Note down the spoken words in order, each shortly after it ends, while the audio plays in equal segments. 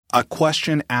A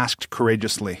question asked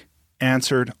courageously,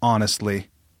 answered honestly,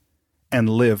 and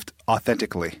lived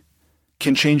authentically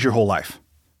can change your whole life.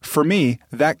 For me,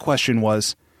 that question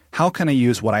was, how can I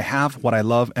use what I have, what I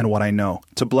love, and what I know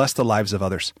to bless the lives of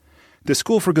others? The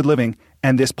School for Good Living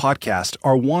and this podcast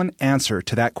are one answer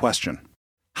to that question.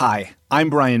 Hi, I'm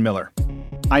Brian Miller.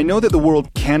 I know that the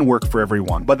world can work for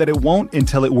everyone, but that it won't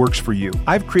until it works for you.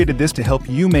 I've created this to help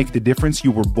you make the difference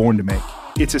you were born to make.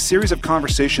 It's a series of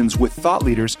conversations with thought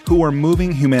leaders who are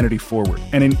moving humanity forward.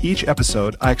 And in each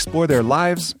episode, I explore their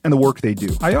lives and the work they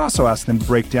do. I also ask them to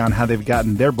break down how they've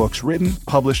gotten their books written,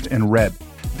 published, and read.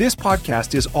 This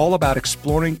podcast is all about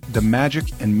exploring the magic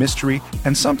and mystery,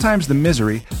 and sometimes the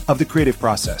misery, of the creative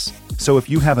process. So if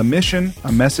you have a mission,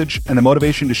 a message, and the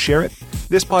motivation to share it,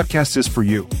 this podcast is for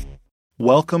you.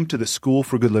 Welcome to the School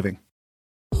for Good Living.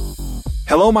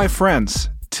 Hello, my friends.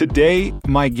 Today,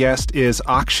 my guest is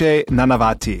Askshay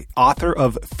Nanavati, author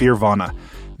of Fearvana,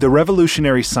 the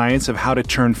revolutionary science of how to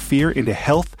turn fear into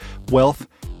health, wealth,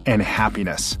 and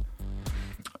happiness.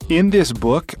 In this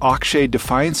book, Askshay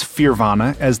defines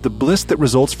Fearvana as the bliss that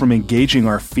results from engaging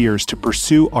our fears to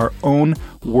pursue our own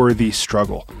worthy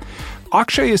struggle.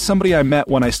 Askshay is somebody I met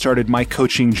when I started my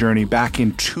coaching journey back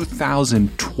in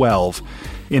 2012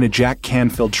 in a Jack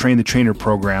Canfield Train the Trainer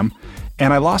program,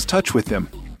 and I lost touch with him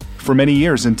for many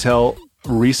years until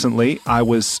recently I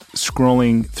was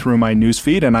scrolling through my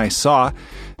newsfeed and I saw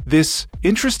this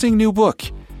interesting new book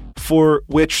for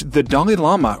which the Dalai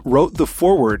Lama wrote the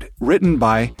foreword written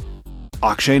by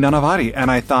Askshay Nanavati.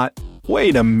 And I thought,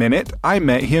 wait a minute, I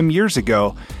met him years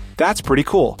ago. That's pretty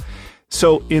cool.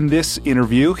 So in this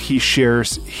interview, he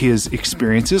shares his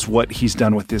experiences, what he's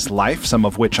done with his life, some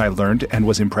of which I learned and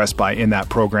was impressed by in that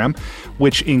program,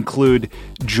 which include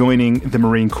joining the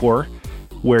Marine Corps,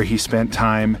 where he spent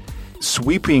time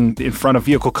sweeping in front of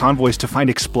vehicle convoys to find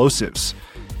explosives.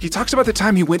 He talks about the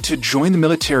time he went to join the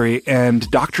military and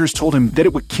doctors told him that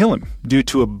it would kill him due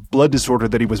to a blood disorder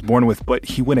that he was born with, but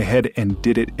he went ahead and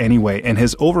did it anyway and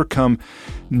has overcome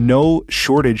no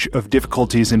shortage of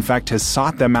difficulties. In fact, has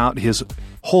sought them out his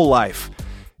whole life,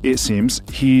 it seems.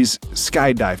 He's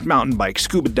skydived, mountain biked,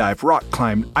 scuba dived, rock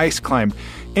climbed, ice climbed,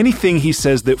 anything he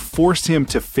says that forced him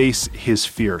to face his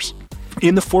fears.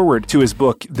 In the foreword to his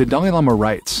book, the Dalai Lama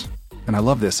writes, and I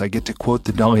love this, I get to quote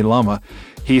the Dalai Lama,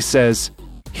 he says,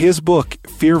 his book,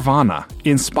 Fearvana,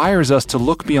 inspires us to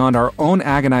look beyond our own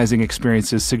agonizing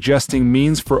experiences, suggesting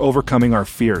means for overcoming our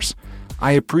fears.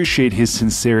 I appreciate his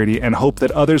sincerity and hope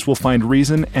that others will find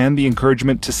reason and the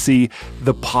encouragement to see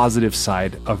the positive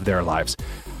side of their lives.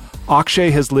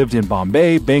 Askshay has lived in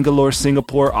Bombay, Bangalore,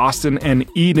 Singapore, Austin, and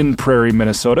Eden Prairie,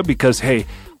 Minnesota, because, hey,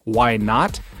 why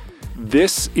not?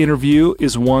 This interview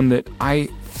is one that I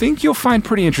think you'll find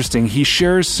pretty interesting. He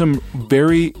shares some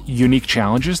very unique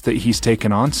challenges that he's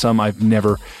taken on, some I've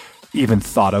never even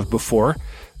thought of before,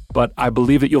 but I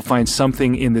believe that you'll find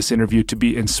something in this interview to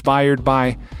be inspired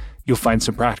by. You'll find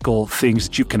some practical things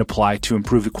that you can apply to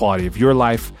improve the quality of your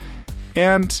life,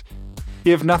 and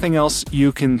if nothing else,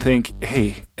 you can think,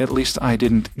 hey, at least I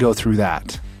didn't go through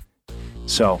that.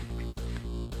 So,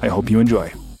 I hope you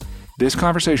enjoy this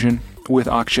conversation with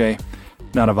Askshay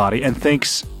Nanavati, and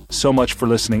thanks so much for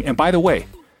listening. And by the way,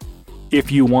 if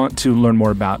you want to learn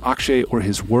more about Askshay or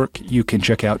his work, you can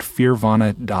check out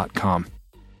fearvana.com.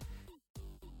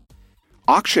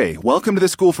 Askshay, welcome to the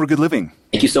School for Good Living.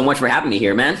 Thank you so much for having me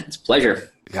here, man. It's a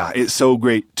pleasure. Yeah, it's so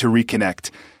great to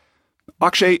reconnect.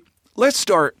 Askshay, let's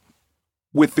start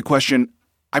with the question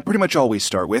I pretty much always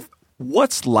start with.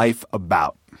 What's life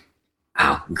about?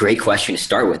 Wow, great question to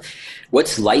start with.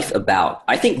 What's life about?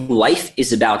 I think life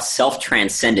is about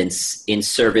self-transcendence in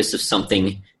service of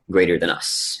something greater than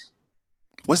us.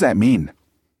 What does that mean?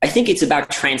 I think it's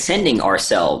about transcending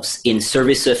ourselves in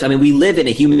service of, we live in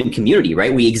a human community,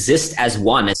 right? We exist as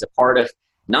one, as a part of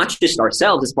not just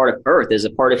ourselves, as part of Earth, as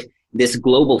a part of this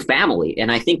global family.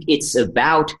 And I think it's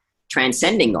about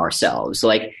transcending ourselves.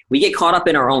 Like, we get caught up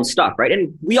in our own stuff, right?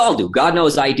 And we all do. God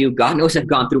knows I do. God knows I've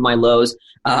gone through my lows.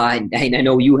 And I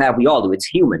know you have. We all do. It's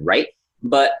human, right?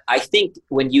 But I think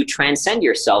when you transcend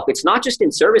yourself, it's not just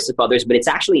in service of others, but it's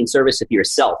actually in service of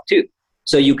yourself too.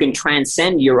 So you can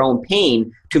transcend your own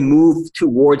pain to move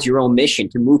towards your own mission,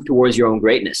 to move towards your own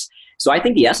greatness. So I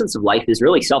think the essence of life is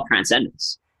really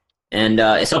self-transcendence. And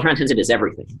self-transcendence is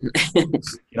everything.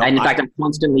 And in fact, I'm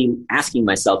constantly asking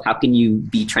myself, how can you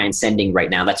be transcending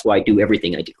right now? That's why I do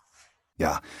everything I do.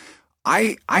 Yeah.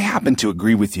 I happen to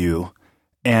agree with you.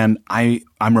 And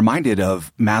I'm reminded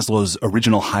of Maslow's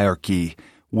original hierarchy,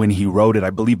 when he wrote it, I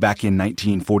believe back in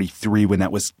 1943 when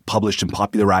that was published and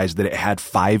popularized, that it had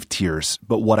 5 tiers.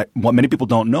 But what many people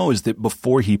don't know is that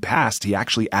before he passed, he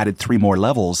actually added 3 more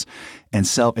levels.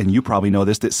 And you probably know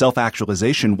this, that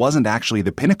self-actualization wasn't actually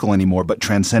the pinnacle anymore, but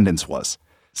transcendence was.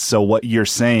 So what you're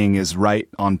saying is right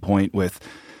on point with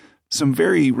some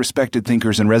very respected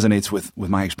thinkers and resonates with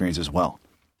my experience as well.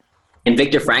 And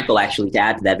Viktor Frankl, actually, to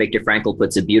add to that, Viktor Frankl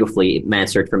puts it beautifully,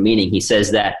 Man's Search for Meaning. He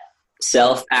says that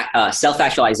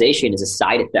self-actualization is a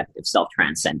side effect of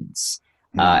self-transcendence.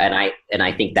 And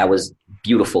I think that was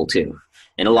beautiful too.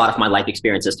 And a lot of my life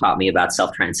experiences taught me about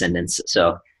self-transcendence.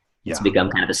 So it's become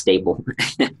kind of a staple.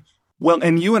 Well,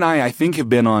 and you and I think, have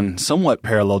been on somewhat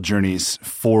parallel journeys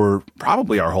for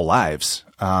probably our whole lives.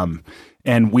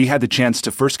 And we had the chance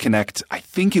to first connect, I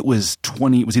think it was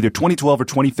either 2012 or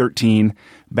 2013,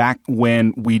 back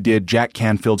when we did Jack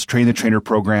Canfield's Train the Trainer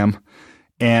program.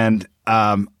 And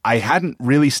I hadn't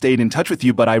really stayed in touch with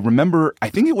you, but I remember, I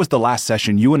think it was the last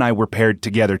session, you and I were paired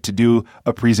together to do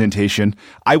a presentation.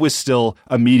 I was still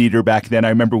a meat eater back then. I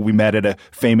remember we met at a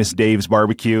famous Dave's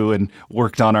barbecue and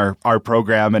worked on our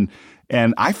program.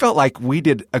 And I felt like we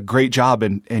did a great job,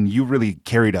 and you really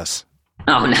carried us.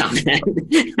 Oh, no.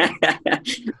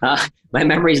 My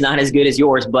memory's not as good as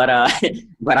yours, but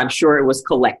I'm sure it was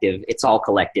collective. It's all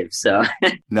collective. So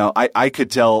no, I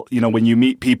could tell, when you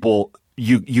meet people,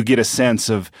 you get a sense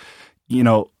of,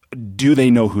 do they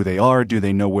know who they are? Do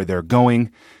they know where they're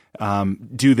going?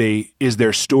 Is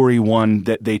their story one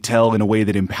that they tell in a way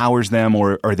that empowers them,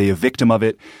 or are they a victim of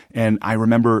it? And I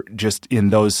remember just in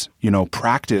those,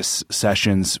 practice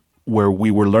sessions where we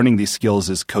were learning these skills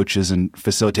as coaches and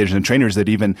facilitators and trainers, that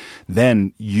even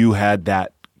then you had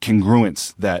that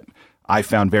congruence that I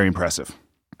found very impressive.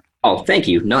 Oh, thank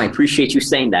you. No, I appreciate you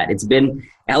saying that. It's been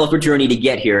a hell of a journey to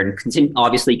get here, and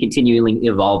obviously continually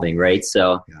evolving, right?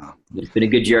 So It's been a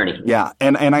good journey. Yeah.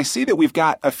 And I see that we've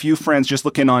got a few friends just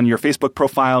looking on your Facebook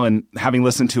profile and having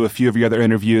listened to a few of your other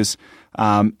interviews.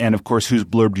 And of course, who's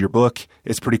blurbed your book.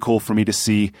 It's pretty cool for me to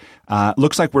see.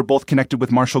 Looks like we're both connected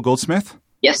with Marshall Goldsmith.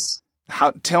 Yes.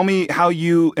 Tell me how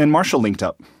you and Marshall linked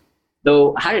up.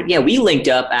 So we linked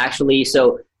up actually.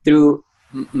 So through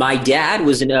my dad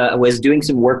was doing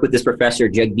some work with this professor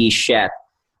Jagdish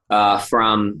Sheth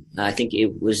from I think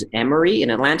it was Emory in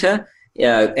Atlanta.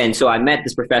 And so I met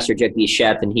this professor Jagdish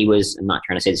Sheth, and I'm not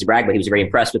trying to say this to brag, but he was very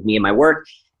impressed with me and my work.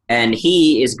 And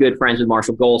he is good friends with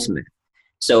Marshall Goldsmith.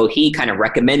 So he kind of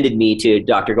recommended me to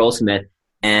Dr. Goldsmith.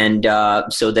 And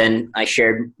so then I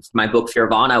shared my book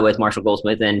Fearvana with Marshall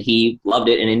Goldsmith, and he loved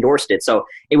it and endorsed it. So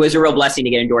it was a real blessing to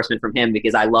get endorsement from him,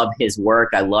 because I love his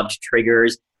work. I loved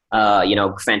Triggers,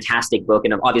 fantastic book.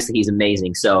 And obviously he's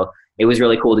amazing. So it was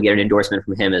really cool to get an endorsement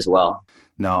from him as well.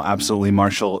 No, absolutely.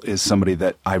 Marshall is somebody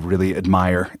that I really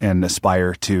admire and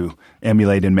aspire to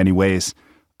emulate in many ways.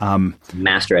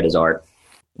 Master at his art.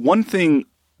 One thing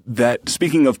that,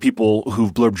 speaking of people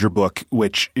who've blurbed your book,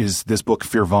 which is this book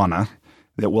Fearvana,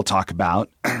 that we'll talk about,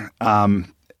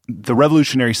 the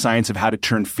revolutionary science of how to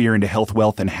turn fear into health,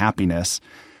 wealth, and happiness.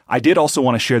 I did also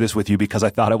want to share this with you because I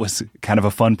thought it was kind of a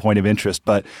fun point of interest,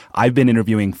 but I've been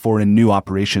interviewing for a new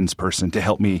operations person to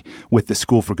help me with the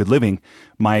School for Good Living.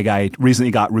 My guy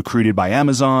recently got recruited by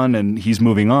Amazon, and he's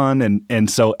moving on. And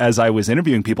so as I was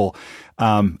interviewing people,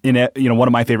 one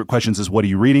of my favorite questions is, what are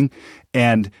you reading?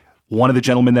 And one of the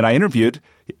gentlemen that I interviewed,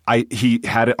 he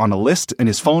had it on a list in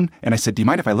his phone, and I said, do you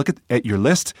mind if I look at your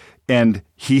list? And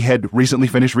he had recently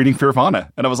finished reading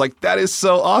Fearvana. And I was like, that is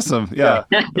so awesome. Yeah.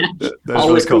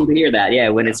 Always really cool to hear that.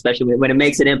 Yeah. Especially when it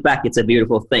makes an impact, it's a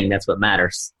beautiful thing. That's what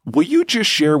matters. Will you just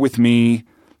share with me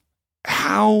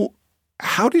how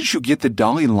did you get the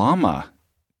Dalai Lama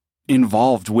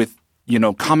involved with,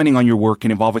 commenting on your work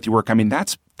and involved with your work? I mean,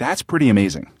 that's pretty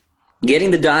amazing.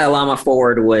 Getting the Dalai Lama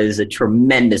forward was a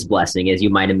tremendous blessing, as you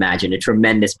might imagine, a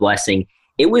tremendous blessing.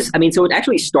 So it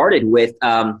actually started with,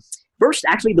 first,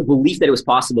 actually the belief that it was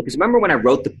possible. Because remember when I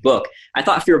wrote the book, I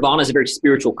thought Fearvana is a very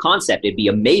spiritual concept. It'd be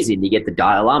amazing to get the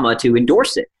Dalai Lama to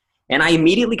endorse it. And I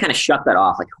immediately kind of shut that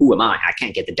off. Like, who am I? I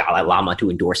can't get the Dalai Lama to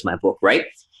endorse my book, right?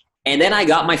 And then I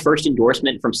got my first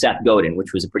endorsement from Seth Godin,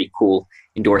 which was a pretty cool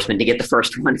endorsement to get the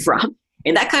first one from.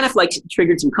 And that kind of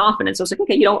triggered some confidence. I was like,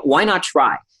 okay, why not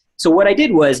try? So what I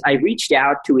did was I reached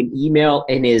out to an email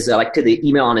in his, to the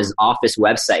email on his office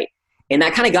website. And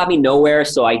that kind of got me nowhere.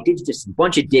 So I did just a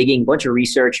bunch of digging, bunch of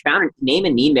research, found a name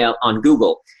and email on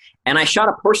Google. And I shot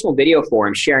a personal video for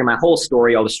him, sharing my whole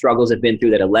story, all the struggles I've been through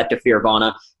that have led to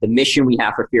Fearvana, the mission we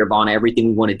have for Fearvana, everything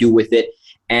we want to do with it.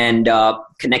 And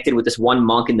connected with this one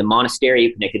monk in the monastery,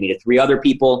 who connected me to 3 other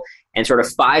people, and sort of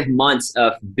 5 months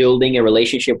of building a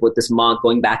relationship with this monk,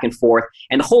 going back and forth.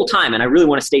 And the whole time, and I really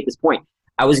want to state this point,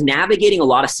 I was navigating a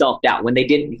lot of self-doubt. When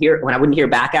I wouldn't hear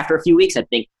back after a few weeks, I'd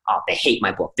think, oh, they hate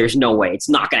my book. There's no way. It's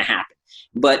not going to happen.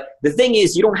 But the thing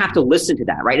is, you don't have to listen to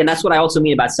that, right? And that's what I also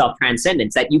mean about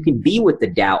self-transcendence, that you can be with the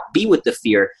doubt, be with the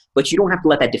fear, but you don't have to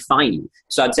let that define you.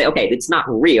 So I'd say, okay, it's not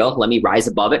real. Let me rise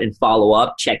above it and follow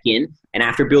up, check in. And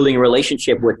after building a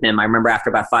relationship with him, I remember after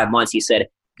about 5 months, he said,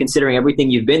 considering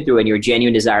everything you've been through and your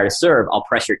genuine desire to serve, I'll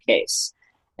press your case.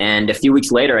 And a few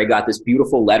weeks later, I got this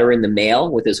beautiful letter in the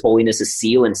mail with His Holiness's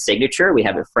seal and signature. We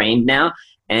have it framed now.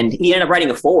 And he ended up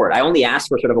writing a foreword. I only asked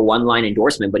for sort of a one-line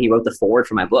endorsement, but he wrote the foreword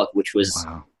for my book, which was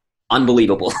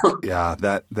unbelievable. Yeah,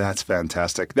 that's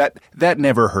fantastic. That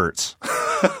never hurts.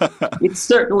 It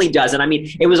certainly doesn't. I mean,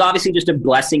 it was obviously just a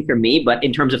blessing for me, but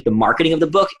in terms of the marketing of the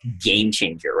book, game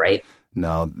changer, right?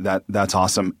 No, that's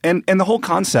awesome. And the whole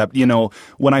concept, you know,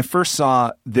 when I first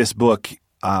saw this book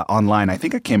online, I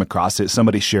think I came across it.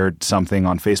 Somebody shared something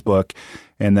on Facebook,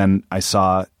 and then I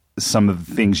saw some of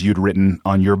the things you'd written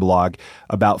on your blog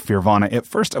about Fearvana. At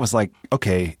first, I was like,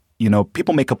 okay, you know,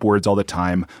 people make up words all the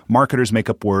time. Marketers make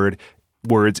up words.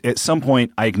 At some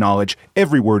point, I acknowledge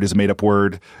every word is a made-up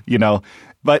word, you know.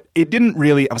 But it didn't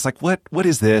really, I was like, what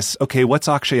is this? Okay, what's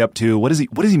Askshay up to? What does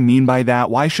he mean by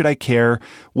that? Why should I care?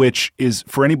 Which is,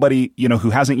 for anybody, you know,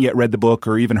 who hasn't yet read the book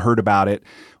or even heard about it,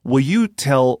 will you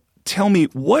tell me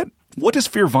what does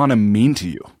Fearvana mean to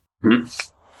you? Mm-hmm.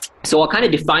 So I'll kind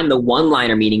of define the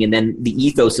one-liner meaning and then the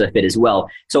ethos of it as well.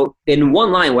 So in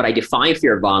one line, what I define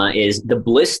Fearvana is the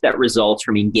bliss that results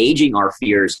from engaging our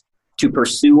fears to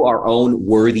pursue our own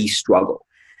worthy struggle.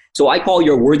 So I call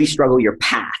your worthy struggle your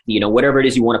path, you know, whatever it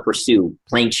is you want to pursue,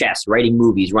 playing chess, writing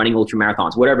movies, running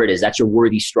ultramarathons, whatever it is, that's your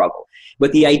worthy struggle.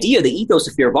 But the idea, the ethos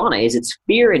of Fearvana is it's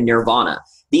fear and nirvana.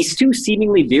 These two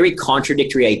seemingly very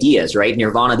contradictory ideas, right?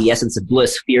 Nirvana, the essence of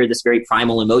bliss, fear, this very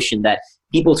primal emotion that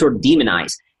people sort of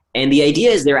demonize. And the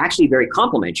idea is they're actually very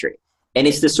complementary. And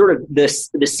it's the sort of the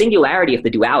singularity of the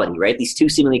duality, right? These two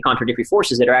seemingly contradictory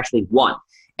forces that are actually one.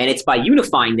 And it's by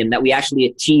unifying them that we actually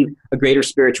achieve a greater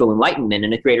spiritual enlightenment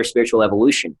and a greater spiritual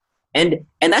evolution. And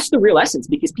that's the real essence,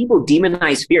 because people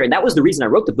demonize fear. And that was the reason I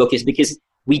wrote the book, is because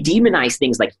we demonize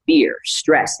things like fear,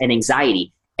 stress, and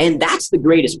anxiety. And that's the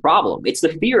greatest problem. It's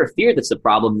the fear of fear that's the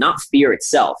problem, not fear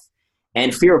itself.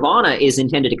 And Fearvana is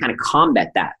intended to kind of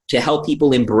combat that, to help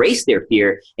people embrace their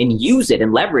fear and use it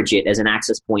and leverage it as an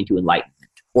access point to enlightenment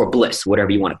or bliss, whatever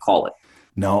you want to call it.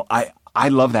 No, I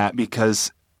love that,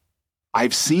 because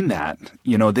I've seen that.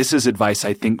 You know, this is advice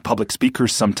I think public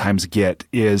speakers sometimes get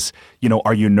is, you know,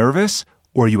 are you nervous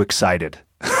or are you excited?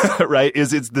 Right?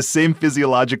 It's the same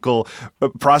physiological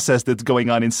process that's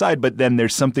going on inside, but then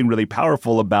there's something really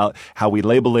powerful about how we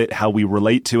label it, how we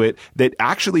relate to it, that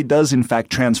actually does in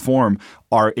fact transform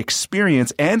our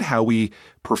experience and how we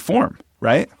perform,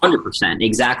 right? 100%.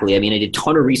 Exactly. I mean, I did a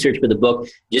ton of research for the book.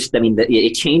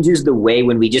 It changes the way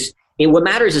when we just, what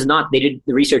matters is not, they did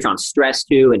the research on stress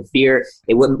too and fear.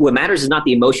 What matters is not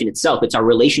the emotion itself. It's our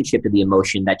relationship to the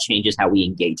emotion that changes how we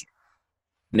engage it.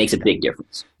 It makes a big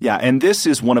difference. Yeah. And this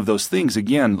is one of those things,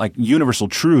 again, like universal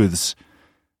truths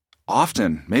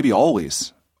often, maybe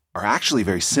always, are actually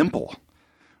very simple,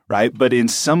 right? But in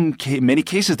many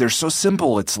cases, they're so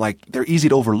simple, it's like they're easy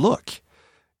to overlook.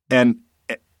 And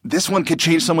this one could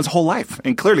change someone's whole life.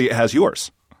 And clearly it has yours.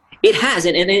 It has.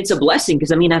 And it's a blessing,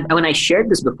 because I mean, when I shared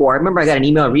this before, I remember I got an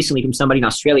email recently from somebody in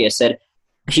Australia said,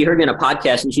 she heard me on a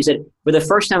podcast and she said, for the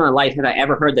first time in my life, have I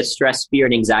ever heard that stress, fear,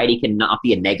 and anxiety cannot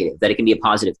be a negative, that it can be a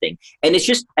positive thing. And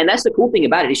and that's the cool thing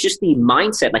about it. It's just the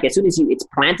mindset. Like as soon as it's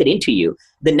planted into you,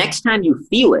 the next time you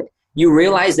feel it, you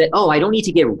realize that, oh, I don't need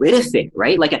to get rid of it,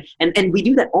 right? And we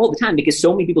do that all the time, because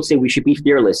so many people say we should be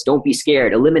fearless, don't be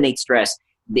scared, eliminate stress,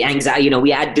 the anxiety,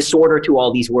 we add disorder to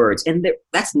all these words. And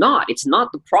it's not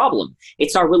the problem.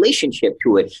 It's our relationship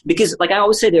to it. Because like I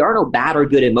always say, there are no bad or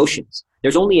good emotions.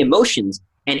 There's only emotions.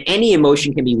 And any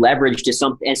emotion can be leveraged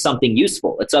as something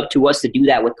useful. It's up to us to do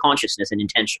that with consciousness and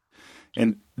intention.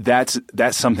 And that's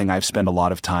something I've spent a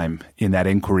lot of time in that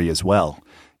inquiry as well.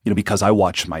 Because I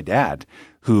watched my dad,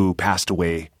 who passed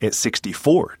away at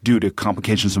 64 due to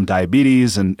complications from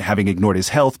diabetes and having ignored his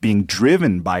health, being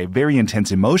driven by very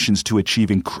intense emotions to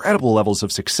achieve incredible levels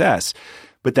of success.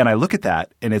 But then I look at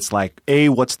that and it's like, A,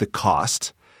 what's the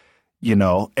cost?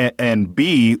 And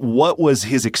B, what was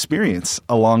his experience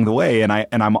along the way? And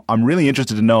I'm really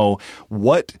interested to know,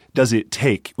 what does it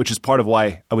take, which is part of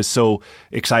why I was so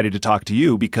excited to talk to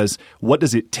you, because what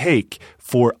does it take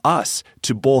for us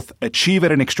to both achieve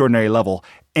at an extraordinary level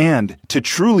and to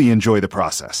truly enjoy the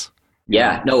process?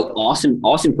 Yeah, no, awesome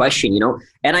question,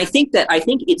 And I think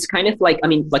it's kind of like,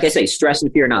 like I say, stress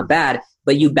and fear are not bad,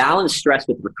 but you balance stress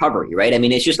with recovery, right? I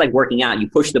mean, it's just like working out. You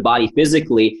push the body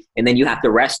physically, and then you have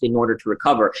to rest in order to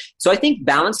recover. So I think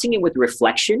balancing it with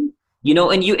reflection,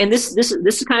 and this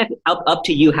is kind of up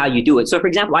to you how you do it. So for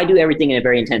example, I do everything in a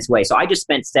very intense way. So I just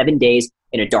spent 7 days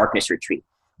in a darkness retreat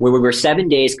where we were 7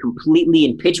 days completely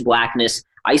in pitch blackness,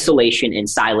 isolation, and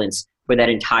silence for that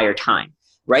entire time,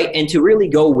 right? And to really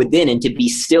go within and to be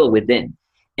still within.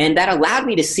 And that allowed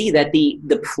me to see that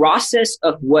the process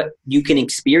of what you can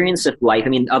experience of life, I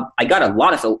mean, I got a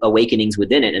lot of awakenings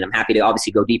within it, and I'm happy to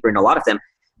obviously go deeper in a lot of them.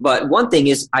 But one thing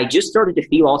is I just started to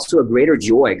feel also a greater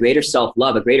joy, a greater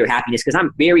self-love, a greater happiness, because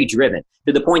I'm very driven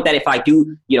to the point that if I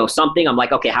do, something, I'm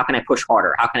like, okay, how can I push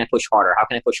harder? How can I push harder? How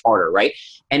can I push harder? Right.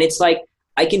 And it's like,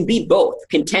 I can be both.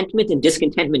 Contentment and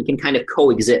discontentment can kind of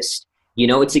coexist.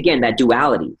 It's again, that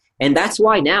duality. And that's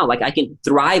why now, like, I can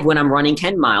thrive when I'm running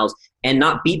 10 miles and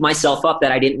not beat myself up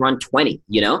that I didn't run 20,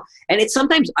 And it's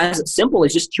sometimes as simple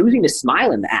as just choosing to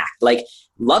smile in the act, like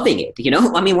loving it,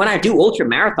 I mean, when I do ultra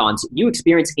marathons, you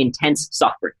experience intense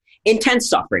suffering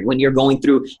when you're going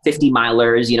through 50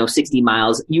 milers, 60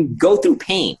 miles, you go through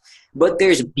pain, but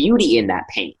there's beauty in that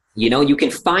pain. You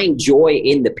can find joy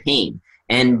in the pain.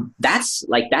 And that's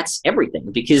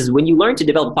everything, because when you learn to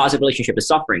develop a positive relationship with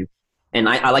suffering, and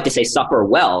I like to say suffer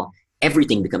well,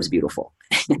 everything becomes beautiful.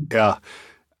 Yeah.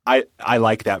 I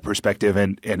like that perspective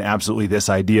and absolutely this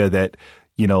idea that,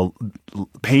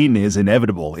 pain is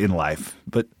inevitable in life,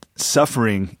 but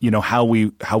suffering, how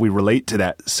we relate to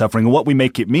that suffering and what we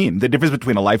make it mean. The difference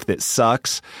between a life that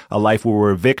sucks, a life where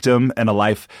we're a victim, and a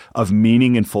life of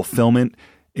meaning and fulfillment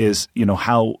is,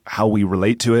 how we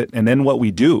relate to it. And then what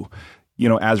we do,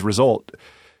 as a result.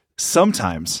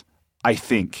 Sometimes I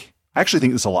actually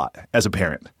think this a lot as a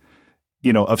parent,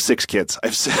 of 6 kids.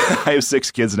 I have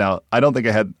 6 kids now. I know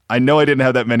I didn't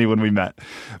have that many when we met,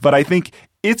 but I think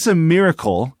it's a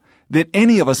miracle that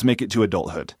any of us make it to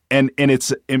adulthood. And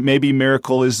it maybe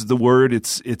miracle is the word.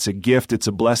 It's a gift. It's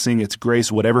a blessing. It's grace,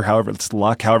 however it's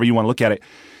luck, however you want to look at it.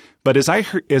 But as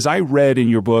I read in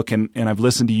your book and I've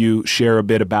listened to you share a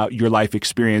bit about your life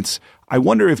experience, I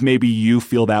wonder if maybe you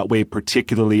feel that way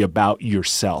particularly about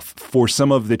yourself for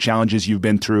some of the challenges you've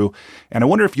been through. And I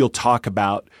wonder if you'll talk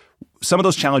about some of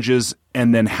those challenges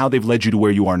and then how they've led you to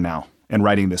where you are now and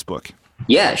writing this book.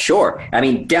 Yeah, sure. I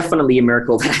mean, definitely a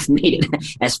miracle that I've made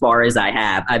it as far as I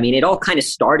have. I mean, it all kind of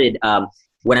started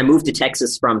when I moved to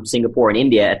Texas from Singapore and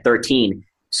India at 13.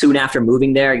 Soon after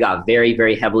moving there, I got very,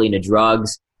 very heavily into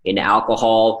drugs, into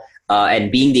alcohol,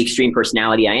 and being the extreme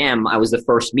personality I am, I was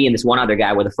me and this one other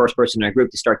guy were the first person in our group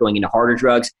to start going into harder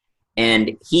drugs.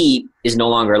 And he is no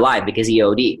longer alive because he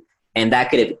OD'd. And that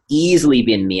could have easily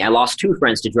been me. I lost 2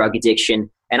 friends to drug addiction.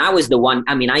 And I was the one,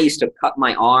 I used to cut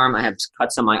my arm. I have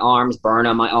cuts on my arms, burn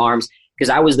on my arms, because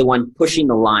I was the one pushing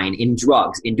the line in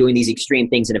drugs and doing these extreme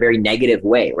things in a very negative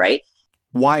way, right?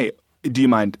 Why? Do you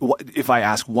mind if I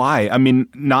ask why? I mean,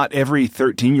 not every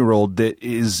 13-year-old that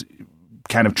is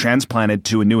kind of transplanted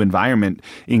to a new environment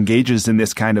engages in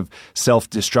this kind of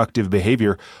self-destructive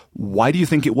behavior. Why do you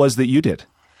think it was that you did?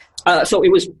 So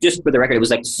it was, just for the record, it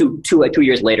was like 2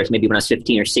 years later, so maybe when I was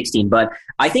 15 or 16. But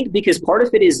I think because part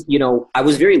of it is, I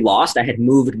was very lost. I had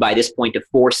moved by this point to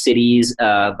 4 cities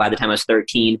by the time I was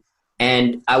 13.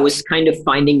 And I was kind of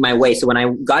finding my way. So when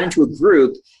I got into a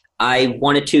group, I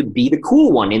wanted to be the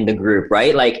cool one in the group,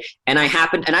 right? And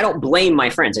I don't blame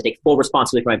my friends. I take full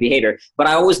responsibility for my behavior. But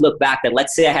I always look back that,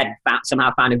 let's say I had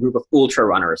somehow found a group of ultra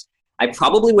runners. I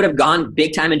probably would have gone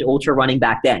big time into ultra running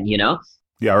back then,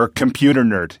 Yeah, or a computer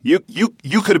nerd.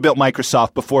 You could have built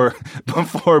Microsoft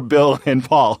before Bill and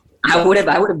Paul. I would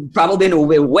have probably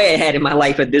been way ahead in my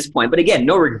life at this point. But again,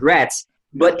 no regrets.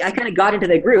 But I kind of got into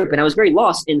that group and I was very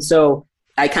lost. And so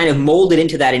I kind of molded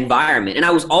into that environment. And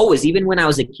I was always, even when I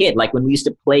was a kid, like when we used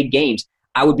to play games,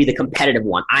 I would be the competitive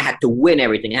one. I had to win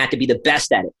everything. I had to be the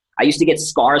best at it. I used to get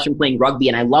scars from playing rugby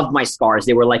and I loved my scars.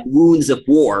 They were like wounds of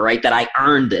war, right? That I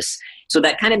earned this. So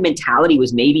that kind of mentality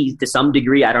was maybe to some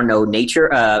degree, I don't know, nature,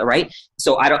 right?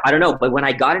 So I don't know. But when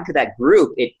I got into that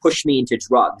group, it pushed me into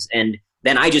drugs. And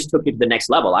then I just took it to the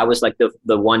next level. I was like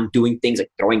the one doing things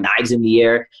like throwing knives in the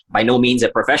air, by no means a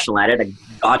professional at it. Like,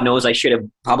 God knows I should have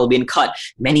probably been cut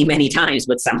many, many times,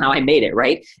 but somehow I made it,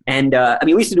 right? And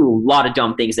we used to do a lot of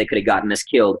dumb things that could have gotten us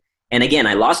killed. And again,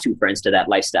 I lost 2 friends to that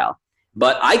lifestyle.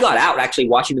 But I got out actually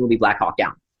watching the movie Black Hawk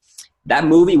Down. That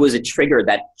movie was a trigger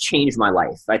that changed my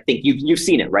life. I think you've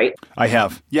seen it, right? I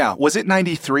have. Yeah. Was it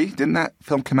 93? Didn't that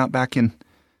film come out back in?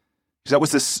 Because that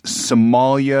was this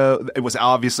Somalia. It was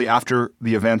obviously after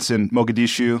the events in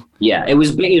Mogadishu. Yeah, so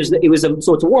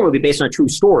it's a war movie based on a true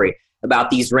story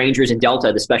about these Rangers in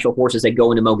Delta, the special forces that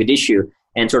go into Mogadishu,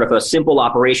 and sort of a simple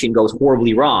operation goes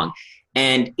horribly wrong.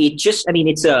 And it just, I mean,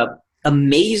 it's a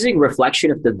amazing reflection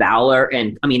of the valor.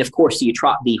 And I mean, of course, the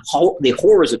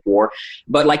horrors of war.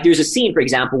 But like there's a scene, for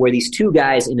example, where these two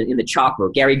guys in the chopper,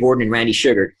 Gary Gordon and Randy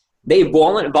Sugar, they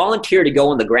volunteer to go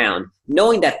on the ground,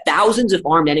 knowing that thousands of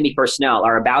armed enemy personnel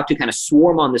are about to kind of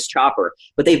swarm on this chopper,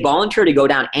 but they volunteer to go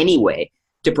down anyway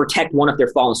to protect one of their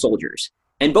fallen soldiers.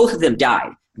 And both of them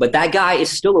died. But that guy is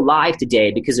still alive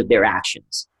today because of their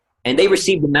actions. And they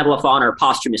received the Medal of Honor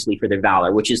posthumously for their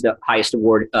valor, which is the highest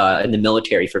award in the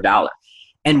military for valor.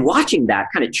 And watching that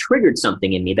kind of triggered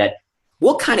something in me, that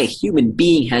what kind of human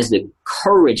being has the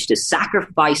courage to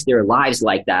sacrifice their lives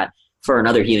like that for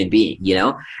another human being, you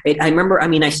know? I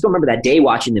still remember that day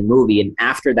watching the movie. And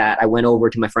after that, I went over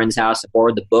to my friend's house,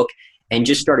 borrowed the book, and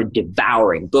just started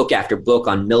devouring book after book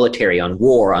on military, on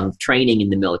war, on training in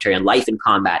the military, on life in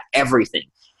combat, everything.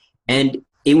 And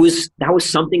that was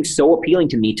something so appealing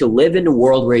to me, to live in a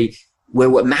world where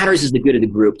what matters is the good of the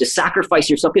group, to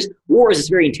sacrifice yourself, because war is this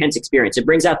very intense experience. It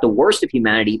brings out the worst of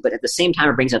humanity, but at the same time,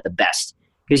 it brings out the best,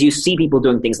 because you see people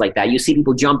doing things like that. You see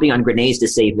people jumping on grenades to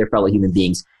save their fellow human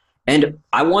beings. And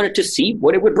I wanted to see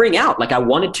what it would bring out. Like, I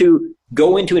wanted to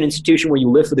go into an institution where you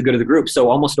live for the good of the group. So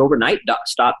almost overnight,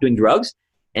 stopped doing drugs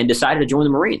and decided to join the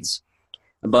Marines.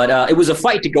 But it was a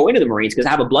fight to go into the Marines because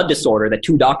I have a blood disorder that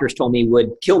 2 doctors told me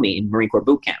would kill me in Marine Corps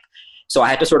boot camp. So I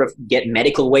had to sort of get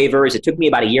medical waivers. It took me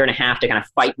about 1.5 years to kind of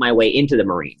fight my way into the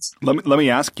Marines. Let me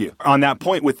ask you, on that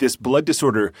point with this blood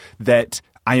disorder, that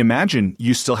I imagine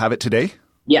you still have it today?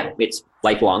 Yeah, it's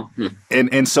lifelong.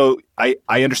 And so I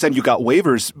understand you got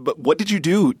waivers, but what did you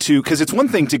do because it's one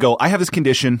thing to go, I have this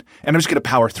condition and I'm just going to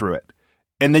power through it.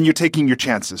 And then you're taking your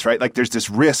chances, right? Like there's this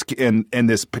risk and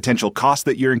this potential cost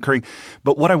that you're incurring.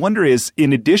 But what I wonder is,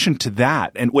 in addition to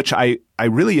that, and which I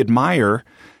really admire,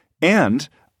 and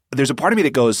there's a part of me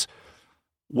that goes,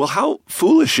 well, how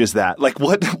foolish is that? Like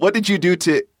what did you do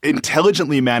to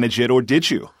intelligently manage it, or did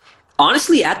you?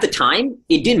 Honestly, at the time,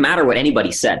 it didn't matter what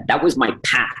anybody said. That was my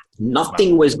path.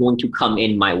 Nothing was going to come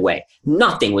in my way.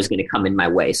 Nothing was going to come in my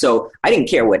way. So I didn't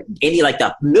care what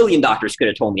the million doctors could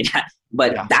have told me that.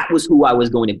 But that was who I was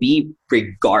going to be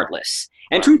regardless.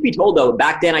 And truth be told, though,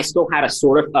 back then I still had a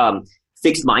sort of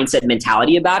fixed mindset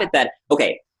mentality about it that,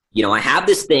 okay, you know, I have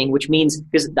this thing, which means,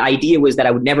 because the idea was that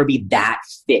I would never be that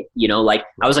fit, you know, like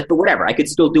I was like, but whatever, I could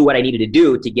still do what I needed to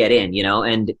do to get in, you know,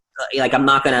 and like I'm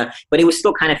not going to, but it was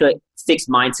still kind of a fixed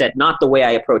mindset, not the way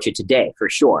I approach it today, for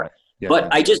sure. Yeah.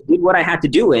 But I just did what I had to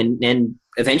do and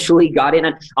eventually got in.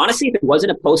 And honestly, if it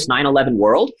wasn't a post 9/11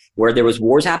 world where there was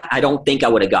wars happening, I don't think I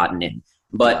would have gotten in.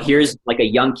 But here's like a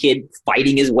young kid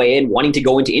fighting his way in, wanting to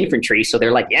go into infantry. So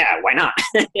they're like, yeah, why not?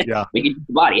 Yeah. We can do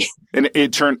the body. And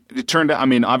it turned out, I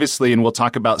mean, obviously, and we'll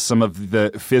talk about some of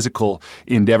the physical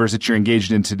endeavors that you're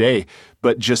engaged in today.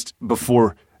 But just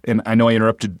before, and I know I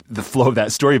interrupted the flow of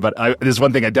that story, but there's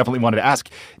one thing I definitely wanted to ask.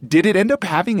 Did it end up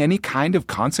having any kind of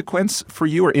consequence for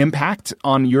you or impact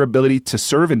on your ability to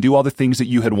serve and do all the things that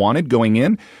you had wanted going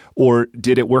in? Or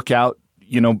did it work out,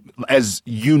 you know, as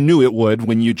you knew it would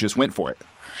when you just went for it?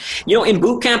 You know, in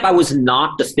boot camp, I was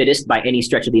not the fittest by any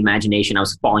stretch of the imagination. I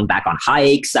was falling back on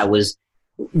hikes. I was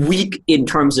weak in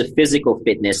terms of physical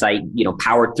fitness. I, you know,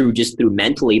 powered through just through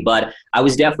mentally, but I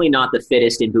was definitely not the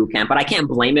fittest in boot camp. But I can't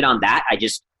blame it on that.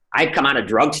 I'd come out of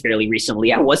drugs fairly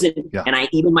recently. I wasn't, and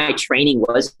even my training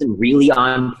wasn't really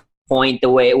on point the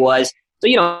way it was. So,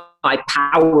 you know, I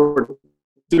powered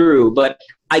through, but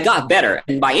I got better.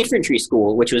 And by infantry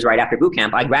school, which was right after boot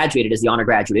camp, I graduated as the honor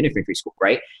graduate in infantry school,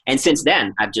 right? And since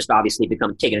then, I've just obviously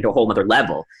taken it to a whole other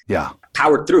level. Yeah.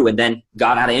 Powered through and then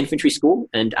got out of infantry school.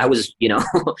 And I was, you know,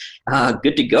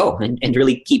 good to go and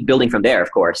really keep building from there,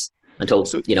 of course, until,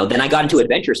 you know, then I got into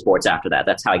adventure sports after that.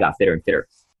 That's how I got fitter and fitter.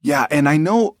 Yeah, and I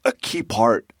know a key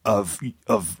part of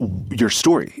your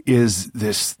story is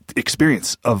this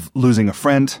experience of losing a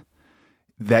friend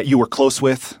that you were close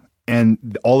with,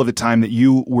 and all of the time that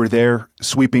you were there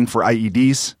sweeping for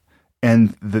IEDs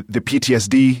and the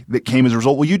PTSD that came as a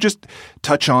result. Will you just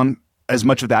touch on as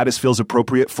much of that as feels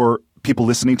appropriate for people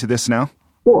listening to this now?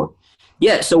 Sure.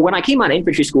 Yeah, so when I came out of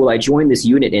infantry school, I joined this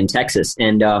unit in Texas,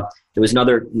 and there was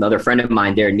another friend of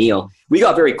mine there, Neil. We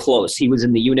got very close. He was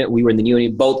in the unit. We were in the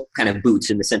unit, both kind of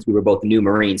boots in the sense we were both new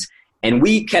Marines. And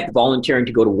we kept volunteering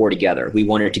to go to war together. We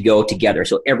wanted to go together.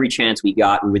 So every chance we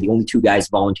got, we were the only 2 guys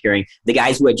volunteering. The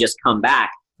guys who had just come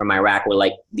back from Iraq were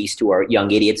like, these 2 are young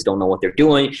idiots, don't know what they're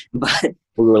doing. But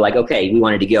we were like, okay, we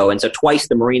wanted to go. And so twice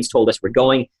the Marines told us we're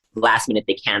going. Last minute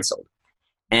they canceled.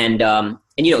 And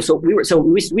you know, we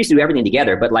used to do everything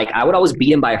together, but like I would always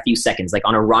beat him by a few seconds. Like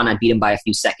on a run, I'd beat him by a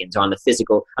few seconds. On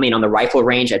the rifle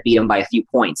range, I'd beat him by a few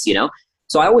points, you know?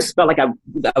 So I always felt like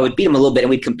I would beat him a little bit and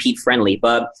we'd compete friendly.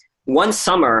 But one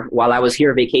summer while I was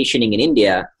here vacationing in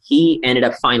India, he ended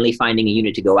up finally finding a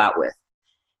unit to go out with.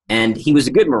 And he was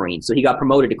a good Marine, so he got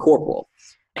promoted to corporal.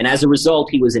 And as a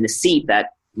result, he was in a seat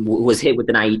that was hit with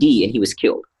an IED and he was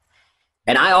killed.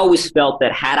 And I always felt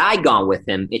that had I gone with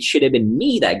him, it should have been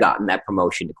me that gotten that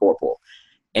promotion to corporal.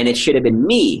 And it should have been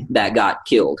me that got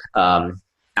killed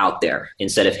out there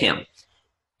instead of him.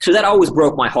 So that always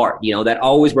broke my heart. That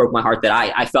always broke my heart that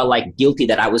I felt like guilty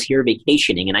that I was here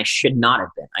vacationing and I should not have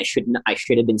been. I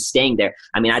should have been staying there.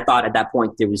 I mean, I thought at that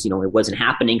point there was, it wasn't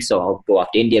happening. So I'll go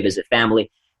off to India, visit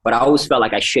family. But I always felt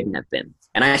like I shouldn't have been.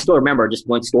 And I still remember just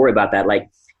one story about that. Like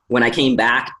when I came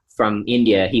back from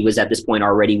India, he was at this point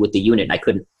already with the unit. I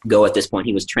couldn't go at this point.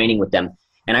 He was training with them.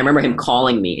 And I remember him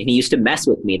calling me, and he used to mess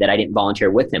with me that I didn't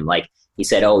volunteer with him. Like he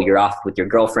said, "Oh, you're off with your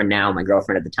girlfriend now," my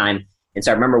girlfriend at the time. And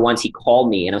so I remember once he called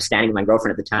me, and I was standing with my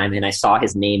girlfriend at the time, and I saw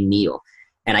his name, Neil.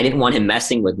 And I didn't want him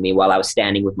messing with me while I was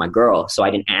standing with my girl, so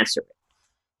I didn't answer it.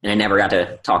 And I never got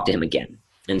to talk to him again.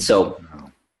 And so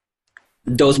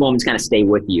those moments kind of stay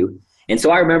with you. And so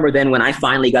I remember then when I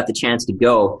finally got the chance to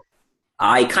go,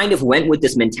 I kind of went with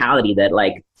this mentality that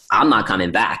like, I'm not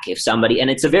coming back. If somebody, and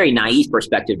it's a very naive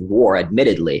perspective of war,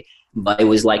 admittedly, but it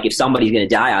was like, if somebody's going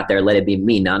to die out there, let it be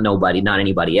me, not nobody, not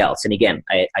anybody else. And again,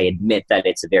 I admit that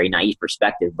it's a very naive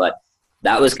perspective, but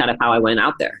that was kind of how I went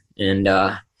out there. And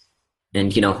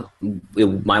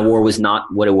my war was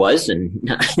not what it was. And,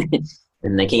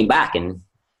 and they came back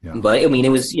but I mean, it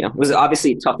was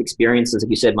obviously a tough experience. As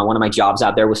you said, one of my jobs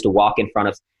out there was to walk in front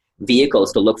of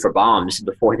vehicles to look for bombs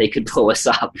before they could blow us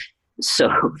up.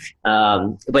 So,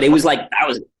 but it was like, I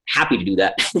was happy to do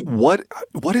that.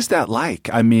 What is that like?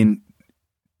 I mean,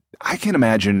 I can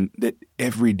imagine that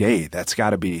every day that's got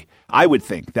to be, I would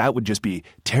think that would just be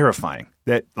terrifying.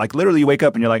 That like literally you wake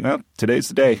up and you're like, oh, today's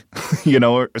the day,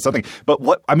 or something. But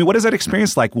what is that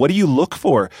experience like? What do you look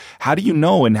for? How do you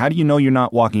know? And how do you know you're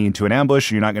not walking into an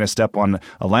ambush? Or you're not going to step on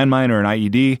a landmine or an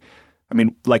IED? I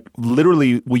mean, like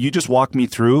literally, will you just walk me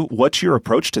through? What's your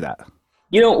approach to that?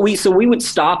 We would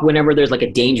stop whenever there's like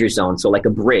a danger zone. So like a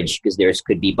bridge, because there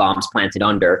could be bombs planted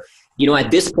under,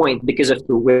 at this point, because of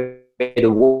the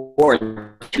war in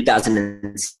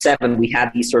 2007, we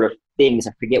had these sort of things,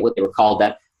 I forget what they were called,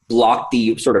 that blocked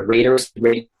the sort of radio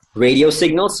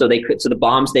signals. So the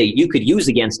bombs you could use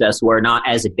against us were not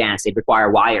as advanced. They'd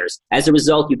require wires. As a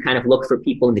result, you kind of look for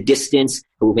people in the distance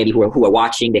who are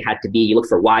watching. They had to be, you look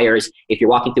for wires. If you're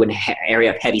walking through an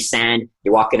area of heavy sand,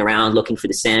 you're walking around looking for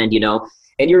the sand,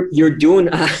 and you're doing,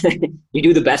 you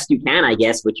do the best you can, I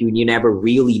guess, but you never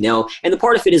really know. And the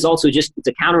part of it is also just, it's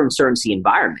a counterinsurgency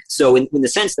environment. So in the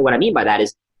sense that what I mean by that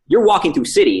is you're walking through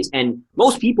cities and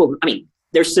most people, I mean,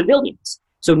 they're civilians.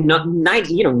 So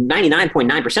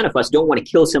 99.9% of us don't want to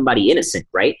kill somebody innocent,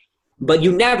 right? But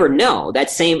you never know.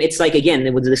 It's like, again,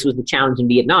 this was the challenge in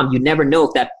Vietnam. You never know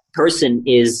if that person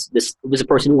was a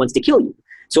person who wants to kill you.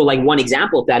 So like one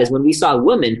example of that is when we saw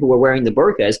women who were wearing the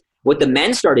burqas, what the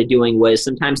men started doing was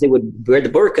sometimes they would wear the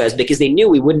burqas because they knew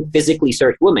we wouldn't physically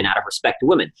search women out of respect to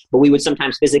women, but we would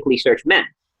sometimes physically search men.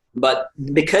 But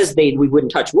because we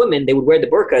wouldn't touch women, they would wear the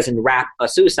burqas and wrap a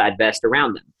suicide vest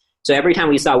around them. So every time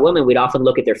we saw women, we'd often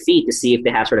look at their feet to see if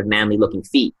they have sort of manly looking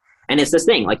feet. And it's this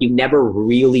thing, like you never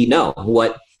really know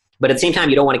but at the same time,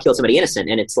 you don't want to kill somebody innocent.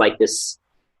 And it's like this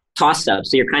toss up.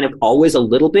 So you're kind of always a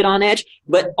little bit on edge,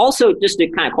 but also just to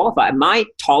kind of qualify, my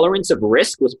tolerance of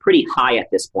risk was pretty high at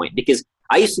this point because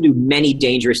I used to do many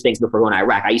dangerous things before going to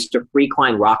Iraq. I used to free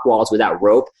climb rock walls without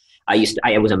rope. I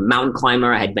was a mountain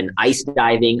climber. I had been ice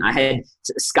diving. I had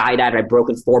skydived. I'd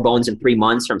broken 4 bones in 3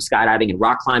 months from skydiving and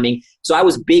rock climbing. So I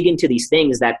was big into these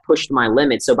things that pushed my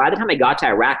limits. So by the time I got to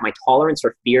Iraq, my tolerance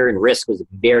for fear and risk was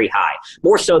very high,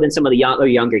 more so than some of the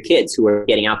younger kids who were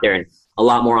getting out there and a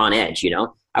lot more on edge,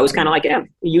 I was kind of like,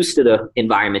 used to the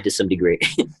environment to some degree.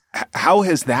 How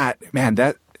has that, man,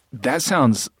 that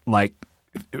sounds like,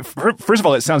 first of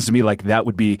all, it sounds to me like that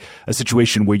would be a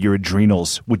situation where your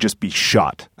adrenals would just be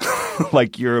shot.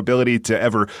 Like your ability to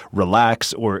ever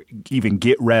relax or even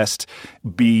get rest,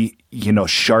 be,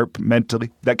 sharp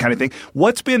mentally, that kind of thing.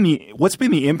 What's been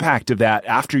the impact of that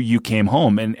after you came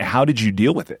home and how did you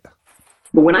deal with it?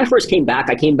 But when I first came back,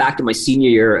 I came back to my senior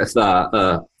year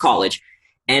of college.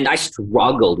 And I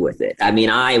struggled with it. I mean,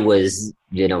 I was,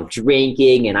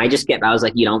 drinking and I was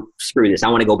like, screw this. I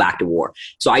want to go back to war.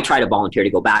 So I tried to volunteer to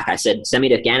go back. I said, send me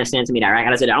to Afghanistan, send me to Iraq.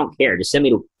 And I said, I don't care. Just send me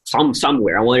to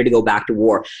somewhere. I wanted to go back to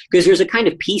war because there's a kind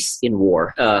of peace in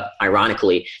war.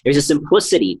 Ironically, there's a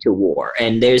simplicity to war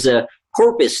and there's a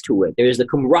purpose to it. There's the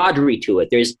camaraderie to it.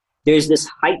 There's this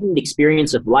heightened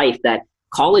experience of life that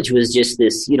college was just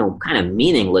this, kind of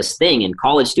meaningless thing. And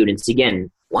college students, again,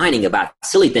 whining about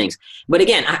silly things. But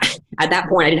again, at that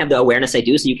point, I didn't have the awareness I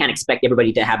do, so you can't expect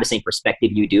everybody to have the same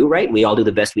perspective you do, right? We all do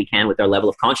the best we can with our level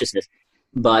of consciousness.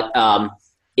 But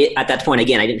at that point,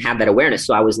 again, I didn't have that awareness.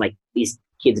 So I was like, these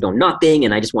kids know nothing,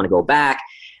 and I just want to go back.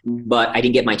 But I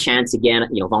didn't get my chance again.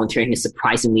 Volunteering is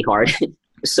surprisingly hard.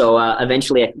 So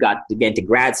eventually I got again to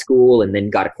grad school and then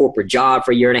got a corporate job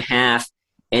for a year and a half.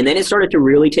 And then it started to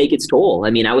really take its toll. I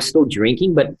mean, I was still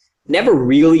drinking, but never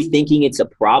really thinking it's a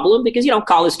problem because,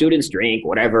 college students drink,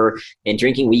 whatever, and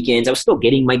drinking weekends. I was still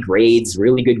getting my grades,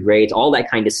 really good grades, all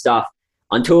that kind of stuff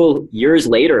until years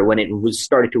later when it was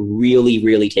started to really,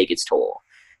 really take its toll.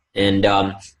 And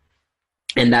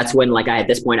that's when, at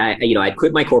this point, I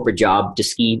quit my corporate job to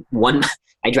ski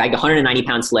I dragged a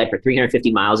 190-pound sled for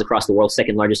 350 miles across the world's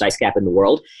second largest ice cap in the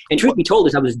world. And truth be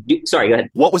told, sorry, go ahead.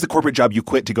 What was the corporate job you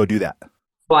quit to go do that?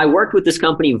 Well, I worked with this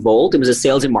company, Volt. It was a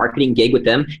sales and marketing gig with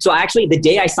them. So actually, the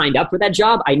day I signed up for that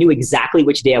job, I knew exactly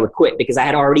which day I would quit because I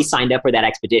had already signed up for that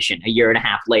expedition a year and a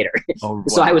half later. Oh, wow.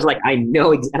 So I was like, I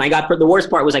know. And the worst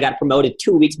part was I got promoted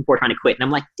 2 weeks before trying to quit. And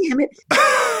I'm like, damn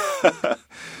it.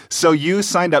 So you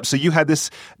signed up. So you had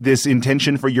this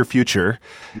intention for your future.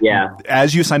 Yeah.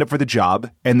 As you signed up for the job.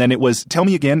 And then tell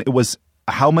me again,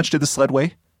 how much did the sled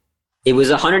weigh? It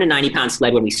was a 190-pound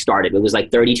sled when we started. It was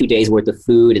 32 days worth of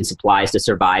food and supplies to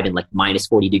survive in minus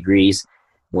 40 degrees,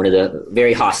 one of the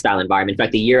very hostile environment. In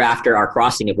fact, the year after our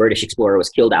crossing, a British explorer was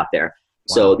killed out there.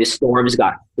 Wow. So the storms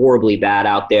got horribly bad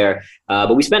out there.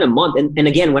 But we spent a month. And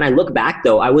again, when I look back,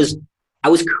 though, I was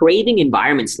craving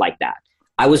environments like that.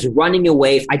 I was running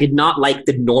away. I did not like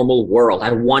the normal world.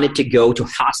 I wanted to go to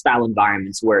hostile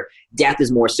environments where death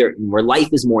is more certain, where life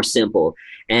is more simple.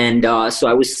 And so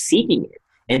I was seeking it.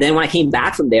 And then when I came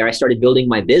back from there, I started building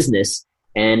my business.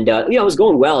 And, it was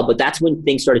going well. But that's when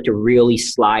things started to really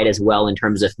slide as well in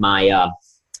terms of my,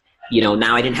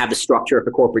 now I didn't have the structure of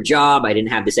a corporate job. I didn't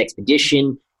have this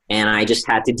expedition. And I just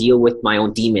had to deal with my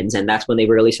own demons. And that's when they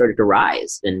really started to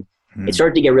rise. And it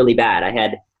started to get really bad.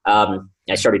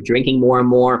 I started drinking more and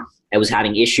more. I was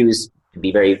having issues, to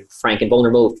be very frank and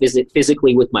vulnerable,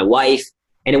 physically with my wife.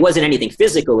 And it wasn't anything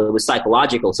physical. It was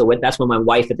psychological. So that's when my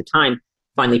wife at the time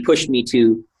finally pushed me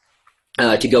to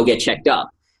go get checked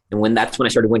up. And that's when I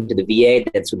started going to the VA.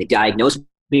 That's when they diagnosed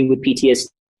me with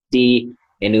PTSD.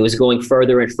 And it was going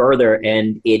further and further.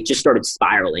 And it just started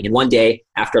spiraling. And one day,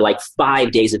 after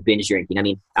 5 days of binge drinking, I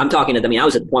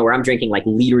was at the point where I'm drinking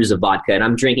liters of vodka. And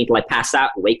I'm drinking till I pass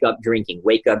out, wake up drinking,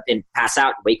 wake up and pass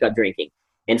out, wake up drinking.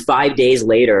 And 5 days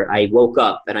later, I woke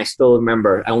up and I still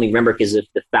remember. I only remember because of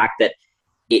the fact that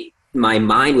my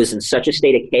mind was in such a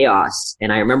state of chaos.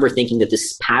 And I remember thinking that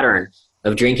this pattern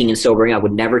of drinking and sobering up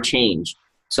would never change.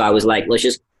 So I was like, let's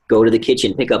just go to the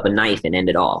kitchen, pick up a knife and end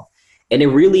it all. And it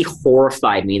really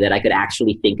horrified me that I could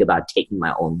actually think about taking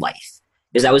my own life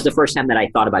because that was the first time that I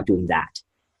thought about doing that.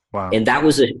 Wow. And that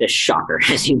was a shocker,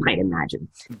 as you might imagine.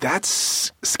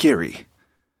 That's scary.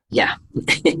 Yeah.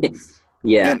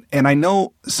 Yeah. And I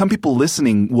know some people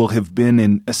listening will have been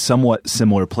in a somewhat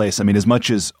similar place. I mean, as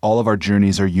much as all of our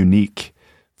journeys are unique,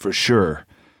 for sure,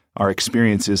 our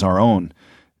experience is our own,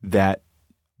 that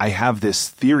I have this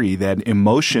theory that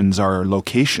emotions are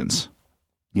locations,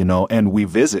 and we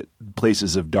visit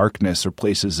places of darkness or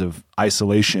places of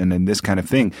isolation and this kind of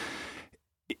thing.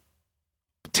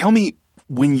 Tell me,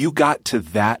 when you got to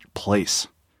that place,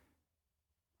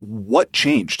 what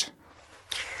changed?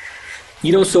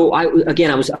 So I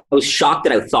was shocked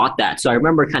that I thought that. So I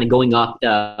remember kind of going up,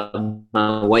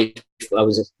 my wife, I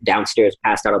was downstairs,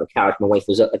 passed out on the couch. My wife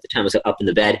was at the time up in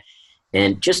the bed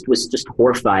and was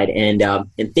horrified and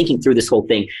thinking through this whole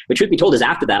thing. But truth be told is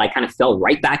after that, I kind of fell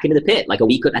right back into the pit. I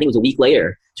think it was a week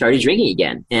later, started drinking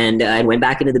again and I went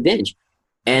back into the binge.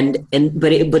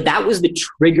 But that was the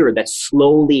trigger that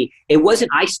slowly,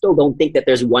 I still don't think that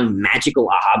there's one magical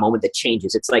aha moment that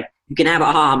changes. It's you can have an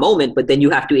aha moment, but then you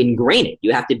have to ingrain it.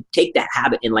 You have to take that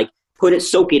habit and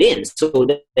soak it in so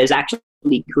that there's actually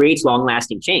creates long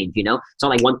lasting change. It's not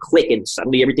like one click and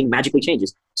suddenly everything magically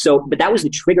changes. But that was the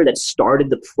trigger that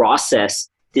started the process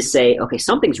to say, okay,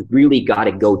 something's really got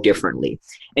to go differently.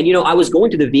 And, I was going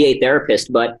to the VA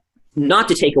therapist, but not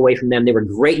to take away from them. They were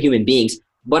great human beings.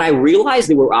 But I realized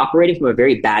they were operating from a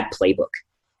very bad playbook.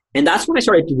 And that's when I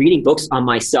started reading books on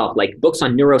myself, books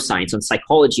on neuroscience, on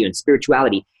psychology and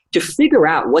spirituality, to figure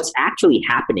out what's actually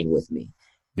happening with me.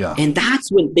 Yeah. And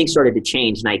that's when things started to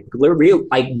change. And I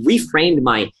reframed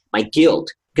my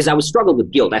guilt because I was struggling with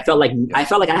guilt. I felt like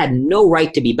I had no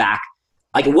right to be back.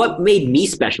 What made me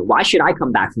special? Why should I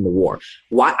come back from the war?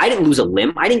 Why I didn't lose a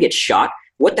limb? I didn't get shot.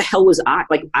 what the hell was I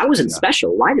like? I wasn't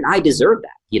special. Why did I deserve that?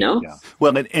 Yeah.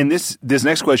 Well, and this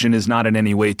next question is not in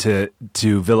any way to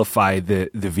vilify the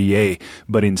VA,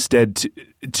 but instead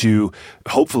to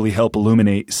hopefully help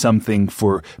illuminate something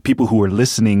for people who are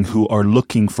listening who are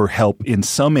looking for help in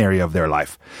some area of their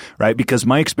life, right? Because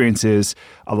my experience is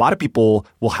a lot of people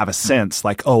will have a sense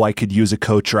like, oh, I could use a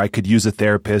coach or I could use a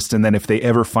therapist. And then if they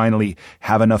ever finally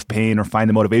have enough pain or find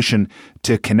the motivation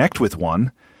to connect with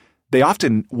one, they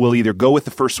often will either go with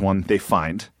the first one they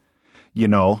find,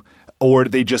 or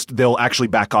they'll actually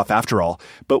back off after all.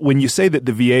 But when you say that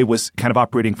the VA was kind of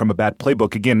operating from a bad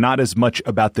playbook, again, not as much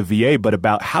about the VA, but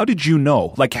about how did you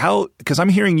know? Like because I'm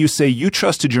hearing you say you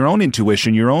trusted your own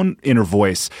intuition, your own inner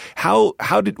voice.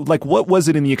 What was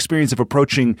it in the experience of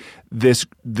approaching this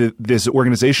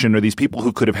organization or these people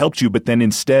who could have helped you, but then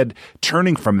instead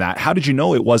turning from that? How did you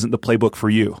know it wasn't the playbook for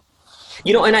you?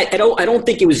 And I don't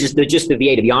think it was just the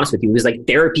VA, to be honest with you. It was like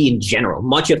therapy in general,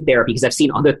 much of therapy, because I've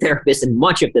seen other therapists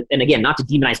and again, not to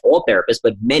demonize all therapists,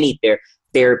 but many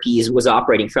therapies was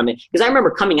operating from it. Because I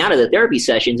remember coming out of the therapy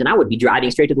sessions and I would be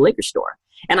driving straight to the liquor store.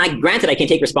 And granted, I can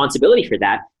take responsibility for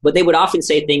that, but they would often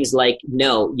say things like,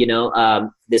 no,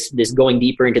 this going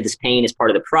deeper into this pain is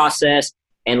part of the process.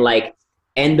 And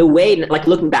the way,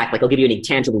 looking back, I'll give you an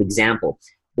intangible example.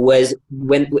 Was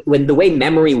when the way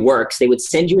memory works, they would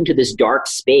send you into this dark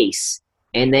space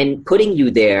and then putting you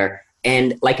there.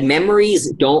 And memories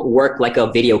don't work like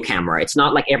a video camera. It's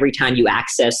not like every time you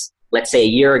access, let's say a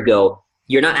year ago,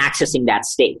 you're not accessing that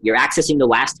state. You're accessing the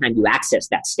last time you accessed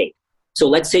that state. So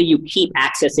let's say you keep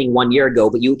accessing 1 year ago,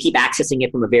 but you keep accessing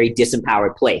it from a very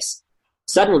disempowered place.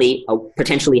 Suddenly, a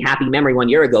potentially happy memory 1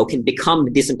 year ago can become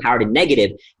disempowered and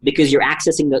negative because you're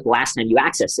accessing the last time you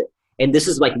access it. And this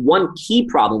is one key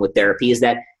problem with therapy is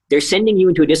that they're sending you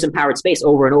into a disempowered space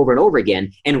over and over and over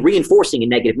again and reinforcing a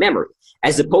negative memory,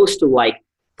 as opposed to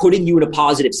putting you in a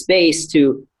positive space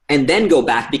and then go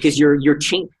back because you're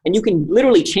changed, and you can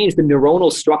literally change the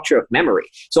neuronal structure of memory.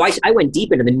 So I went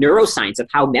deep into the neuroscience of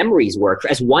how memories work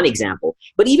as one example,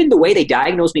 but even the way they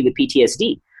diagnosed me with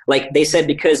PTSD, they said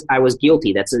because I was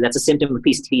guilty, that's a symptom of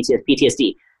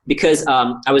PTSD, because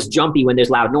I was jumpy when there's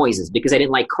loud noises, because I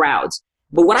didn't like crowds.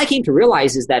 But what I came to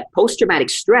realize is that post-traumatic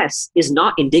stress is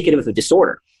not indicative of a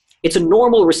disorder. It's a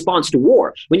normal response to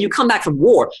war. When you come back from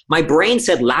war, my brain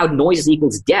said loud noises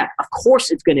equals death. Of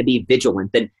course it's going to be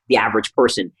vigilant than the average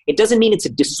person. It doesn't mean it's a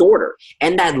disorder.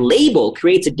 And that label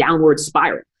creates a downward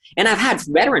spiral. And I've had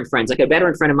veteran friends, a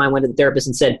veteran friend of mine went to the therapist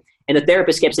and the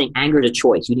therapist kept saying, anger is a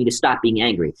choice. You need to stop being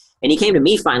angry. And he came to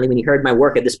me finally when he heard my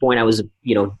work. At this point, I was,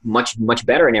 much, much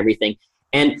better and everything.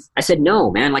 And I said, no,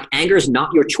 man, anger is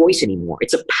not your choice anymore.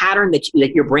 It's a pattern that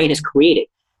your brain has created.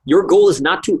 Your goal is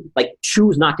not to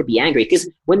choose not to be angry. Because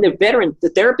when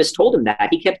the therapist told him that,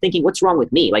 he kept thinking, what's wrong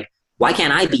with me? Why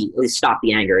can't I stop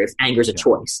the anger if anger is a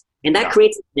choice? And that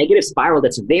creates a negative spiral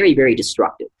that's very, very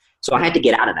destructive. So I had to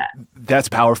get out of that. That's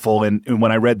powerful. And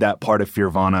when I read that part of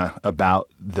Fearvana about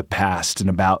the past and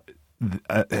about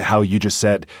how you just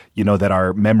said, that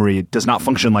our memory does not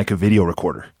function like a video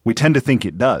recorder. We tend to think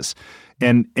it does.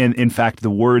 And in fact,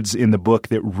 the words in the book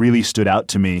that really stood out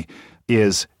to me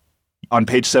is on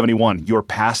page 71, your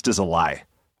past is a lie. I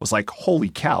was like, holy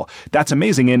cow, that's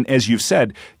amazing. And as you've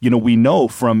said, we know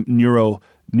from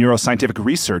neuroscientific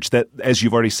research that, as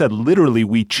you've already said, literally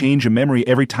we change a memory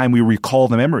every time we recall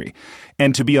the memory.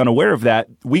 And to be unaware of that,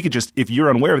 we could just, if you're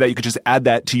unaware of that, you could just add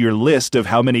that to your list of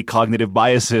how many cognitive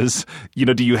biases,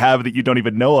 do you have that you don't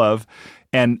even know of.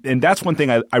 And that's one thing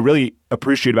I really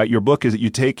appreciate about your book is that you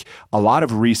take a lot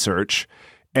of research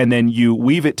and then you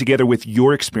weave it together with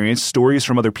your experience, stories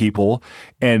from other people,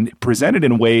 and present it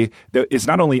in a way that is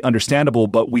not only understandable,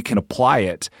 but we can apply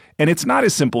it. And it's not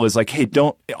as simple as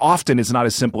often it's not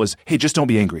as simple as, hey, just don't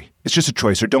be angry. It's just a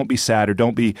choice, or don't be sad, or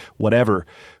don't be whatever.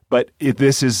 But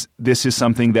this is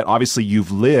something that obviously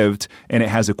you've lived, and it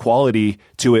has a quality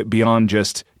to it beyond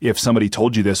just if somebody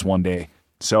told you this one day.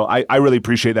 So I really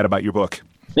appreciate that about your book.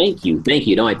 Thank you.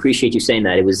 No, I appreciate you saying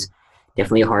that. It was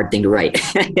definitely a hard thing to write,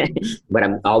 but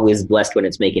I'm always blessed when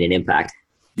it's making an impact.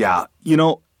 Yeah.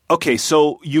 Okay.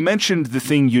 So you mentioned the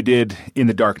thing you did in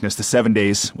the darkness, the 7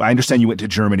 days. I understand you went to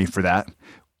Germany for that,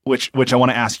 which I want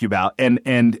to ask you about.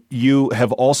 And you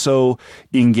have also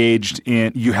engaged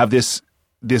in, you have this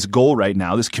goal right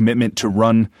now, this commitment to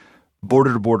run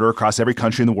border to border across every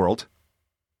country in the world.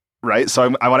 Right.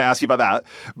 So I want to ask you about that.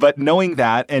 But knowing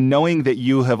that, and knowing that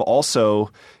you have also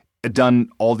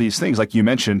done all these things, like you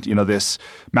mentioned, this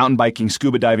mountain biking,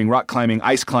 scuba diving, rock climbing,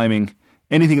 ice climbing,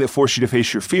 anything that forced you to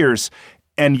face your fears.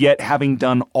 And yet having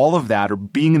done all of that, or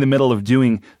being in the middle of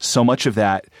doing so much of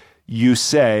that, you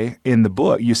say in the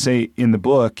book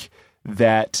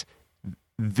that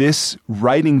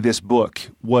writing this book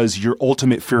was your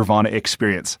ultimate Fearvana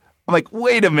experience. I'm like,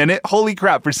 wait a minute, holy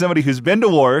crap, for somebody who's been to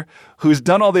war, who's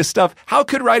done all this stuff, how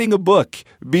could writing a book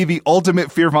be the ultimate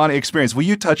Fearvana experience? Will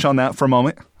you touch on that for a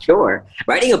moment? Sure.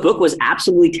 Writing a book was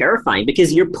absolutely terrifying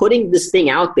because you're putting this thing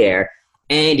out there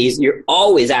and you're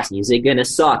always asking, is it going to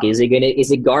suck? Is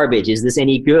it garbage? Is this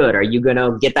any good? Are you going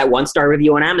to get that 1-star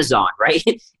review on Amazon, right?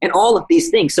 And all of these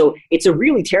things. So it's a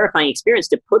really terrifying experience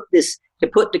to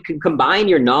combine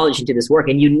your knowledge into this work,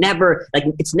 and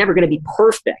it's never going to be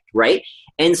perfect, right?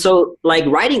 And so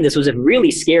writing this was a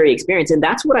really scary experience. And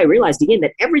that's what I realized again,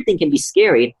 that everything can be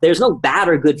scary. There's no bad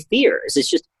or good fears. It's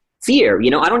just fear.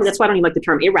 That's why I don't even like the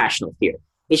term irrational fear.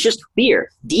 It's just fear.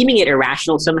 Deeming it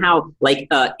irrational somehow,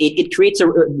 it creates a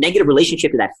negative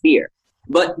relationship to that fear.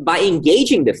 But by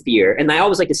engaging the fear, and I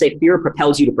always like to say fear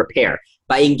propels you to prepare.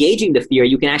 By engaging the fear,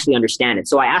 you can actually understand it.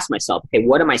 So I ask myself, okay,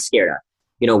 what am I scared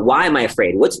of? Why am I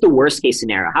afraid? What's the worst case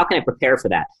scenario? How can I prepare for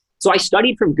that? So I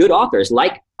studied from good authors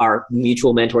like our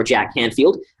mutual mentor, Jack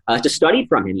Canfield, to study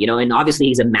from him, and obviously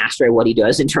he's a master at what he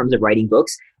does in terms of writing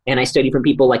books. And I studied from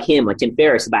people like him, like Tim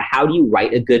Ferriss, about how do you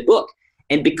write a good book?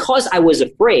 And because I was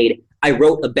afraid, I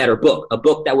wrote a better book, a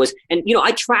book that was, and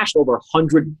I trashed over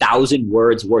 100,000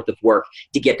 words worth of work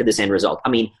to get to this end result. I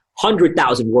mean,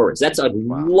 100,000 words. That's a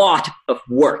lot of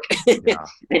work. Yeah.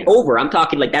 And I'm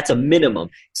talking that's a minimum.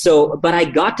 So, but I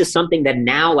got to something that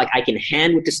now I can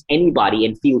hand with just anybody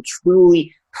and feel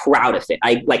truly proud of it.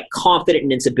 I confident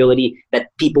in its ability that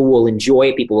people will enjoy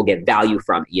it, people will get value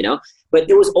from it, But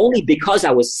it was only because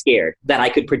I was scared that I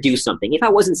could produce something. If I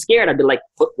wasn't scared, I'd be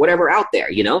put whatever out there,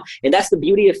 And that's the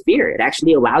beauty of fear. It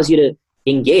actually allows you to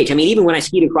engage. I mean, even when I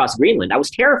skied across Greenland, I was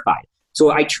terrified. So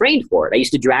I trained for it. I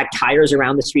used to drag tires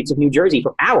around the streets of New Jersey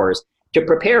for hours to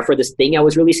prepare for this thing I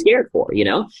was really scared for,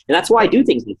 And that's why I do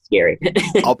things that's scary.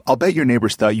 I'll bet your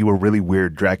neighbors thought you were really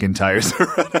weird dragging tires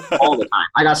around. All the time.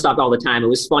 I got stopped all the time. It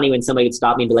was funny when somebody would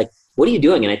stop me and be like, what are you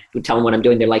doing? And I would tell them what I'm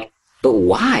doing. They're like, but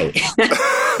why?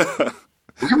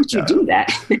 Why would you do that?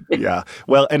 Yeah.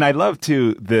 Well, and I love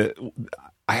too,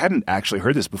 I hadn't actually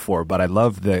heard this before, but I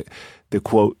love the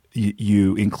quote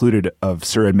you included of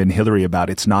Sir Edmund Hillary about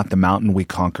it's not the mountain we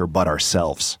conquer, but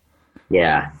ourselves.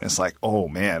 Yeah. It's oh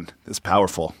man, it's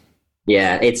powerful.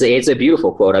 Yeah. It's a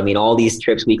beautiful quote. I mean, all these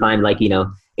trips we climb,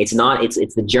 it's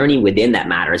the journey within that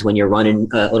matters. When you're running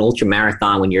an ultra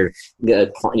marathon, when you're,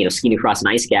 skiing across an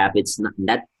ice cap, it's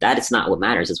not that it's not what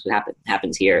matters. It's what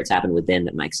happens here. It's happened within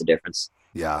that makes a difference.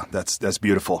 Yeah, that's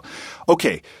beautiful.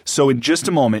 Okay, so in just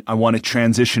a moment, I want to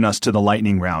transition us to the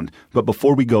lightning round. But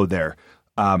before we go there,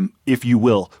 if you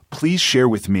will, please share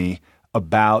with me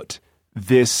about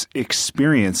this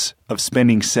experience of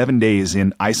spending 7 days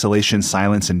in isolation,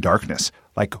 silence, and darkness.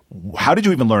 How did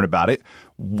you even learn about it?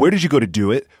 Where did you go to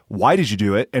do it? Why did you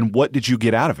do it? And what did you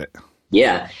get out of it?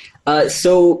 Yeah.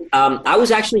 So I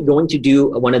was actually going to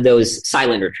do one of those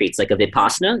silent retreats, like a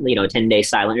Vipassana, a 10-day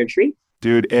silent retreat.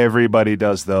 Dude, everybody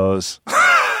does those.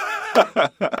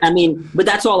 I mean, but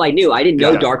that's all I knew. I didn't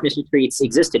know darkness retreats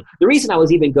existed. The reason I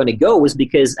was even going to go was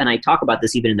because, and I talk about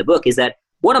this even in the book, is that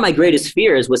one of my greatest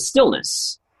fears was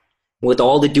stillness. With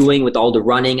all the doing, with all the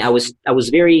running, I was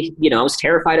very, I was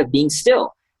terrified of being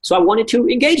still. So I wanted to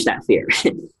engage that fear.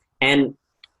 And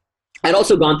I'd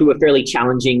also gone through a fairly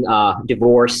challenging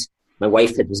divorce. My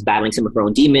wife was battling some of her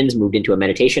own demons, moved into a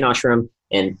meditation ashram,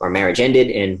 and our marriage ended,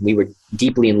 and we were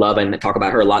deeply in love. I talk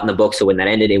about her a lot in the book. So when that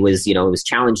ended, it was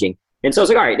challenging. And so I was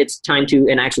like, all right, it's time to,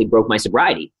 and I actually broke my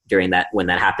sobriety when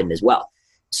that happened as well.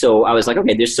 So I was like,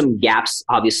 okay, there's some gaps,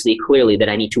 obviously, clearly, that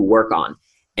I need to work on.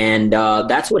 And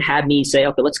that's what had me say,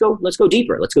 okay, let's go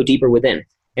deeper. Let's go deeper within.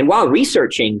 And while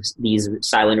researching these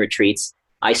silent retreats,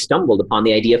 I stumbled upon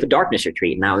the idea of a darkness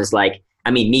retreat. And I was like,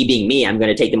 me being me, I'm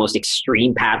going to take the most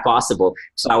extreme path possible.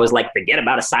 So I was like, forget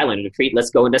about a silent retreat.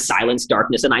 Let's go into silence,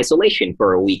 darkness, and isolation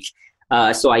for a week.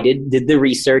 So I did the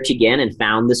research again and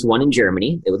found this one in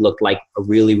Germany. It would look like a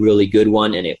really, really good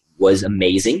one, and it was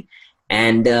amazing.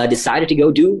 And decided to go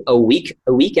do a week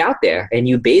out there. And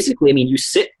you basically, you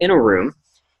sit in a room.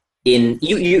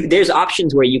 There's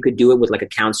options where you could do it with like a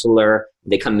counselor.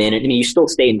 They come in and you still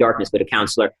stay in darkness, but a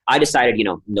counselor. I decided,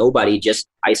 nobody, just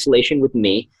isolation with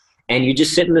me. And you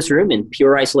just sit in this room in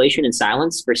pure isolation and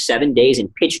silence for 7 days in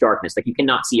pitch darkness. Like you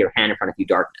cannot see your hand in front of you,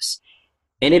 darkness.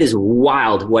 And it is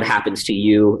wild what happens to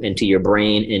you and to your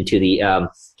brain and to the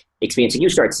experience. And you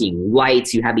start seeing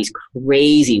lights. You have these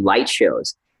crazy light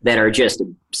shows that are just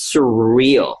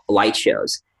surreal light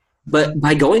shows. But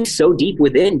by going so deep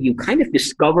within, you kind of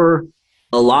discover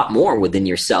a lot more within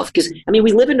yourself. Because,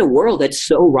 we live in a world that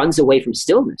so runs away from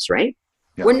stillness, right?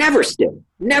 Yeah. We're never still,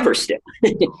 never still.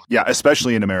 Yeah,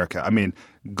 especially in America. I mean,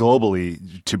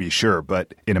 globally, to be sure,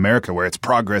 but in America where it's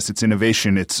progress, it's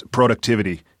innovation, it's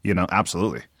productivity,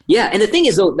 absolutely. Yeah, and the thing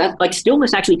is, though, that like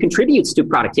stillness actually contributes to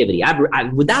productivity.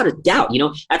 Without a doubt,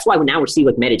 that's why now we're seeing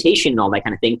like meditation and all that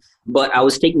kind of thing. But I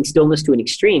was taking stillness to an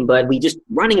extreme, but we just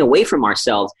running away from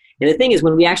ourselves. And the thing is,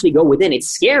 when we actually go within, it's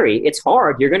scary, it's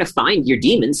hard. You're going to find your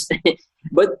demons.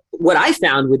 But what I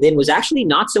found within was actually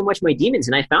not so much my demons,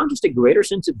 and I found just a greater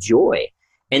sense of joy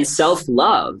and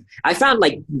self-love. I found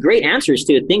like great answers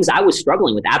to things I was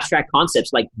struggling with, abstract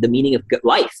concepts like the meaning of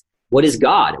life. What is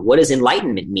God? What does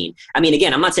enlightenment mean? I mean,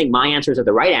 again, I'm not saying my answers are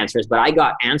the right answers, but I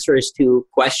got answers to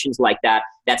questions like that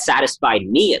satisfied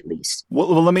me at least.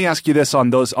 Well, let me ask you this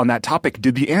on that topic.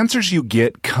 Did the answers you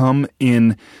get come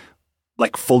in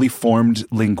like fully formed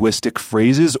linguistic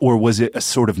phrases, or was it a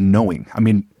sort of knowing? I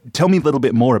mean, tell me a little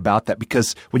bit more about that,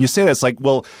 because when you say that, it's like,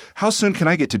 well, how soon can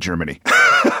I get to Germany?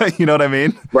 You know what I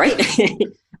mean? Right.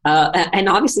 And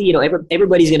obviously,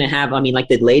 everybody's going to have, like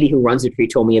the lady who runs the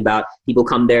retreat told me about people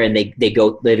come there and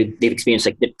they've experienced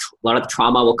like a lot of the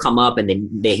trauma will come up and then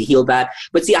they heal that.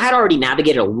 But see, I had already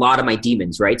navigated a lot of my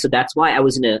demons, right? So that's why I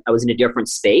was in a different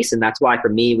space. And that's why for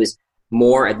me, it was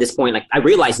more at this point, like I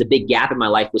realized the big gap in my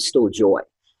life was still joy.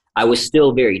 I was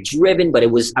still very driven, but I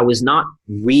was not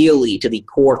really to the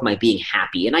core of my being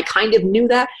happy. And I kind of knew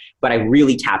that, but I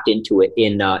really tapped into it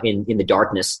in the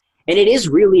darkness. And it is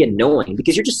really annoying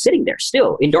because you're just sitting there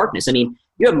still in darkness. I mean,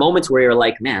 you have moments where you're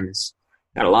like, man, there's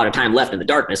got a lot of time left in the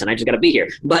darkness and I just got to be here.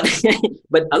 But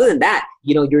but other than that,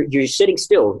 you're sitting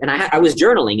still. And I was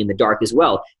journaling in the dark as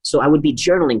well. So I would be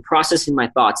journaling, processing my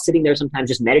thoughts, sitting there sometimes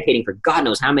just meditating for God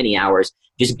knows how many hours,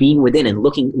 just being within and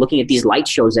looking at these light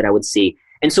shows that I would see.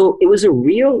 And so it was a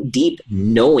real deep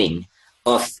knowing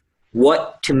of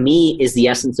what to me is the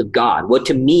essence of God, what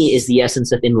to me is the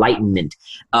essence of enlightenment.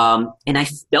 And I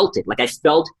felt it. Like I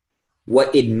felt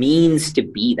what it means to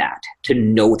be that, to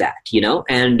know that,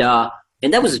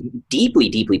 and that was deeply,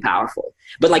 deeply powerful.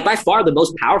 But like by far the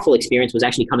most powerful experience was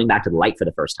actually coming back to the light for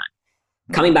the first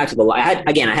time. Coming back to the light.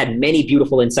 I had many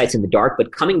beautiful insights in the dark,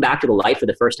 but coming back to the light for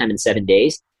the first time in 7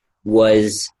 days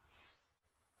was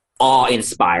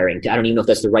awe-inspiring. I don't even know if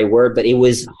that's the right word, but it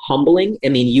was humbling. I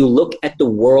mean, you look at the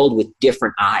world with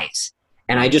different eyes.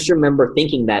 And I just remember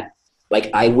thinking that, like,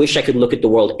 I wish I could look at the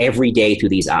world every day through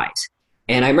these eyes.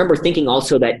 And I remember thinking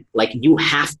also that, like, you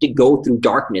have to go through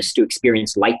darkness to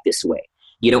experience light this way.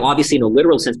 Obviously in a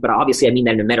literal sense, but obviously I mean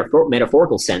that in a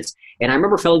metaphorical sense. And I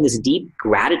remember feeling this deep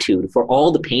gratitude for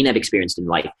all the pain I've experienced in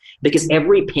life, because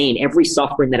every pain, every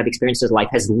suffering that I've experienced in life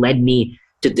has led me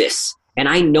to this. And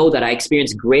I know that I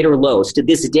experience greater lows. To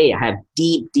this day, I have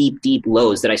deep, deep, deep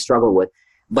lows that I struggle with,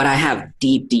 but I have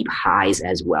deep, deep highs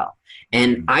as well.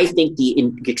 And I think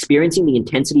experiencing the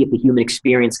intensity of the human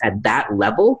experience at that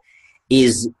level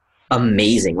is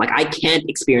amazing. Like I can't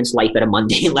experience life at a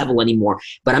mundane level anymore,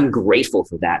 but I'm grateful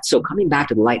for that. So coming back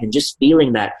to the light and just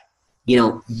feeling that,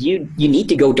 you need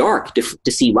to go dark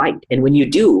to see light. And when you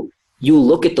do, you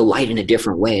look at the light in a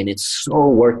different way, and it's so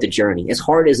worth the journey. As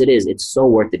hard as it is, it's so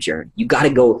worth the journey. You gotta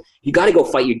go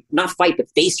fight not fight, but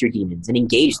face your demons and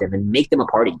engage them and make them a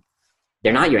part of you.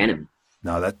 They're not your enemy.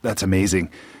 No, that's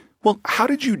amazing. Well, how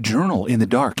did you journal in the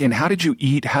dark, and how did you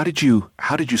eat? How did you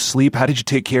sleep? How did you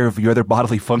take care of your other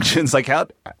bodily functions? Like how,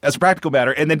 as a practical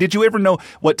matter, and then did you ever know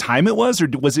what time it was, or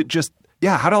was it just,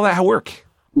 how did all that work?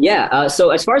 Yeah. So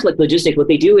as far as like logistics, what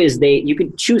they do is you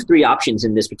can choose 3 options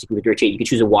in this particular retreat. You can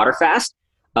choose a water fast,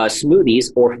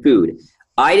 smoothies, or food.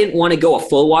 I didn't want to go a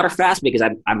full water fast because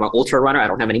I'm an ultra runner. I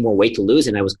don't have any more weight to lose,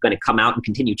 and I was going to come out and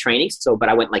continue training. But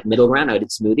I went like middle ground. I did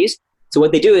smoothies. So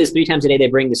what they do is 3 times a day, they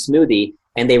bring the smoothie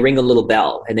and they ring a little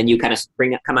bell, and then you kind of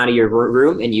come out of your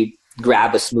room and you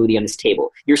grab a smoothie on this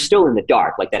table. You're still in the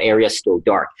dark, like that area is still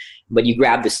dark, but you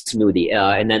grab the smoothie,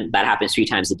 and then that happens 3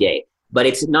 times a day. But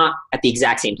it's not at the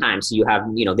exact same time. So you have,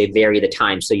 they vary the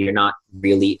time. So you're not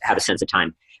really have a sense of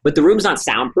time. But the room's not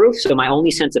soundproof. So my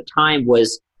only sense of time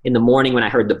was in the morning when I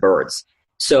heard the birds.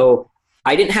 So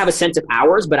I didn't have a sense of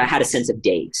hours, but I had a sense of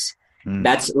days.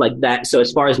 That's like that. So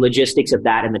as far as logistics of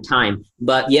that and the time,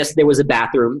 but yes, there was a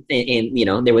bathroom and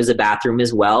there was a bathroom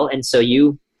as well. And so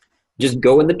you just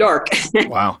go in the dark.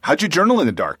 Wow. How'd you journal in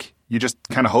the dark? You just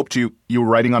kind of hoped you were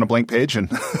writing on a blank page, and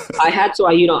it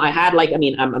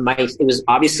was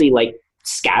obviously like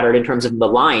scattered in terms of the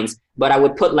lines, but I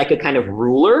would put like a kind of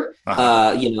ruler,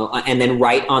 and then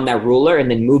write on that ruler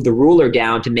and then move the ruler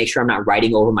down to make sure I'm not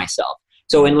writing over myself.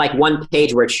 So in like one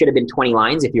page where it should have been 20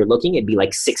 lines, if you're looking, it'd be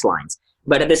like 6 lines.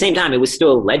 But at the same time, it was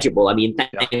still legible. I mean,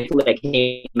 thankfully I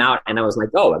came out and I was like,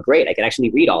 oh, great, I can actually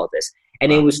read all of this.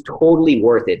 And it was totally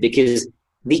worth it because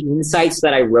the insights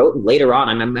that I wrote later on,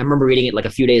 I remember reading it like a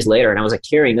few days later, and I was like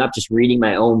tearing up just reading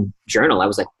my own journal. I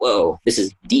was like, whoa, this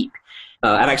is deep.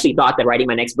 I've actually thought that writing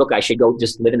my next book, I should go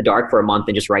just live in the dark for a month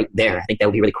and just write there. I think that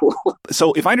would be really cool.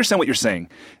 So if I understand what you're saying,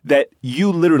 that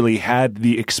you literally had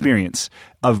the experience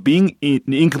of being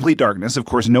in complete darkness, of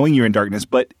course, knowing you're in darkness,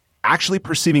 but actually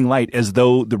perceiving light as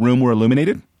though the room were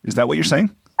illuminated? Is that what you're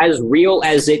saying? As real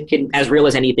as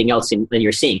anything else that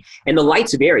you're seeing. And the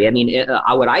lights vary. I mean,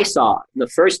 what I saw in the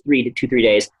first 3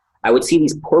 days, I would see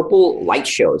these purple light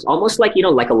shows, almost like,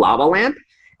 like a lava lamp.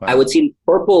 Wow. I would see these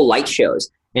purple light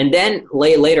shows. And then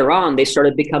later on, they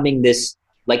started becoming these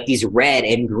red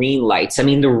and green lights. I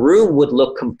mean, the room would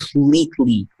look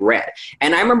completely red.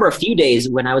 And I remember a few days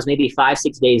when I was maybe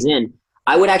 5-6 days in,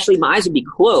 my eyes would be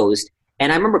closed.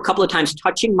 And I remember a couple of times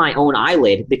touching my own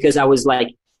eyelid because I was like,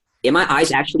 am my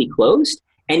eyes actually closed?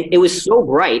 And it was so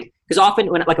bright because often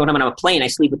when I'm on a plane, I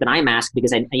sleep with an eye mask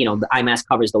because the eye mask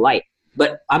covers the light.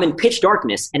 But I'm in pitch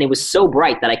darkness and it was so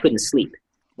bright that I couldn't sleep.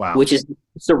 Wow. Which is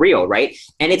surreal, right?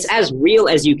 And it's as real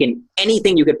as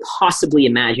anything you could possibly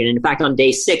imagine. And in fact, on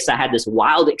day 6, I had this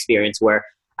wild experience where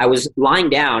I was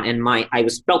lying down and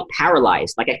felt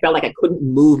paralyzed. Like I felt like I couldn't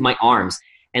move my arms,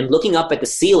 and looking up at the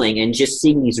ceiling and just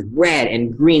seeing these red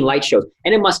and green light shows.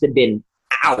 And it must have been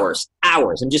hours,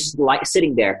 and just like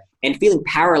sitting there and feeling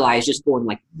paralyzed, just going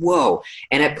like, whoa.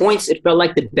 And at points, it felt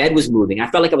like the bed was moving. I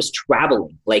felt like I was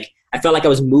traveling. Like I felt like I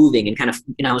was moving and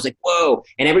I was like, whoa.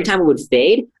 And every time it would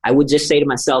fade, I would just say to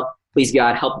myself, please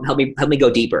God, help me go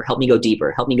deeper. Help me go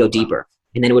deeper. Help me go deeper.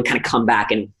 And then it would kind of come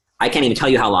back. And I can't even tell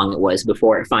you how long it was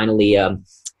before it finally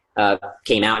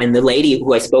came out. And the lady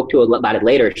who I spoke to about it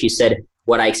later, she said,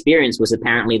 what I experienced was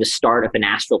apparently the start of an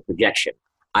astral projection.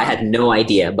 I had no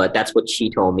idea, but that's what she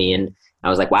told me. And I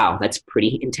was like, wow, that's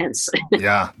pretty intense.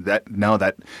 Yeah, that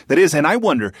is. And I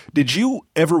wonder, did you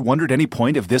ever wonder at any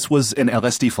point if this was an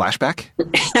LSD flashback?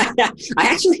 I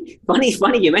actually, funny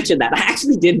you mentioned that. I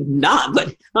actually did not,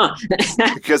 but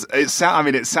because it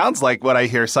sounds like what I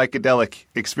hear psychedelic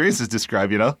experiences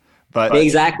describe, But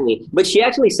exactly. But she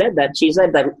actually said that. She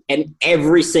said that, and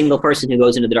every single person who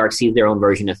goes into the dark sees their own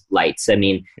version of lights. I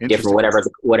mean, different,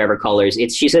 whatever colors.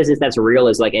 She says that's real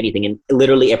as like anything, and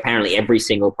literally, apparently, every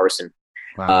single person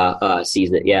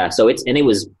sees it. Yeah. So it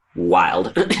was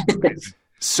wild.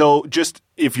 So, just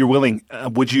if you're willing,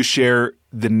 would you share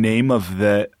the name of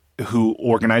who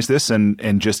organized this,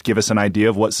 and just give us an idea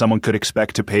of what someone could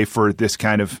expect to pay for this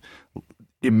kind of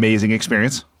amazing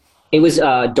experience? It was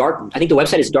dark. I think the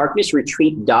website is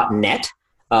darknessretreat.net.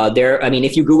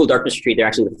 If you Google Darkness Retreat, they're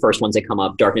actually the first ones that come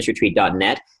up,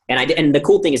 darknessretreat.net. And the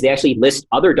cool thing is they actually list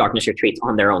other Darkness Retreats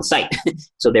on their own site.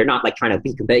 So they're not like trying to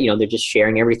be, they're just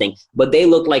sharing everything. But they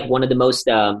look like one of the most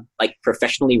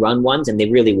professionally run ones, and they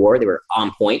really were. They were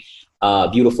on point.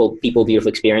 Beautiful people, beautiful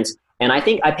experience. And I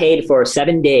think I paid for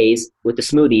 7 days with the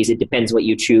smoothies. It depends what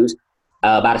you choose.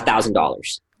 About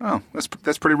 $1,000. Oh,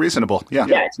 that's pretty reasonable. Yeah.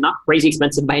 Yeah, it's not crazy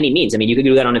expensive by any means. I mean, you could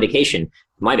do that on a vacation.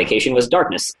 My vacation was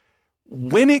darkness.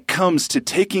 When it comes to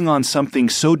taking on something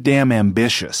so damn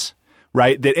ambitious,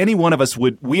 right, that any one of us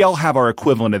we all have our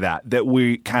equivalent of that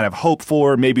we kind of hope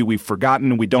for, maybe we've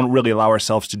forgotten, we don't really allow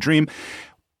ourselves to dream.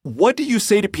 What do you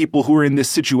say to people who are in this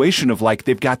situation of like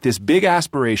they've got this big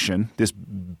aspiration, this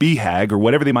BHAG or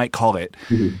whatever they might call it,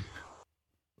 mm-hmm.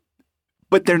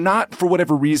 but they're not, for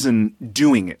whatever reason,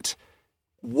 doing it?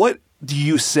 What do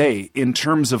you say in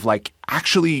terms of like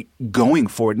actually going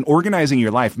for it and organizing your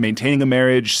life, maintaining a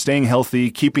marriage, staying healthy,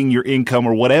 keeping your income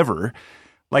or whatever?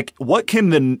 Like what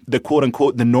can the quote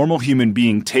unquote, the normal human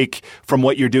being take from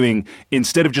what you're doing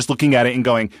instead of just looking at it and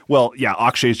going, well, yeah,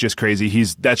 Akshay's just crazy.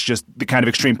 That's just the kind of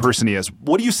extreme person he is.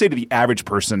 What do you say to the average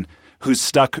person who's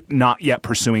stuck not yet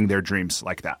pursuing their dreams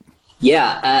like that?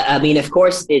 Yeah, of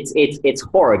course, it's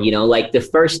hard, like the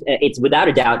first, it's without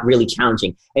a doubt really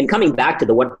challenging. And coming back to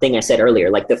the one thing I said earlier,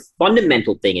 like the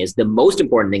fundamental thing is the most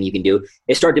important thing you can do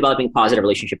is start developing a positive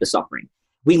relationship to suffering.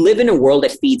 We live in a world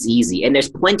that feeds easy, and there's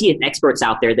plenty of experts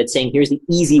out there that's saying, here's the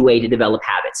easy way to develop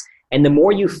habits. And the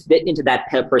more you fit into that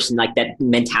person, like that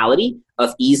mentality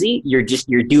of easy, you're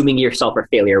dooming yourself for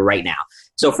failure right now.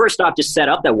 So first off, just set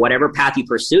up that whatever path you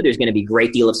pursue, there's going to be a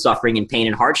great deal of suffering and pain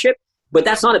and hardship. But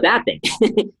that's not a bad thing.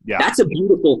 Yeah. That's a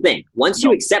beautiful thing. Once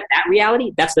you accept that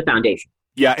reality, that's the foundation.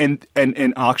 Yeah, and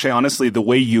Akshay, honestly, the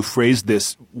way you phrased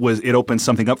this it opened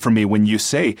something up for me when you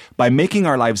say, by making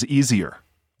our lives easier,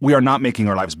 we are not making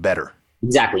our lives better.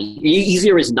 Exactly.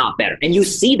 Easier is not better. And you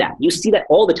see that. You see that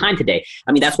all the time today.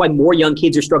 I mean, that's why more young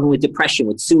kids are struggling with depression,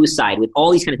 with suicide, with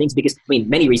all these kind of things, because,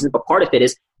 many reasons, but part of it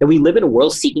is that we live in a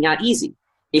world seeking out easy.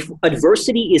 if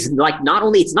adversity is like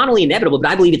it's not only inevitable,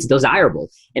 but I believe it's desirable.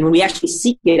 And when we actually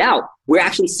seek it out, we're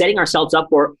actually setting ourselves up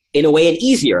for, in a way, an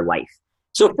easier life.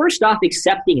 So first off,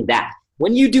 accepting that.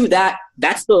 When you do that,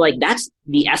 that's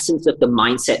the essence of the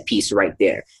mindset piece right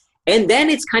there. And then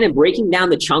it's kind of breaking down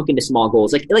the chunk into small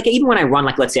goals. Like even when I run,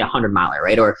 like, let's say 100 miler,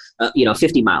 right? Or,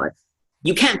 50 miler,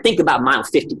 you can't think about mile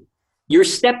 50. You're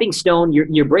stepping stone.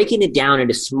 You're breaking it down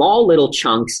into small little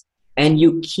chunks, and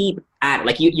you keep at it.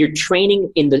 Like you're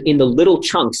training in the little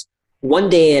chunks, one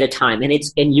day at a time.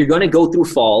 And you're going to go through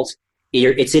falls.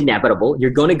 It's inevitable.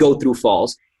 You're going to go through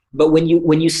falls. But when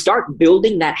you start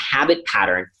building that habit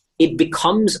pattern, it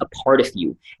becomes a part of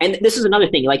you. And this is another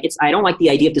thing. Like, I don't like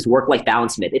the idea of this work-life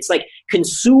balance myth. It's like,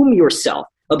 consume yourself.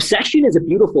 Obsession is a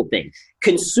beautiful thing.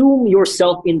 Consume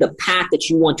yourself in the path that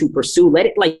you want to pursue. Let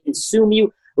it consume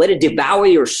you. Let it devour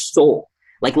your soul.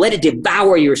 Let it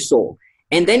devour your soul.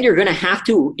 And then you're going to have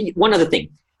to, one other thing,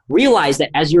 realize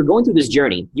that as you're going through this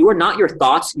journey, you are not your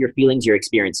thoughts, your feelings, your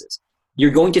experiences.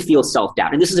 You're going to feel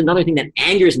self-doubt. And this is another thing that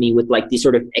angers me with the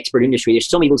sort of expert industry. There's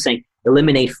so many people saying,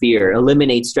 eliminate fear,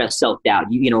 eliminate stress, self-doubt.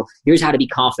 Here's how to be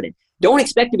confident. Don't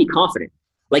expect to be confident.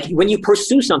 Like, when you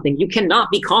pursue something, you cannot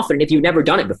be confident if you've never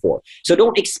done it before. So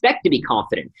don't expect to be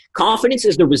confident. Confidence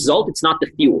is the result. It's not the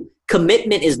fuel.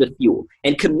 Commitment is the fuel.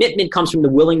 And commitment comes from the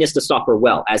willingness to suffer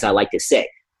well, as I like to say.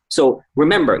 So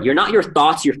remember, you're not your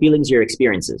thoughts, your feelings, your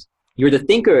experiences. You're the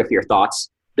thinker of your thoughts,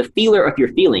 the feeler of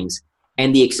your feelings,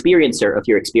 and the experiencer of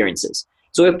your experiences.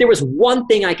 So if there was one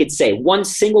thing I could say, one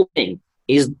single thing,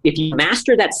 is if you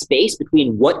master that space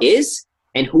between what is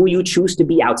and who you choose to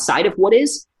be outside of what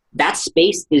is, that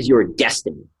space is your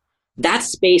destiny. That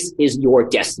space is your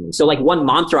destiny. So one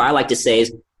mantra I like to say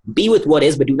is, be with what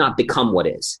is, but do not become what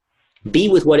is. Be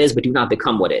with what is, but do not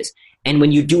become what is. And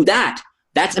when you do that,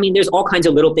 there's all kinds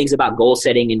of little things about goal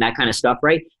setting and that kind of stuff,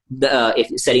 right?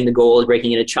 If setting the goal is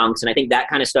breaking into chunks. And I think that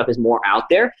kind of stuff is more out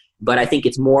there. But I think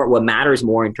it's more, what matters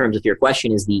more in terms of your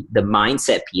question is the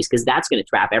mindset piece, because that's going to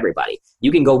trap everybody.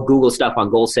 You can go Google stuff on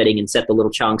goal setting and set the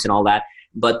little chunks and all that.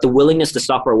 But the willingness to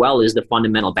suffer well is the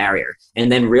fundamental barrier.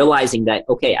 And then realizing that,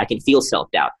 okay, I can feel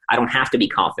self-doubt. I don't have to be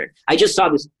confident. I just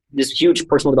saw this huge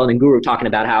personal development guru talking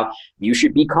about how you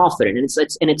should be confident.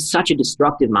 And it's such a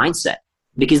destructive mindset.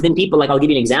 Because then people, I'll give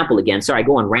you an example again. Sorry, I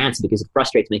go on rants because it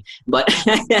frustrates me. But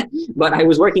but I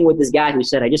was working with this guy who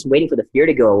said, I'm just waiting for the fear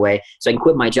to go away so I can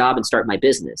quit my job and start my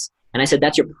business. And I said,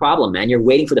 that's your problem, man. You're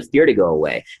waiting for the fear to go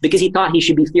away. Because he thought he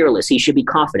should be fearless. He should be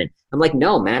confident. I'm like,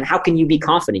 no, man. How can you be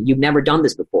confident? You've never done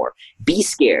this before. Be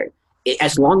scared.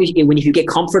 As long as you get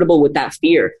comfortable with that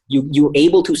fear, you're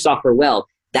able to suffer well.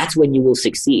 That's when you will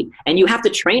succeed. And you have to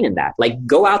train in that.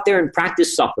 Go out there and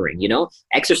practice suffering,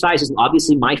 Exercise is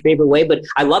obviously my favorite way, but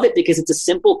I love it because it's a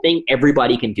simple thing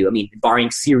everybody can do. Barring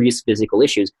serious physical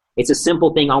issues, it's a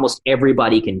simple thing almost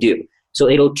everybody can do. So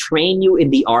it'll train you in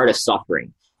the art of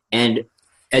suffering. And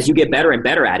as you get better and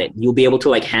better at it, you'll be able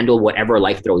to handle whatever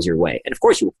life throws your way. And of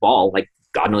course you'll fall,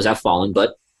 God knows I've fallen,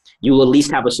 but you will at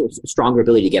least have a stronger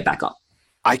ability to get back up.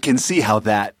 I can see how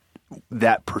that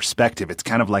perspective, it's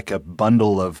kind of like a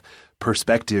bundle of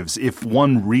perspectives. If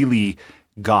one really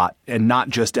got, and not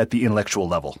just at the intellectual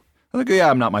level,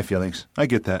 I'm not my feelings. I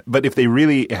get that. But if they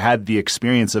really had the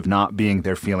experience of not being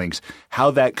their feelings,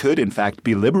 how that could in fact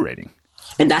be liberating.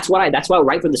 And that's why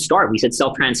right from the start, we said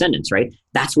self-transcendence, right?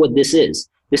 That's what this is.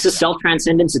 This is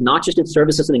self-transcendence, is not just in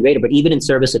service of something greater, but even in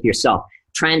service of yourself.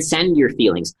 Transcend your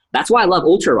feelings. That's why I love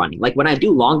ultra running. When I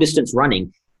do long distance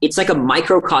running, it's like a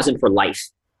microcosm for life.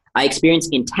 I experience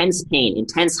intense pain,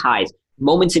 intense highs,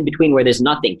 moments in between where there's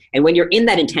nothing. And when you're in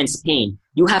that intense pain,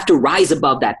 you have to rise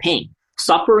above that pain.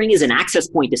 Suffering is an access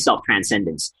point to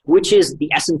self-transcendence, which is the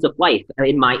essence of life,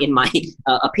 in my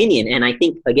opinion. And I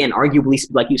think, again, arguably,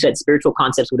 like you said, spiritual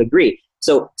concepts would agree.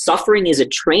 So suffering is a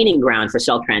training ground for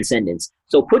self-transcendence.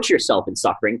 So put yourself in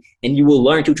suffering, and you will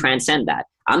learn to transcend that.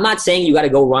 I'm not saying you got to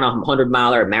go run a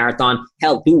 100-mile or a marathon.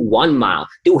 Hell, do 1 mile,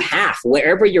 do half.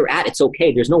 Wherever you're at, it's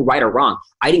okay. There's no right or wrong.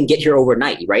 I didn't get here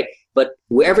overnight, right? But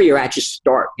wherever you're at, just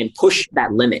start and push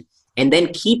that limit, and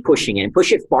then keep pushing it and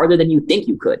push it farther than you think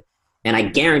you could. And I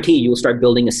guarantee you will start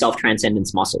building a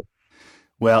self-transcendence muscle.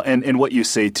 Well, and what you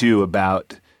say too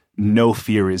about no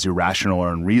fear is irrational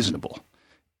or unreasonable.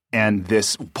 And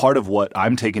this part of what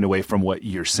I'm taking away from what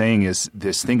you're saying is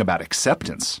this thing about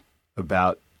acceptance,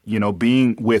 about,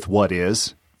 being with what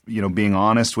is, being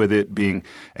honest with it, being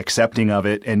accepting of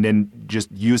it, and then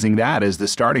just using that as the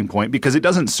starting point, because it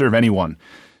doesn't serve anyone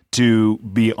to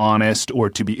be honest or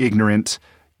to be ignorant,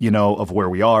 of where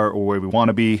we are or where we want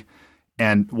to be.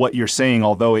 And what you're saying,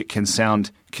 although it can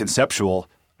sound conceptual,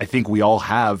 I think we all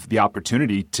have the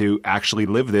opportunity to actually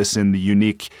live this in the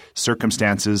unique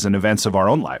circumstances and events of our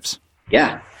own lives.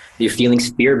 Yeah. You're feeling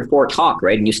fear before talk,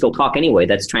 right? And you still talk anyway.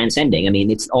 That's transcending. I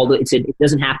mean, it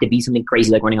doesn't have to be something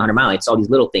crazy like running 100 miles. It's all these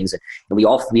little things, and we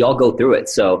all go through it.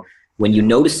 So when you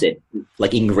notice it,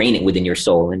 like ingrain it within your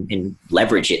soul and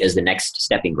leverage it as the next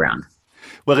stepping ground.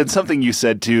 Well, it's something you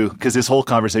said too, because this whole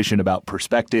conversation about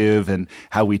perspective and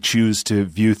how we choose to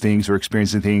view things or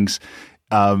experiencing things.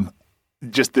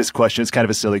 Just this question, it's kind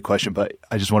of a silly question, but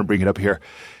I just want to bring it up here.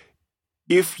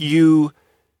 If you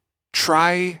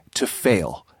try to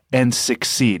fail and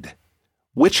succeed,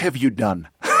 which have you done?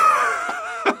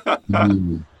 I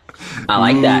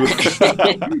like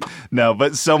that. No,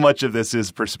 but so much of this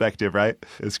is perspective, right?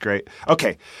 It's great.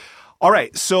 Okay. All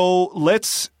right. So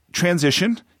let's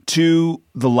transition to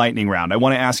the lightning round. I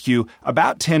want to ask you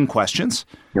about 10 questions.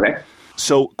 Okay.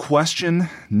 So question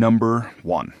number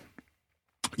 1.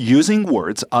 Using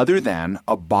words other than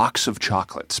a box of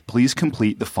chocolates, please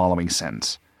complete the following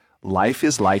sentence. Life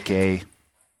is like a...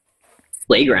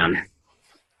 playground.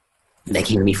 That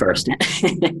came to me first.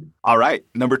 All right.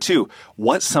 Number 2.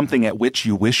 What's something at which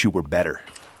you wish you were better?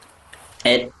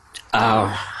 What's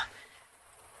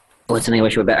something I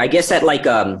wish were better? I guess at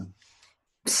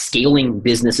scaling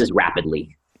businesses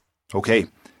rapidly. Okay.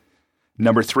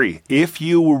 Number 3. If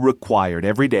you were required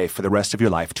every day for the rest of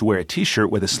your life to wear a T-shirt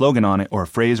with a slogan on it or a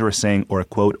phrase or a saying or a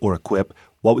quote or a quip,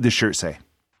 what would the shirt say?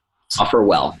 Suffer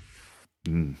well.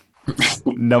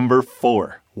 Number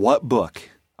 4. What book,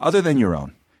 other than your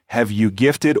own, have you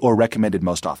gifted or recommended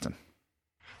most often?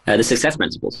 The Success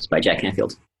Principles by Jack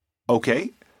Canfield. Okay.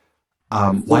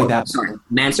 Why that? Sorry.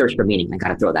 Man's Search for Meaning. I got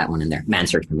to throw that one in there. Man's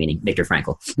Search for Meaning. Viktor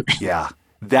Frankl. Yeah.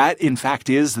 That, in fact,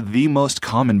 is the most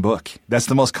common book. That's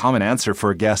the most common answer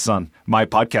for guests on my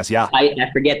podcast. Yeah. I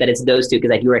forget that it's those two because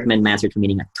I do recommend Man's Search for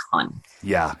Meaning a ton.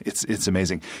 Yeah, it's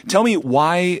amazing. Tell me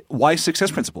why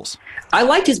Success Principles? I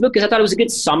liked his book because I thought it was a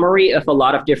good summary of a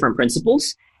lot of different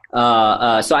principles.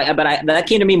 That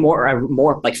came to me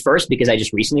more like first because I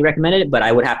just recently recommended it. But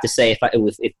I would have to say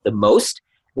if the most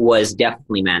was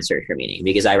definitely Man's Search for Meaning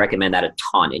because I recommend that a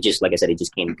ton. It just, like I said, it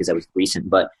just came because I was recent.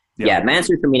 But yeah, Man's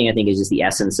Search for Meaning I think is just the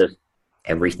essence of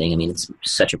everything. I mean, it's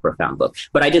such a profound book.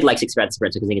 But I did like Success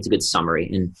Principles because I think it's a good summary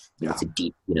and it's a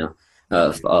deep,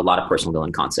 of a lot of personal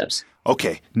development concepts.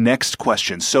 Okay, next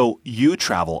question. So you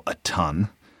travel a ton.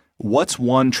 What's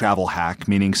one travel hack,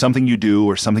 meaning something you do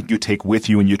or something you take with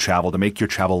you when you travel to make your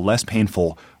travel less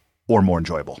painful or more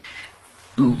enjoyable?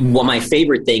 Well, my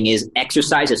favorite thing is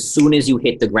exercise as soon as you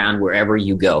hit the ground wherever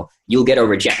you go. You'll get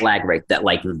over jet lag rate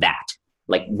like that.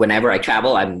 Like whenever I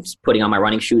travel, I'm just putting on my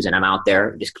running shoes and I'm out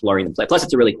there just exploring the place. Plus,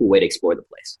 it's a really cool way to explore the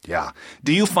place. Yeah.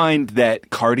 Do you find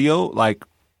that cardio, like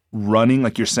running,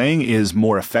 like you're saying, is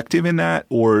more effective in that,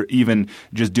 or even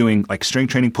just doing like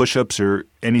strength training, push-ups or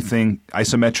anything,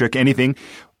 isometric, anything?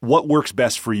 What works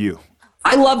best for you?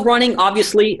 I love running,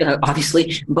 obviously,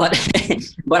 but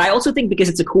I also think because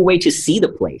it's a cool way to see the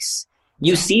place.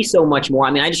 You see so much more.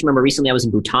 I mean, I just remember recently I was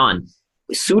in Bhutan.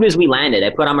 As soon as we landed, I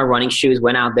put on my running shoes,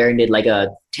 went out there and did like a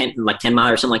 10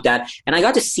 mile or something like that. And I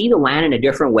got to see the land in a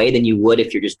different way than you would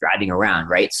if you're just driving around,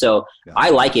 right? So I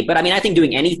like it. But I mean, I think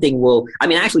doing anything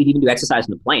actually even do exercise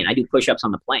on the plane. I do push-ups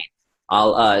on the plane.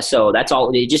 So that's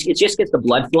all. It just gets the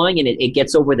blood flowing and it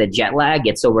gets over the jet lag,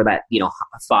 gets over that,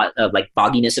 like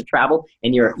fogginess of travel.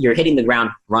 And you're hitting the ground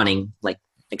running, like,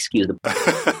 excuse the.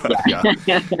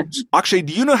 Akshay,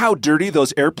 do you know how dirty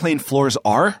those airplane floors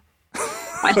are?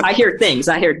 I hear things,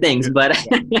 but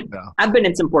I've been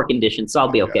in some poor conditions, so I'll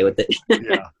be okay with it.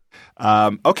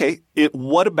 Okay.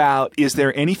 What about, is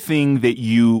there anything that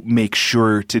you make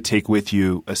sure to take with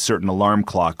you, a certain alarm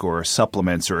clock or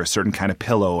supplements or a certain kind of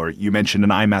pillow, or you mentioned an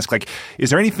eye mask? Like,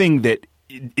 is there anything that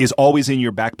is always in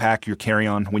your backpack, your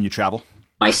carry-on when you travel?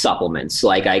 My supplements,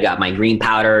 like I got my green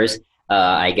powders.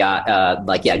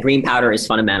 Green powder is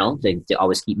fundamental to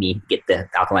always get the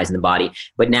alkalis in the body.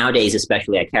 But nowadays,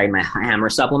 especially, I carry my Hammer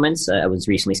supplements. I was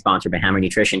recently sponsored by Hammer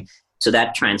Nutrition. So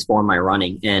that transformed my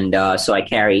running. And so I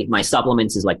carry my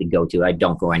supplements is like the go-to. I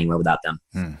don't go anywhere without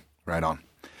them. Right on.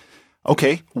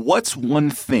 Okay. What's one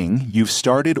thing you've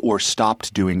started or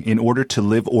stopped doing in order to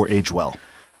live or age well?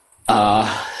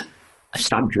 I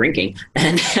stopped drinking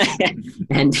and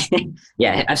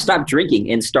I stopped drinking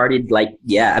and started I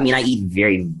eat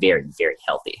very, very, very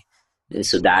healthy.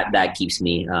 So that keeps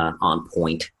me on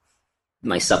point.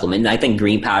 My supplement, I think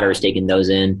green powder is taking those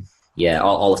in. Yeah.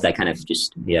 All of that kind of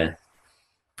just,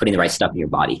 putting the right stuff in your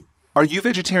body. Are you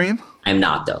vegetarian? I'm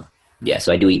not though. Yeah.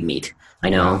 So I do eat meat. I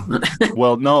know.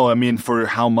 Well, no, I mean, for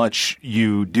how much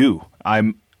you do,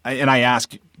 I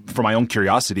ask for my own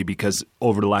curiosity, because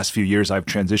over the last few years I've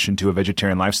transitioned to a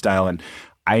vegetarian lifestyle, and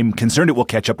I'm concerned it will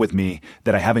catch up with me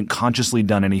that I haven't consciously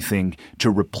done anything to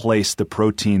replace the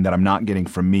protein that I'm not getting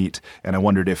from meat. And I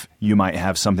wondered if you might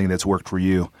have something that's worked for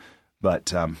you.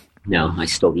 But no, I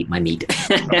still eat my meat.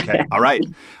 okay. All right.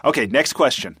 Okay. Next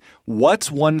question. What's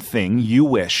one thing you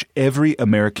wish every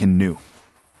American knew?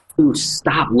 To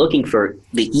stop looking for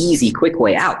the easy, quick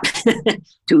way out.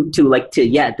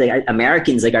 The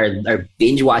Americans are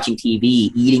binge watching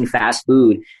TV, eating fast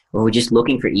food, or we're just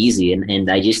looking for easy. And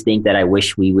I just think that I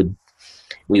wish we would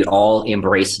all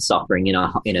embrace suffering in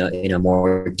a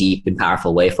more deep and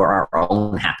powerful way for our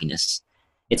own happiness.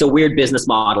 It's a weird business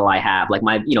model I have. Like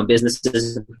my,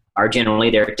 businesses are generally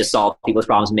there to solve people's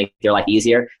problems and make their life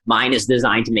easier. Mine is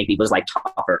designed to make people's life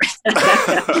tougher.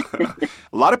 A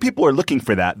lot of people are looking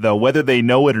for that, though, whether they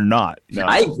know it or not. No.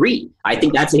 I agree. I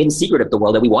think that's a hidden secret of the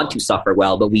world, that we want to suffer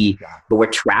well, but we're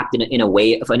trapped in a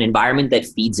way of an environment that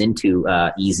feeds into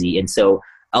easy. And so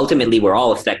ultimately, we're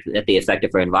all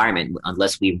affected for environment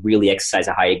unless we really exercise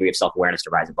a high degree of self-awareness to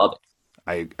rise above it.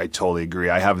 I totally agree.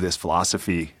 I have this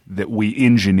philosophy that we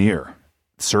engineer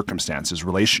circumstances,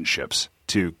 relationships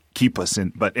to keep us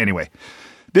in. But anyway,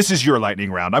 this is your lightning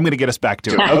round. I'm going to get us back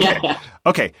to it.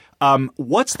 Okay.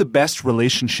 What's the best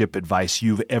relationship advice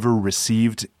you've ever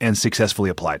received and successfully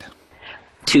applied?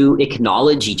 To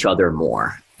acknowledge each other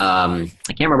more. I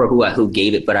can't remember who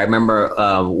gave it, but I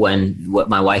remember when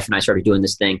my wife and I started doing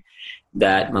this thing.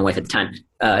 That my wife at the time,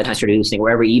 I started doing this thing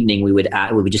where every evening we would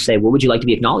just say, what would you like to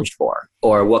be acknowledged for?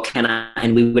 Or what can I,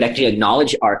 and we would actually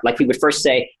acknowledge we would first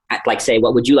say,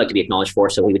 what would you like to be acknowledged for?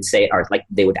 So we would say,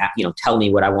 they would, tell me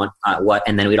what I want,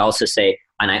 and then we'd also say,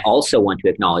 and I also want to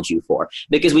acknowledge you for,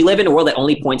 because we live in a world that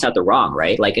only points out the wrong,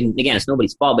 right? And again, it's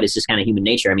nobody's fault, but it's just kind of human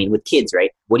nature. I mean, with kids,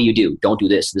 right? What do? Don't do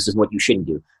this. This is what you shouldn't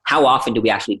do. How often do we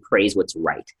actually praise what's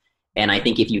right? And I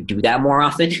think if you do that more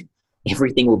often,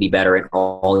 everything will be better in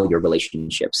all your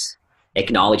relationships.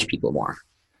 Acknowledge people more.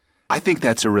 I think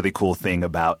that's a really cool thing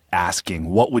about asking,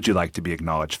 what would you like to be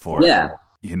acknowledged for? Yeah.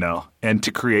 And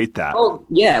to create that. Oh,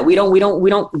 yeah, we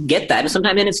don't get that. And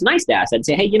sometimes it's nice to ask that and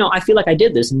say, hey, I feel like I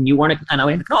did this and you weren't, and I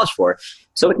wasn't acknowledged for it.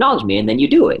 So acknowledge me, and then you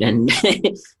do it. And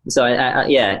so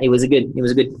it was a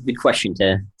good question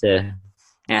to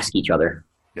ask each other.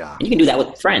 Yeah. And you can do that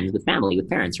with friends, with family, with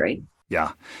parents, right?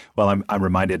 Yeah. Well, I'm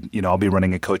reminded, I'll be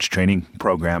running a coach training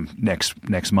program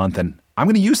next month, and I'm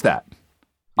going to use that.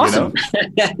 Awesome.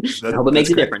 I hope it makes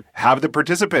a difference. Have the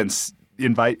participants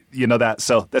invite, that.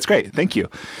 So that's great. Thank you.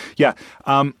 Yeah.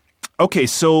 Okay.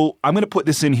 So I'm going to put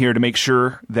this in here to make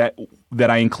sure that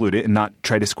I include it and not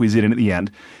try to squeeze it in at the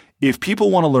end. If people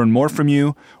want to learn more from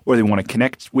you, or they want to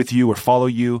connect with you or follow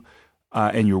you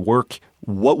and your work,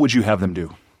 what would you have them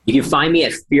do? You can find me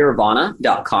at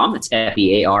fearvana.com. It's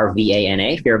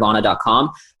Fearvana,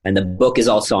 fearvana.com. And the book is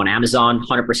also on Amazon.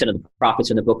 100% of the profits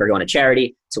from the book are going to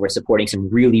charity. So we're supporting some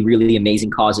really, really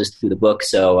amazing causes through the book.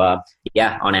 So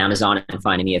on Amazon, and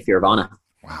finding me at Fearvana.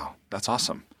 Wow, that's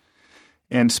awesome.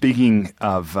 And speaking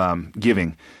of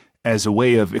giving, as a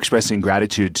way of expressing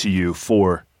gratitude to you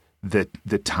for the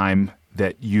time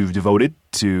that you've devoted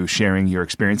to sharing your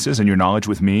experiences and your knowledge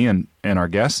with me and our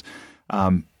guests,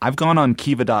 I've gone on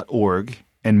kiva.org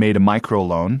and made a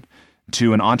microloan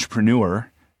to an entrepreneur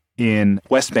in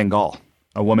West Bengal,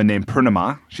 a woman named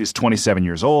Purnima. She's 27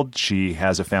 years old. She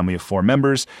has a family of 4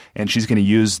 members, and she's going to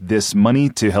use this money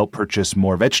to help purchase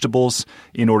more vegetables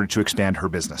in order to expand her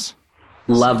business.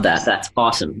 Love that. That's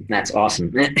awesome.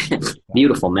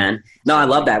 Beautiful, man. No, I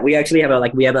love that. We actually have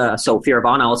so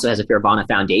Fearvana also has a Fearvana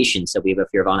Foundation. So we have a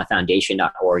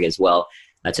fearvanafoundation.org as well.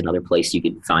 That's another place you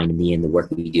can find me and the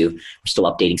work we do. We're still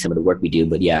updating some of the work we do,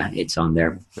 but yeah, it's on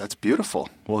there. That's beautiful.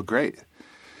 Well, great.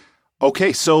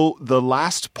 Okay, so the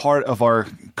last part of our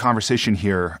conversation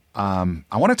here, I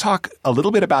want to talk a little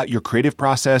bit about your creative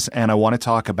process, and I want to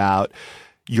talk about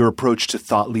your approach to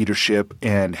thought leadership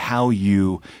and how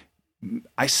you,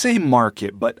 I say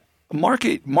market, but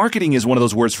marketing is one of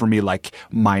those words for me like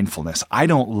mindfulness. I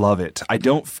don't love it. I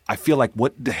feel like,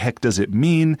 what the heck does it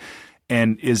mean?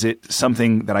 And is it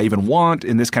something that I even want,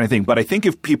 and this kind of thing? But I think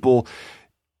people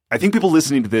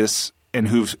listening to this and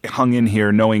who've hung in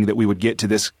here knowing that we would get to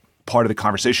this part of the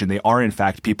conversation, they are in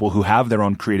fact people who have their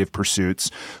own creative pursuits,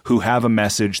 who have a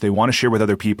message they want to share with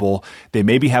other people. They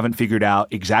maybe haven't figured out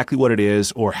exactly what it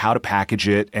is or how to package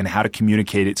it and how to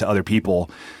communicate it to other people.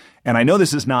 And I know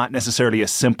this is not necessarily a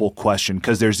simple question,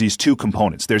 because there's these two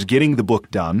components. There's getting the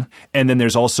book done, and then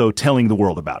there's also telling the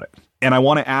world about it. And I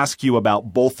want to ask you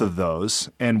about both of those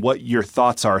and what your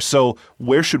thoughts are. So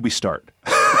where should we start?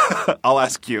 I'll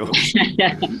ask you.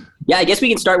 Yeah, I guess we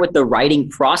can start with the writing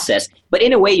process. But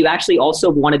in a way, you actually also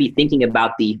want to be thinking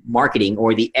about the marketing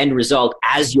or the end result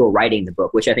as you're writing the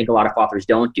book, which I think a lot of authors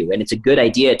don't do. And it's a good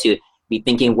idea to be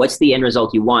thinking, what's the end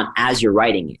result you want as you're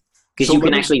writing it? Because you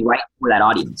can actually write for that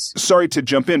audience. Sorry to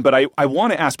jump in, but I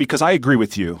want to ask, because I agree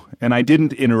with you, and I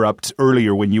didn't interrupt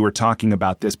earlier when you were talking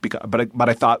about this, but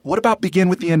I thought, what about begin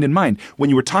with the end in mind? When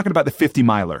you were talking about the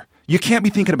 50-miler, you can't be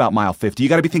thinking about mile 50. You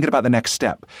got to be thinking about the next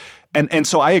step. And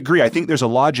so I agree. I think there's a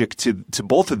logic to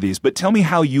both of these, but tell me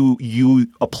how you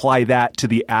apply that to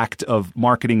the act of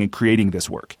marketing and creating this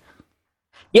work.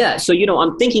 Yeah, so,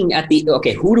 I'm thinking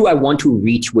okay, who do I want to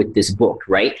reach with this book,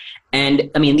 right?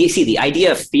 And, I mean, you see, the idea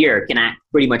of fear can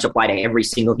pretty much apply to every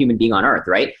single human being on earth,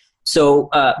 right? So,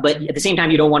 but at the same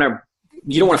time, you don't want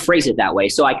to phrase it that way.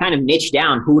 So I kind of niched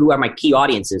down who are my key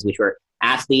audiences, which were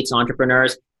athletes,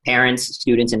 entrepreneurs, parents,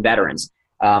 students, and veterans.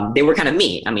 They were kind of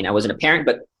me. I mean, I wasn't a parent,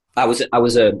 but I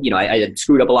had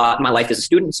screwed up a lot in my life as a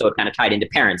student, so it kind of tied into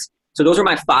parents. So those are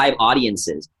my 5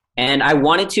 audiences. And I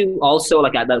wanted to also,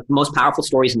 the most powerful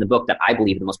stories in the book that I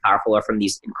believe the most powerful are from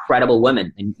these incredible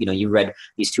women. And, you read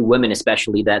these 2 women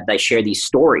especially that share these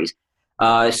stories.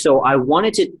 So I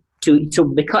wanted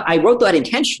because I wrote that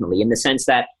intentionally in the sense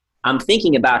that I'm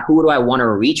thinking about who do I want to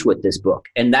reach with this book.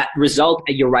 And that result,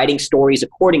 you're writing stories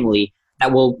accordingly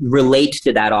that will relate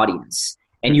to that audience.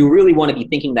 And you really want to be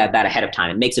thinking that ahead of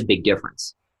time. It makes a big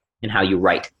difference in how you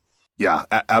write. Yeah,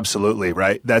 absolutely,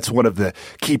 right? That's one of the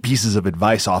key pieces of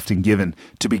advice often given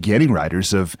to beginning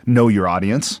writers of know your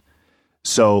audience.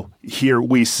 So here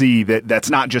we see that that's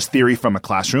not just theory from a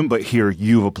classroom, but here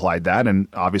you've applied that, and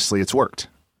obviously it's worked.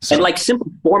 So. And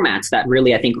simple formats that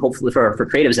really, I think, hopefully for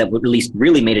creatives that would at least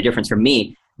really made a difference for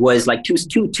me was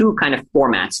two kind of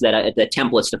formats that the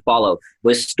templates to follow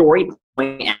was story,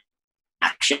 point, and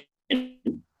action.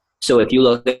 So if you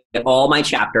look at all my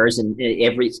chapters, and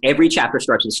every chapter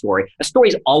starts with a story. A story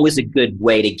is always a good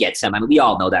way to get some. I mean, we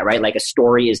all know that, right? Like a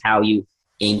story is how you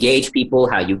engage people,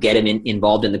 how you get them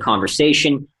involved in the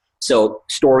conversation. So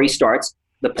story starts,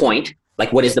 the point,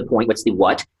 like what is the point, what's the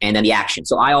what, and then the action.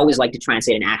 So I always like to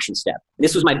translate an action step.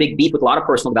 This was my big beef with a lot of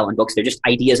personal development books. They're just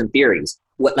ideas and theories.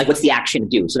 What's the action to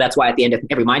do? So that's why at the end of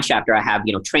every mind chapter, I have,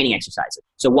 training exercises.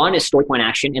 So one is story, point,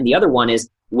 action, and the other one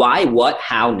is why, what,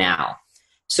 how, now.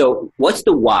 So what's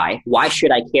the why? Why should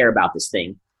I care about this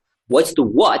thing? What's the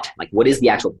what? Like, what is the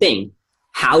actual thing?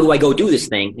 How do I go do this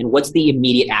thing? And what's the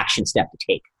immediate action step to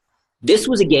take? This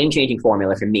was a game-changing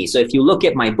formula for me. So if you look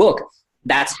at my book,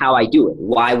 that's how I do it.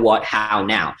 Why, what, how,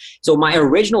 now. So my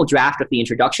original draft of the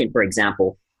introduction, for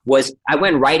example, was I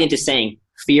went right into saying,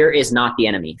 fear is not the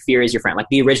enemy. Fear is your friend, like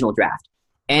the original draft.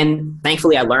 And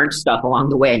thankfully, I learned stuff along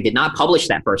the way and did not publish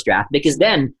that first draft, because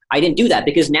then I didn't do that,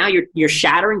 because now you're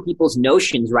shattering people's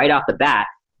notions right off the bat.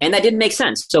 And that didn't make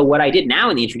sense. So what I did now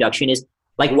in the introduction is,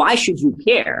 why should you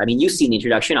care? I mean, you've seen the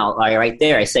introduction. Right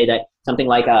there, I say that something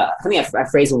like, I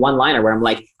phrase a one-liner where I'm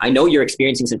like, I know you're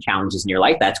experiencing some challenges in your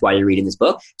life. That's why you're reading this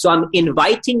book. So I'm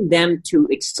inviting them to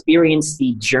experience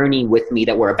the journey with me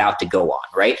that we're about to go on,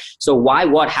 right? So why,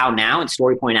 what, how, now, and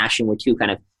story, point, action were 2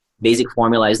 kind of basic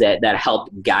formulas that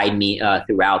helped guide me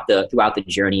throughout the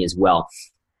journey as well.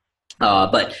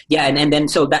 But yeah, and then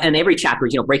and every chapter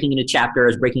is breaking into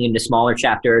chapters, breaking into smaller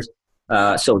chapters,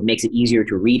 so it makes it easier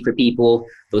to read for people.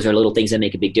 Those are little things that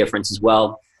make a big difference as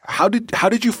well. How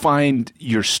did you find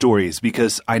your stories?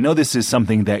 Because I know this is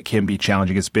something that can be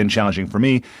challenging. It's been challenging for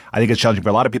me. I think it's challenging for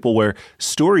a lot of people, where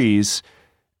stories,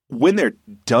 when they're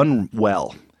done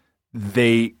well,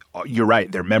 you're right,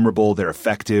 they're memorable, they're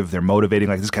effective, they're motivating,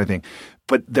 like this kind of thing.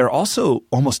 But they're also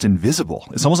almost invisible.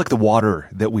 It's almost like the water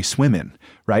that we swim in,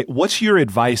 right? What's your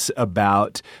advice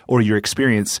about, or your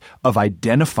experience of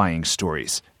identifying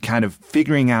stories, kind of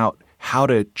figuring out how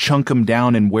to chunk them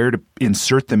down and where to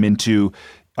insert them into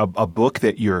a book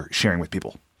that you're sharing with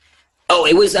people? Oh,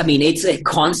 it's a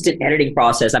constant editing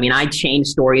process. I mean, I change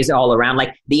stories all around.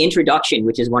 Like the introduction,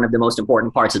 which is one of the most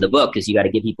important parts of the book, because you got to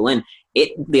get people in.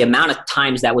 The amount of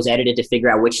times that was edited to figure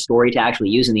out which story to actually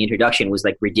use in the introduction was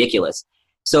ridiculous.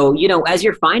 So, as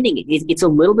you're finding it, it's a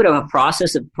little bit of a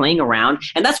process of playing around.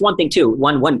 And that's one thing too.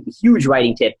 One huge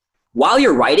writing tip. While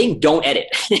you're writing, don't edit.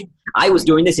 I was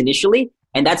doing this initially,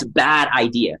 and that's a bad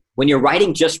idea. When you're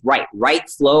writing, just write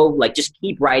flow, just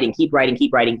keep writing.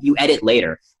 You edit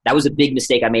later. That was a big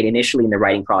mistake I made initially in the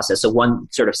writing process. So one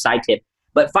sort of side tip,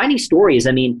 but finding stories,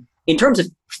 I mean, in terms of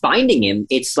finding him,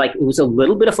 it was a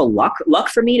little bit of a luck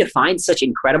for me to find such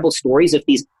incredible stories of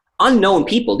these unknown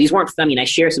people. These weren't, I mean, I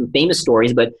share some famous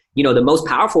stories, but the most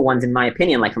powerful ones in my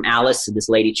opinion, like from Alice to this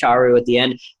lady Charu at the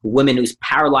end, a woman who's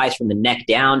paralyzed from the neck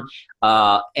down.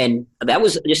 And that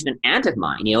was just an aunt of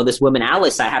mine. This woman,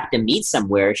 Alice, I happened to meet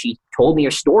somewhere. She told me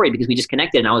her story because we just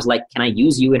connected. And I was like, can I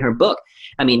use you in her book?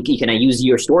 I mean, can I use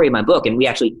your story in my book? And we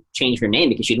actually changed her name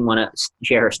because she didn't want to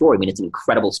share her story. I mean, it's an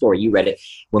incredible story. You read it.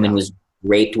 Woman was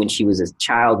raped when she was a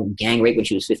child, gang raped when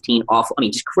she was 15. Awful. I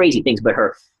mean, just crazy things. But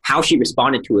how she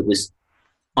responded to it was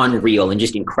unreal and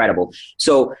just incredible.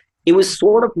 So it was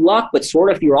sort of luck, but sort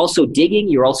of you're also digging,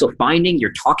 you're also finding,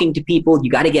 you're talking to people.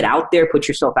 You got to get out there, put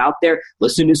yourself out there,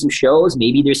 listen to some shows.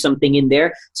 Maybe there's something in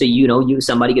there. So,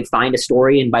 somebody could find a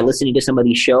story and by listening to some of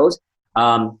these shows.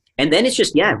 And then it's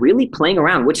just, really playing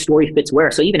around which story fits where.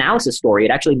 So even Alice's story,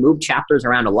 it actually moved chapters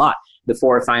around a lot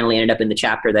before it finally ended up in the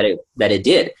chapter that it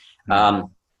did.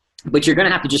 But you're going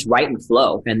to have to just write and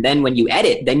flow. And then when you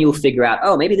edit, then you'll figure out,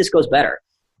 oh, maybe this goes better.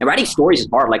 And writing stories is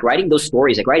hard. Like writing those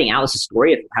stories, like writing Alice's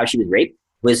story of how she was raped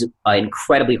was an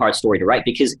incredibly hard story to write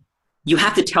because you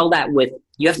have to tell that with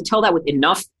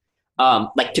enough,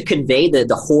 to convey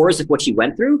the horrors of what she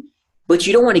went through, but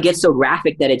you don't want to get so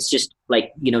graphic that it's just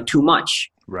too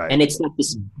much. Right. And it's like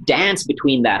this dance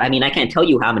between that. I mean, I can't tell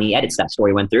you how many edits that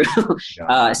story went through.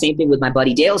 Same thing with my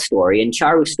buddy Dale's story and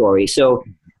Charu's story. So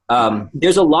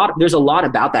there's a lot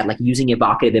about that, like using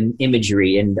evocative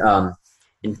imagery and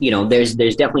there's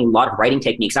definitely a lot of writing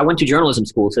techniques. I went to journalism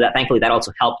school, so that thankfully that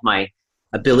also helped my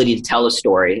ability to tell a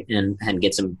story and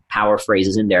get some power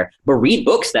phrases in there. But read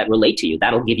books that relate to you.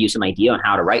 That'll give you some idea on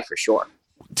how to write for sure.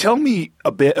 Tell me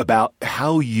a bit about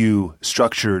how you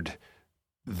structured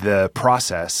the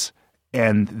process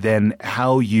and then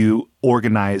how you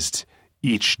organized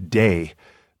each day.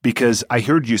 Because I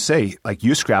heard you say,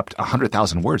 you scrapped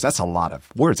 100,000 words. That's a lot of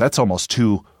words. That's almost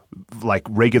 2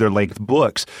 regular length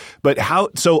books. But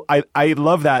so I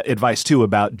love that advice too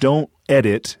about don't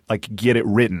edit, get it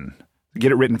written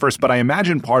first. But I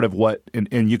imagine part of what,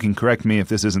 and you can correct me if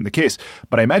this isn't the case,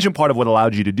 but I imagine part of what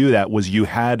allowed you to do that was you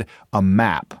had a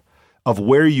map of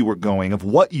where you were going, of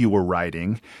what you were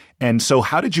writing. And so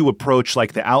how did you approach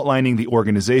the outlining, the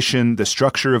organization, the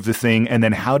structure of the thing, and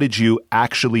then how did you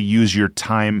actually use your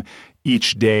time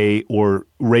each day or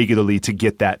regularly to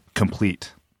get that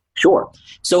complete? Sure.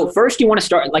 So first you want to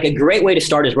start, a great way to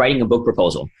start is writing a book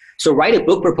proposal. So write a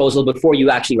book proposal before you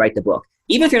actually write the book.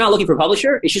 Even if you're not looking for a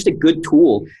publisher, it's just a good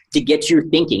tool to get your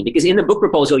thinking because in the book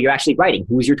proposal, you're actually writing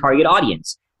who's your target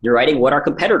audience. You're writing what are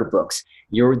competitor books.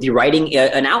 You're writing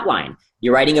an outline.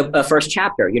 You're writing a first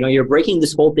chapter. You're breaking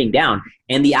this whole thing down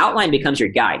and the outline becomes your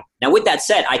guide. Now, with that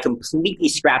said, I completely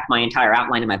scrapped my entire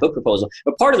outline in my book proposal.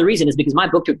 But part of the reason is because my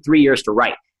book took 3 years to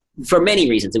write. For many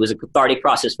reasons. It was a cathartic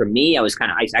process for me. I was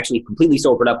actually completely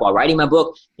sobered up while writing my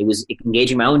book. It was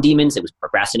engaging my own demons. It was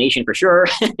procrastination for sure.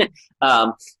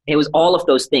 It was all of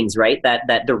those things, right?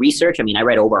 That the research, I mean, I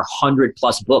read over 100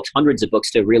 plus books, hundreds of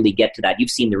books to really get to that.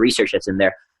 You've seen the research that's in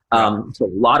there. So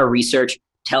a lot of research,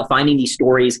 finding these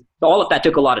stories. All of that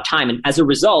took a lot of time. And as a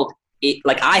result,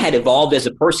 I had evolved as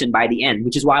a person by the end,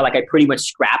 which is why I pretty much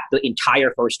scrapped the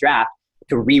entire first draft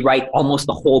to rewrite almost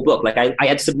the whole book. I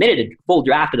had submitted a full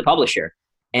draft to the publisher.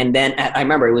 And then I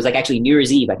remember it was actually New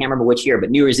Year's Eve. I can't remember which year,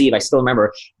 but New Year's Eve, I still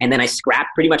remember. And then I scrapped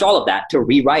pretty much all of that to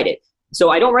rewrite it.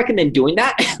 So I don't recommend doing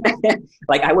that.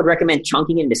 I would recommend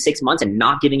chunking it into 6 months and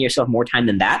not giving yourself more time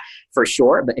than that for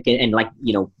sure. But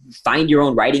find your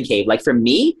own writing cave. For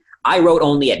me, I wrote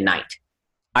only at night.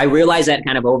 I realized that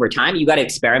kind of over time, you got to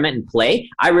experiment and play.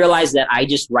 I realized that I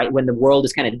just write when the world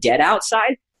is kind of dead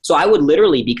outside. So I would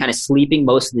literally be kind of sleeping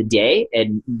most of the day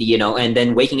and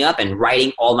then waking up and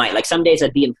writing all night. Some days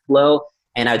I'd be in flow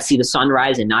and I would see the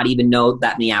sunrise and not even know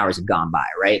that many hours have gone by,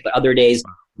 right? But other days,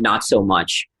 not so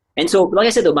much. And so, like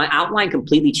I said, though, my outline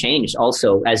completely changed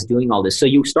also as doing all this. So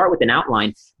you start with an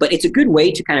outline, but it's a good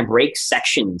way to kind of break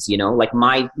sections,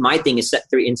 my thing is set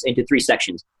into 3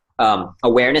 sections,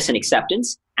 awareness and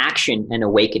acceptance, action and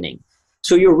awakening.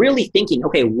 So you're really thinking,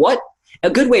 okay, a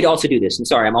good way to also do this, and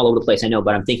sorry, I'm all over the place, I know,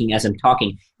 but I'm thinking as I'm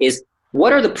talking, is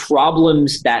what are the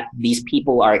problems that these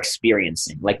people are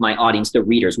experiencing? My audience, the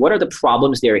readers, what are the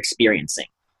problems they're experiencing?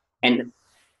 And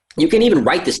you can even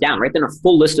write this down, write down a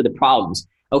full list of the problems.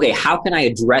 Okay, how can I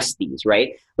address these,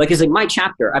 right? It's my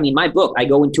chapter, my book, I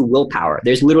go into willpower.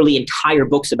 There's literally entire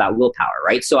books about willpower,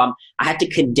 right? So I had to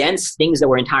condense things that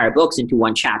were entire books into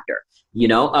one chapter,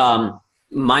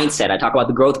 mindset. I talk about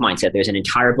the growth mindset. There's an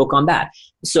entire book on that.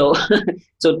 So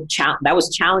that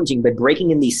was challenging, but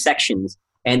breaking in these sections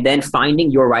and then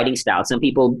finding your writing style. Some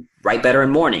people write better in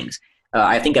mornings.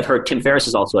 I think I've heard Tim Ferriss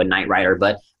is also a night writer,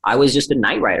 but I was just a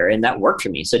night writer and that worked for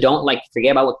me. So don't like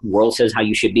forget about what the world says how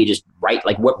you should be. Just write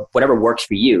like whatever works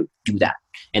for you, do that.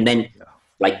 And then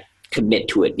like commit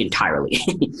to it entirely.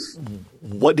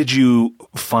 What did you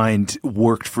find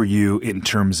worked for you in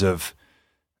terms of,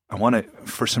 I want to,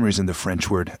 for some reason, the French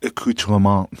word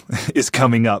accoutrement is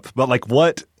coming up, but like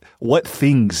what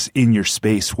things in your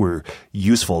space were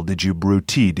useful? Did you brew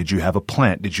tea? Did you have a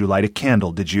plant? Did you light a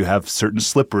candle? Did you have certain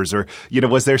slippers? Or,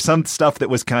 was there some stuff that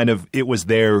was kind of, it was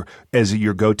there as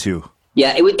your go-to?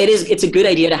 Yeah, it's a good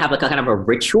idea to have like a kind of a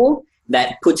ritual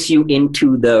that puts you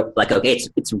into the, like, okay,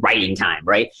 it's writing time,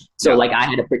 right? So like I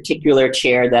had a particular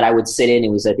chair that I would sit in. It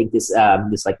was, I think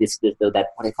that,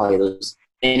 what do they call it? Those,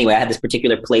 anyway, I had this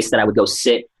particular place that I would go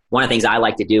sit. One of the things I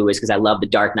like to do is because I love the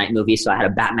Dark Knight movie, so I had a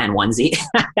Batman onesie.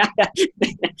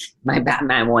 My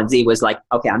Batman onesie was like,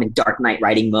 okay, I'm in Dark Knight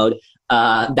writing mode.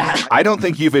 I don't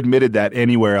think you've admitted that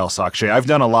anywhere else, Akshay. I've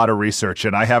done a lot of research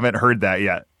and I haven't heard that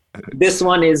yet. This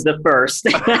one is the first.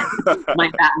 My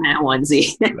Batman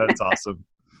onesie. That's awesome.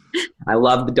 I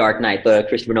love the Dark Knight, the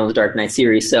Christopher Nolan's Dark Knight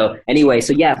series. So anyway,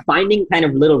 finding kind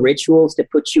of little rituals to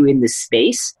put you in this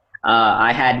space.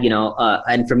 I had,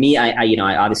 and for me, I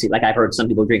obviously, like I've heard some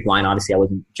people drink wine. Obviously I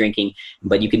wasn't drinking,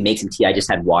 but you can make some tea. I just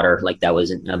had water. Like that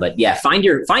wasn't, but yeah, find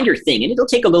your thing, and it'll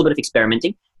take a little bit of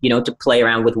experimenting, to play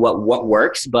around with what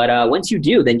works. But once you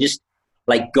do, then just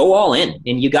like go all in,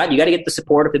 and you got to get the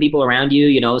support of the people around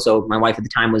you, So my wife at the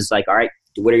time was like, all right,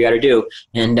 do whatever you got to do.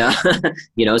 And,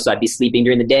 so I'd be sleeping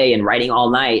during the day and writing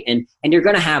all night. And you're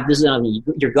going to have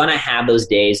you're going to have those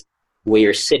days where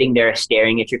you're sitting there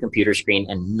staring at your computer screen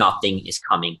and nothing is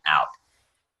coming out.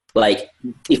 Like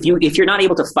if you're not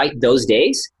able to fight those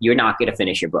days, you're not going to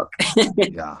finish your book.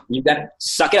 Yeah. You got to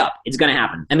suck it up. It's going to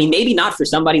happen. I mean, maybe not for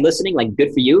somebody listening, like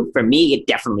good for you. For me, it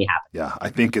definitely happened. Yeah. I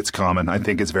think it's common. I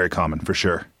think it's very common for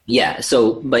sure. Yeah.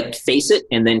 So, but face it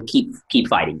and then keep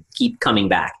fighting, keep coming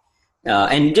back.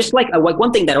 And just like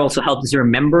one thing that also helps is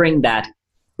remembering that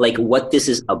like what this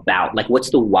is about, like what's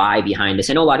the why behind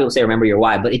this. I know a lot of people say remember your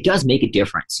why, but it does make a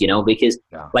difference, because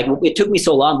like it took me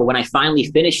so long, but when I finally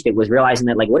finished it was realizing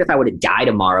that like, what if I would have died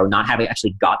tomorrow, not having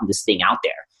actually gotten this thing out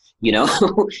there,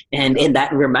 and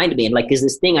that reminded me, and like, is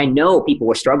this thing, I know people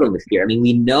were struggling with fear. I mean,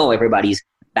 we know everybody's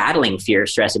battling fear,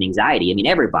 stress, and anxiety. I mean,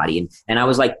 everybody. And I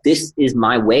was like, this is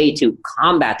my way to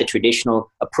combat the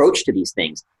traditional approach to these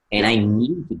things. And I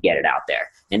need to get it out there.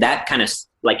 And that kind of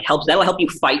like helps, that'll help you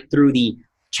fight through the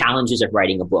challenges of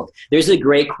writing a book. There's a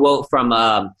great quote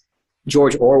from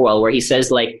George Orwell where he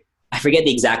says, like, I forget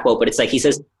the exact quote, but it's like, he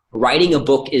says, writing a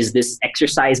book is this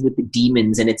exercise with the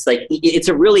demons. And it's like, it's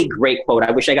a really great quote.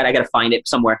 I wish I got to find it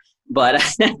somewhere, but,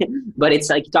 but it's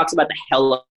like, he talks about the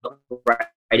hell of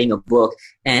writing a book,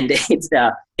 and it's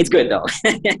good though.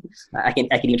 I can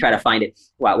even try to find it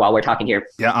while we're talking here.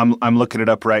 Yeah. I'm looking it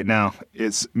up right now.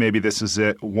 Maybe this is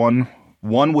it. One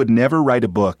would never write a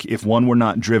book if one were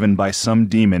not driven by some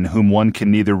demon whom one can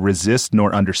neither resist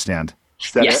nor understand.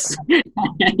 Yes.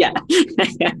 Yeah.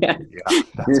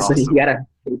 That's awesome. You gotta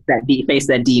face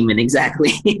that demon.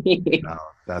 Exactly. No,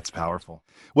 that's powerful.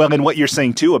 Well, and what you're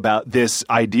saying too about this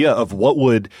idea of what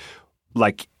would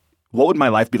my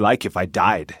life be like if I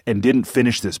died and didn't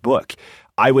finish this book?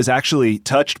 I was actually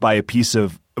touched by a piece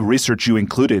of research you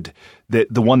included, that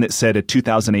the one that said a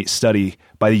 2008 study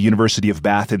by the University of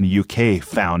Bath in the UK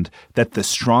found that the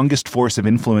strongest force of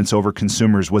influence over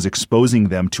consumers was exposing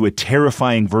them to a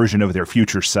terrifying version of their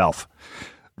future self.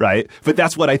 Right? But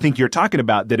that's what I think you're talking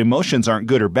about, that emotions aren't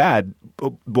good or bad,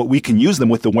 but we can use them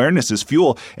with awareness as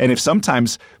fuel. And if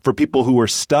sometimes for people who are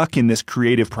stuck in this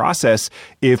creative process,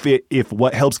 if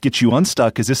what helps get you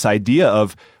unstuck is this idea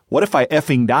of, what if I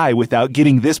effing die without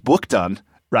getting this book done?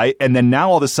 Right? And then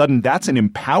now all of a sudden that's an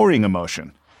empowering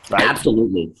emotion. Right?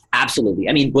 Absolutely. Absolutely.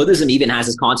 I mean, Buddhism even has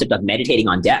this concept of meditating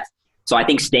on death. So I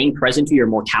think staying present to your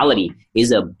mortality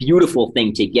is a beautiful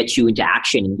thing to get you into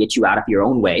action and get you out of your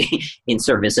own way in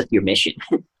service of your mission.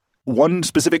 One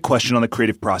specific question on the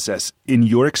creative process. In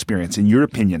your experience, in your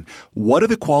opinion, what are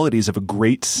the qualities of a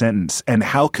great sentence and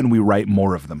how can we write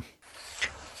more of them?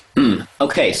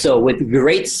 Okay. So with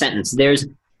great sentence, there's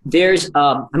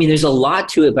a lot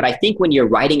to it, but I think when you're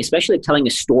writing, especially telling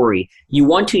a story, you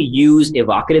want to use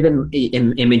evocative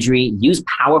imagery, use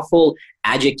powerful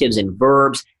adjectives and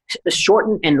verbs,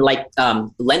 shorten and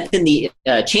lengthen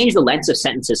change the lengths of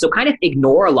sentences. So kind of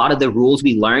ignore a lot of the rules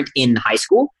we learned in high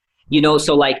school,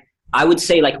 so like I would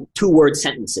say like 2-word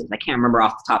sentences. I can't remember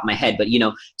off the top of my head, but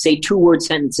say 2-word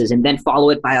sentences and then follow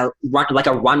it by a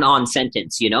run-on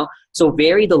sentence, So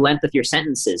vary the length of your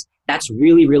sentences. That's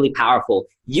really, really powerful.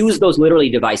 Use those literary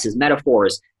devices,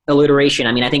 metaphors, alliteration.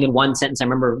 I mean, I think in one sentence, I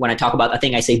remember when I talk about a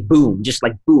thing, I say boom, just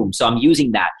like boom. So I'm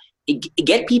using that.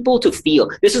 Get people to feel.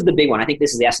 This is the big one. I think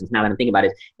this is the essence now that I'm thinking about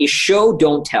it, is show,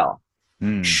 don't tell.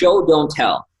 Show, don't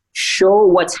tell. Show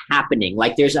what's happening.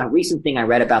 Like there's a recent thing I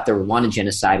read about the Rwanda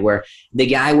genocide where the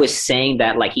guy was saying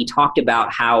that, like, he talked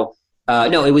about how,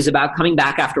 no, it was about coming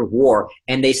back after war.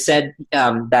 And they said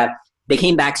that they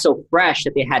came back so fresh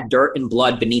that they had dirt and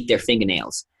blood beneath their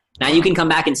fingernails. Now you can come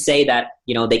back and say that,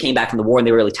 you know, they came back from the war and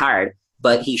they were really tired,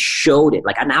 but he showed it.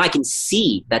 Like now I can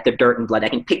see that the dirt and blood, I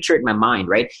can picture it in my mind,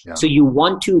 right? Yeah. So you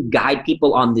want to guide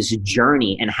people on this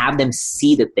journey and have them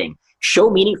see the thing.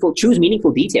 Choose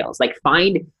meaningful details, like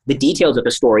find the details of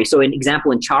the story. So an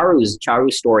example in Charu's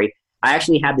story, I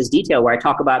actually have this detail where I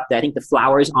talk about, I think, the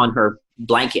flowers on her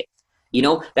blanket. You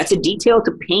know, that's a detail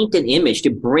to paint an image,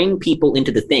 to bring people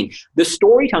into the thing. The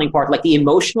storytelling part, like the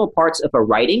emotional parts of a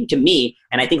writing, to me,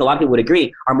 and I think a lot of people would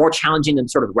agree, are more challenging than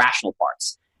sort of rational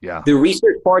parts. Yeah. The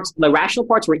research parts, the rational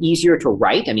parts were easier to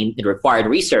write. I mean, it required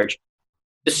research.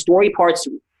 The story parts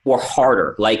were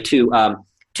harder, like to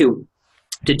do,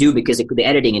 because the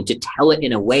editing and to tell it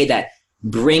in a way that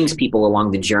brings people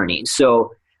along the journey.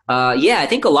 So, I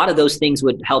think a lot of those things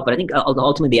would help, but I think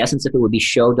ultimately the essence of it would be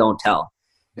show, don't tell.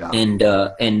 Yeah.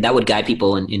 And that would guide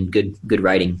people in good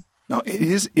writing. No,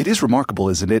 it is remarkable,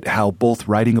 isn't it? How both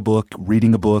writing a book,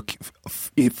 reading a book,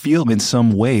 it feel in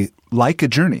some way like a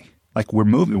journey, like we're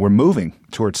moving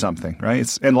towards something,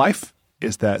 right? And life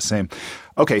is that same.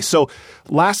 Okay. So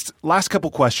last couple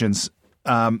questions,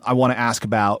 I want to ask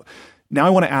about. Now I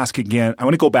want to ask again, I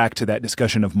want to go back to that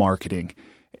discussion of marketing.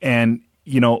 And,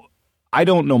 you know, I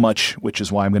don't know much, which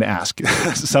is why I'm going to ask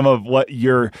some of what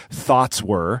your thoughts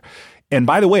were. And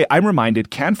by the way, I'm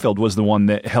reminded Canfield was the one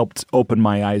that helped open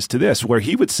my eyes to this, where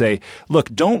he would say,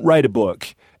 look, don't write a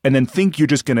book and then think you're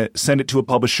just going to send it to a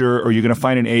publisher or you're going to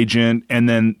find an agent and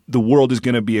then the world is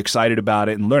going to be excited about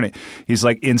it and learn it. He's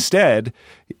like, instead,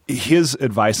 his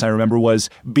advice, I remember, was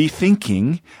be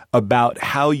thinking about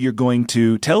how you're going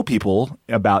to tell people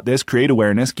about this, create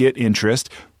awareness, get interest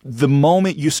the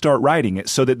moment you start writing it,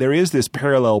 so that there is this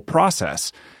parallel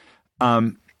process.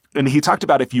 And he talked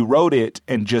about if you wrote it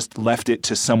and just left it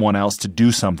to someone else to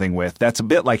do something with, that's a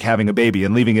bit like having a baby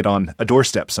and leaving it on a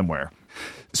doorstep somewhere.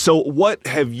 So what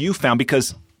have you found?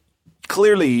 Because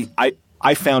clearly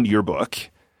I found your book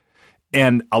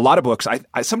and a lot of books.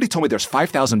 Somebody told me there's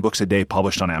 5,000 books a day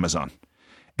published on Amazon.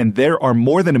 And there are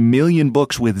more than 1 million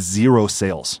books with 0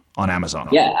 sales on Amazon.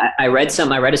 Yeah, I read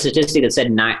a statistic that said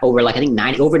over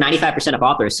 95% of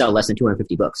authors sell less than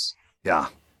 250 books. Yeah.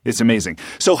 It's amazing.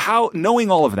 So knowing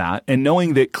all of that and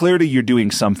knowing that clearly you're doing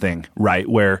something right,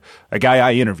 where a guy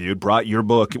I interviewed brought your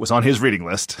book, it was on his reading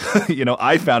list. You know,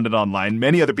 I found it online.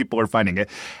 Many other people are finding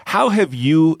it. How have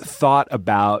you thought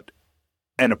about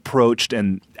and approached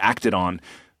and acted on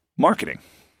marketing?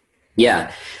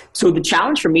 Yeah. So the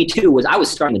challenge for me too was I was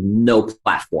starting with no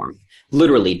platform.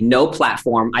 Literally no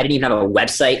platform. I didn't even have a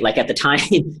website. Like at the time,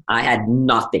 I had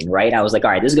nothing, right? I was like,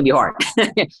 all right, this is going to be hard.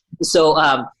 So,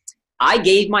 I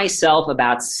gave myself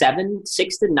about 6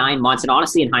 to 9 months, and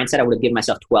honestly, in hindsight, I would have given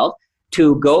myself 12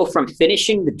 to go from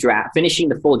finishing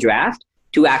the full draft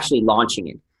to actually launching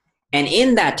it. And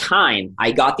in that time,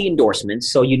 I got the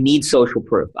endorsements. So you need social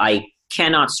proof. I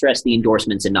cannot stress the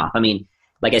endorsements enough. I mean,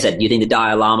 like I said, you think the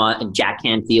Dalai Lama and Jack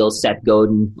Canfield, Seth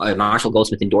Godin, Marshall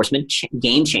Goldsmith endorsement,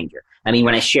 game changer. I mean,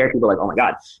 when I share, people are like, oh my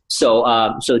God.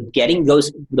 So getting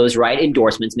those right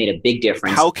endorsements made a big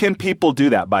difference. How can people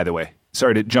do that, by the way?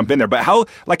 Sorry to jump in there, but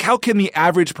how can the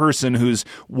average person who's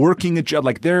working a job,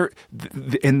 like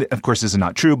and of course this is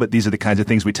not true, but these are the kinds of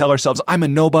things we tell ourselves. I'm a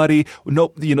nobody.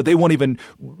 No, you know, they won't even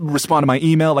respond to my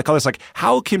email. Like all this, like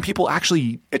how can people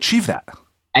actually achieve that?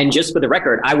 And just for the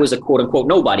record, I was a quote unquote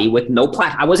nobody with no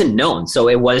I wasn't known. So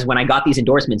it was when I got these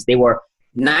endorsements, they were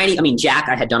 90. I mean, Jack,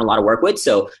 I had done a lot of work with.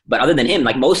 So, but other than him,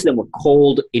 like most of them were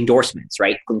cold endorsements,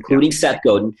 right? Including Seth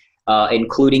Godin.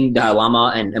 Including Dalai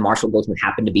Lama and Marshall Goldsmith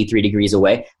happened to be 3 degrees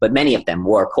away, but many of them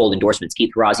were cold endorsements.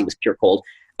 Keith Razi was pure cold.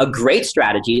 A great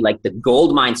strategy, like the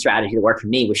gold mine strategy that worked for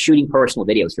me, was shooting personal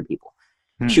videos for people.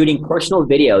 Shooting personal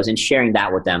videos and sharing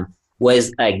that with them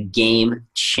was a game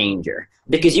changer.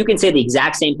 Because you can say the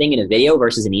exact same thing in a video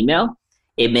versus an email.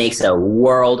 It makes a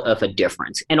world of a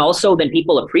difference. And also then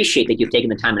people appreciate that you've taken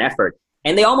the time and effort,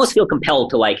 and they almost feel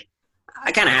compelled to like,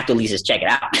 I kind of have to at least just check it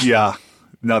out. Yeah.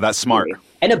 No, that's smart.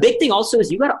 And a big thing also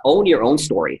is you got to own your own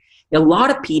story. A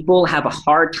lot of people have a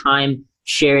hard time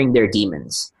sharing their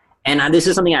demons. And this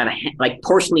is something I've like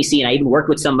personally seen. I even worked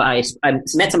with somebody. I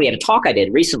met somebody at a talk I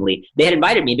did recently. They had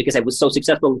invited me because I was so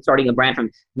successful starting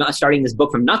this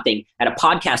book from nothing at a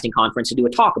podcasting conference to do a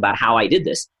talk about how I did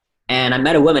this. And I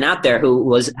met a woman out there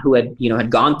who had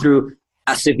gone through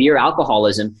a severe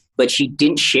alcoholism, but she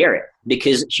didn't share it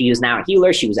because she is now a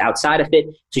healer. She was outside of it.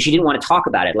 So she didn't want to talk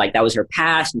about it. Like that was her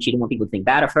past and she didn't want people to think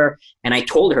bad of her. And I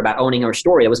told her about owning her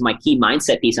story. That was my key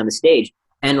mindset piece on the stage.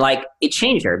 And like, it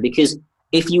changed her because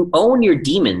if you own your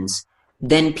demons,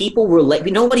 then people relate.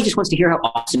 Nobody just wants to hear how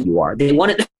awesome you are. They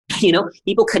want to,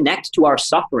 people connect to our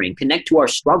suffering, connect to our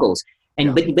struggles.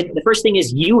 And but the first thing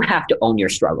is you have to own your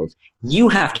struggles. You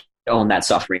have to own that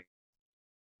suffering.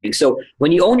 So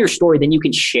when you own your story, then you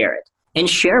can share it and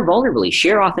share vulnerably,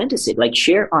 share authenticity, like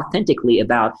share authentically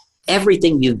about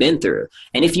everything you've been through.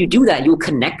 And if you do that, you'll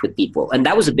connect with people. And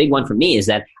that was a big one for me is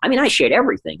that, I shared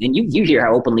everything. And you hear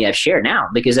how openly I've shared now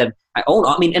because and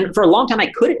for a long time,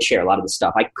 I couldn't share a lot of this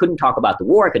stuff. I couldn't talk about the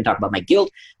war. I couldn't talk about my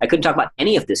guilt. I couldn't talk about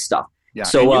any of this stuff. Yeah.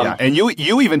 So, and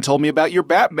you even told me about your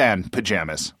Batman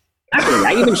pajamas. Exactly.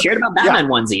 I even shared about Batman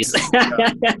onesies.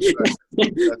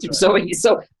 That's right.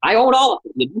 So I own all of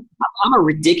it. I'm a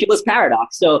ridiculous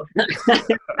paradox. So,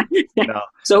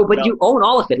 you own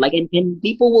all of it. Like, and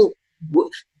people will.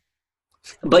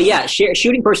 But yeah,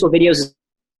 shooting personal videos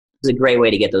is a great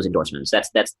way to get those endorsements.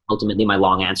 That's ultimately my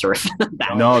long answer.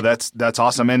 No, that's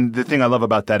awesome. And the thing I love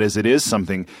about that is it is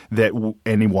something that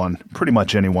pretty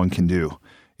much anyone can do.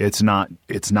 It's not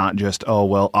just, oh,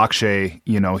 well, Askshay,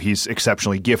 he's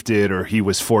exceptionally gifted or he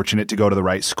was fortunate to go to the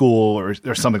right school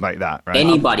or something like that, right?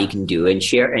 Anybody can do it and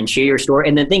share your story.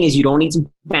 And the thing is, you don't need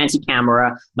some fancy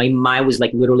camera. Mine was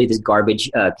like literally this garbage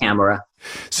camera.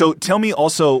 So tell me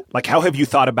also, like, how have you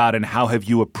thought about and how have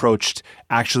you approached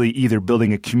actually either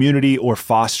building a community or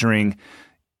fostering,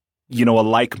 a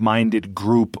like-minded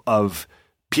group of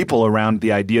people around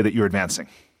the idea that you're advancing?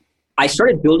 I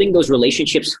started building those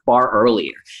relationships far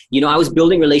earlier. I was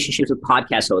building relationships with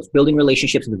podcast hosts, building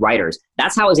relationships with writers.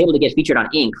 That's how I was able to get featured on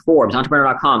Inc., Forbes,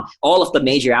 Entrepreneur.com, all of the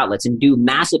major outlets and do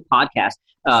massive podcasts.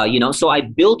 So I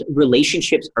built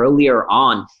relationships earlier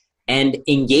on and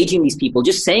engaging these people,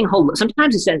 just saying hello.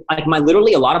 Sometimes it's like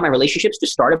literally a lot of my relationships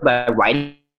just started by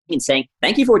writing and saying,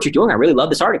 thank you for what you're doing. I really love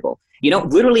this article.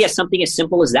 Literally as something as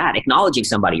simple as that, acknowledging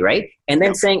somebody, right? And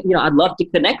then saying, I'd love to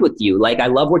connect with you. Like, I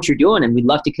love what you're doing and we'd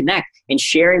love to connect and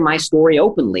sharing my story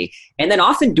openly. And then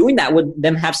often doing that would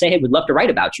them say, hey, we'd love to write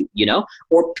about you,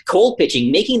 or cold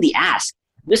pitching, making the ask.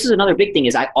 This is another big thing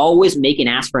is I always make an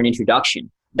ask for an introduction.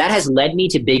 That has led me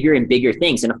to bigger and bigger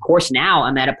things. And of course, now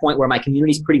I'm at a point where my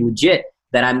community is pretty legit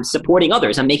that I'm supporting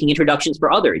others. I'm making introductions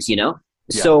for others, Yeah.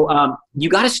 So you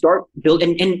got to start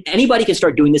building, and anybody can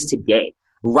start doing this today.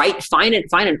 Find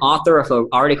an author of an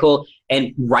article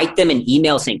and write them an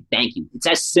email saying thank you. It's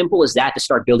as simple as that to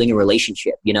start building a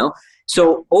relationship.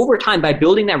 So over time, by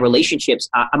building that relationships,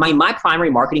 my primary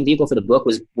marketing vehicle for the book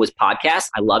was podcasts.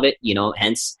 I love it.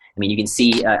 Hence, you can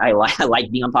see I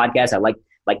like being on podcasts. I like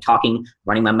talking,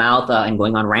 running my mouth, and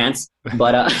going on rants.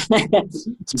 But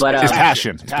it's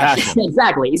passion. It's passion.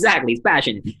 Exactly. It's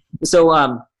passion. So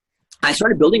I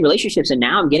started building relationships and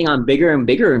now I'm getting on bigger and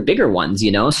bigger and bigger ones,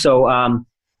 So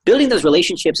building those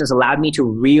relationships has allowed me to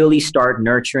really start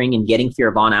nurturing and getting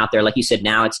Fearvana out there. Like you said,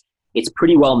 now it's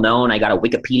pretty well known. I got a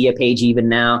Wikipedia page even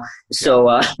now.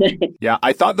 So yeah,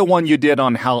 I thought the one you did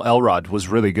on Hal Elrod was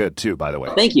really good too, by the way.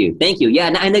 Thank you. Yeah,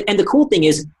 and the cool thing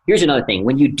is, here's another thing.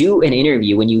 When you do an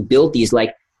interview, when you build these,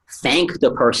 thank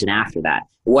the person after that.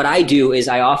 What I do is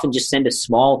I often just send a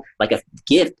small, a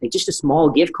gift, just a small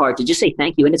gift card to just say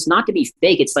thank you. And it's not to be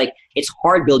fake. It's it's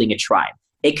hard building a tribe.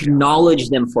 Acknowledge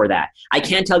them for that. I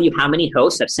can't tell you how many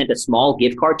hosts I've sent a small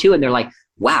gift card to and they're like,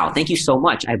 wow, thank you so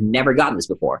much. I've never gotten this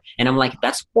before. And I'm like,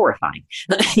 that's horrifying.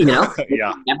 Yeah.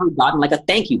 I've never gotten a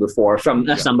thank you before from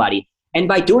somebody. And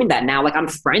by doing that now, I'm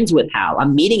friends with Hal.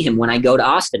 I'm meeting him when I go to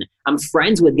Austin. I'm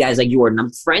friends with guys like Jordan.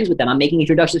 I'm friends with them. I'm making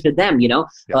introductions to them,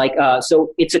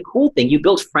 so it's a cool thing. You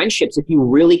build friendships if you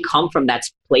really come from that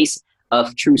place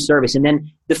of true service. And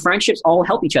then the friendships all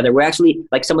help each other. We're actually,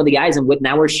 some of the guys I'm with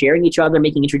now, we're sharing each other,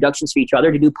 making introductions for each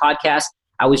other to do podcasts.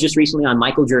 I was just recently on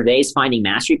Michael Gervais' Finding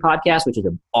Mastery podcast, which is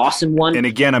an awesome one. And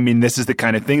again, this is the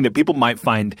kind of thing that people might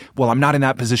find, well, I'm not in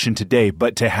that position today,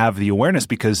 but to have the awareness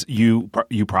because you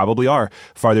probably are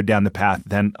farther down the path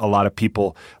than a lot of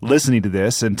people listening to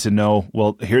this and to know,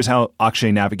 well, here's how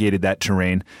Askshay navigated that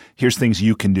terrain. Here's things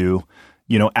you can do,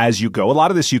 as you go. A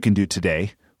lot of this you can do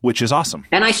today, which is awesome.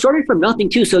 And I started from nothing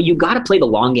too. So you got to play the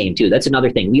long game too. That's another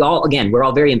thing. We're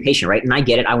all very impatient, right? And I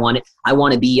get it. I want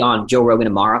to be on Joe Rogan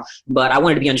tomorrow, but I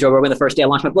wanted to be on Joe Rogan the first day I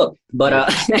launched my book.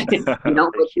 But, but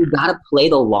you got to play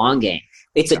the long game.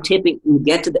 It's a tipping, you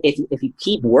get to if you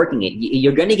keep working it,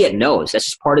 you're going to get no's. That's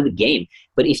just part of the game.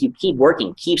 But if you keep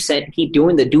working, keep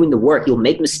doing the work, you'll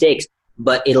make mistakes,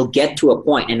 but it'll get to a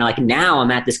point. And now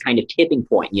I'm at this kind of tipping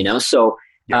point, So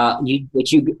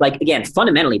Like, again,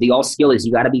 fundamentally, the all skill is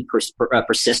you got to be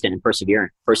persistent and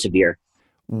persevere.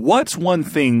 What's one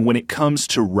thing when it comes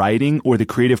to writing or the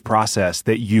creative process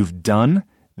that you've done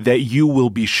that you will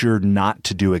be sure not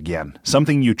to do again?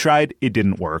 Something you tried, it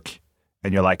didn't work,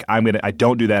 and you're like, I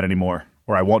don't do that anymore,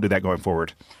 or I won't do that going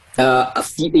forward. I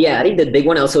think the big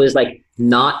one also is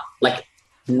not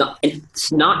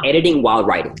editing while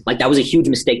writing. Like, that was a huge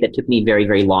mistake that took me very,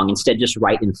 very long. Instead, just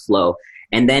write and flow,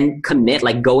 and then commit.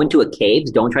 Like, go into a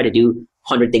cave. Don't try to do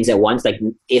 100 things at once. Like,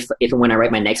 if and when I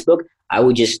write my next book, I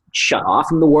would just shut off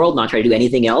from the world, not try to do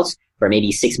anything else for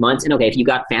maybe 6 months. And okay, if you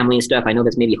got family and stuff, I know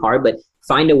that's maybe hard, but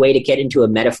find a way to get into a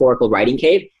metaphorical writing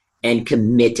cave and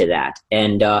commit to that.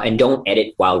 And don't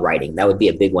edit while writing. That would be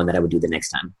a big one that I would do the next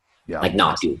time. Yeah. Like,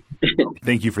 not do.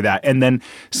 Thank you for that. And then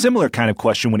similar kind of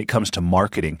question when it comes to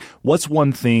marketing. What's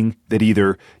one thing that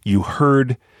either you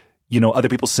heard, other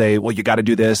people say, well, you got to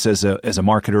do this as a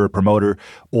marketer or promoter,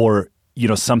 or,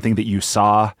 something that you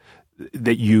saw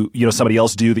that somebody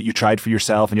else do that you tried for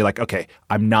yourself and you're like, okay,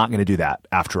 I'm not going to do that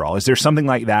after all. Is there something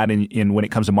like that in when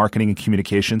it comes to marketing and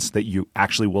communications that you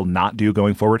actually will not do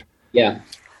going forward? Yeah.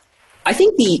 I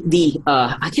think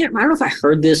I don't know if I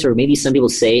heard this or maybe some people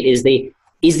say it, is the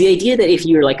idea that if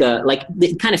you're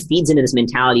it kind of feeds into this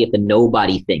mentality of the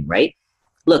nobody thing, right?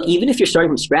 Look, even if you're starting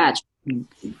from scratch,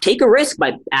 take a risk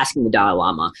by asking the Dalai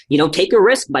Lama, take a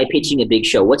risk by pitching a big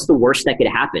show. What's the worst that could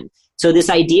happen? So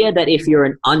this idea that if you're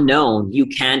an unknown, you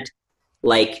can't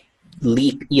leap,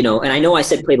 and I know I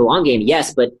said play the long game,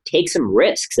 yes, but take some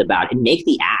risks about it and make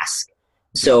the ask.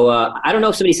 So I don't know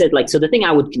if somebody said so the thing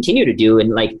I would continue to do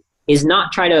and is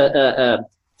not try to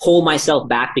hold myself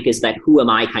back because that who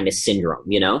am I kind of syndrome,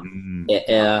 Mm-hmm.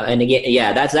 And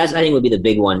again, that's I think would be the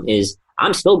big one is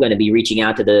I'm still going to be reaching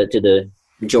out to the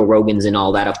Joe Rogans and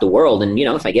all that of the world. And,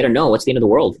 if I get a no, what's the end of the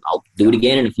world? I'll do it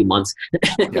again in a few months.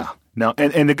 Yeah. No,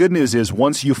 and the good news is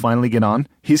once you finally get on,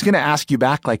 he's going to ask you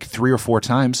back 3 or 4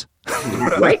 times.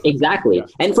 Right, exactly. Yeah.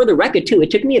 And for the record, too, it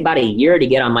took me about a year to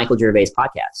get on Michael Gervais'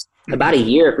 podcast. About a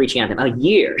year of reaching out to him, about a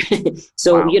year.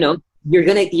 So, wow. You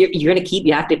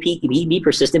have to be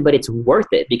persistent, but it's worth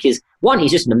it because one,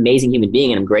 he's just an amazing human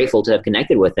being and I'm grateful to have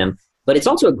connected with him, but it's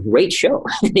also a great show.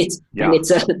 So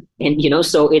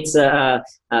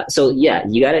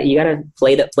you gotta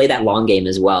play that long game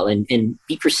as well and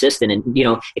be persistent. And,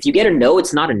 if you get a no,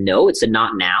 it's not a no, it's a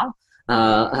not now.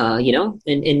 There'll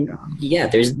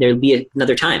be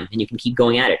another time and you can keep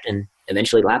going at it and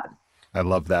eventually it'll happen. I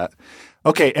love that.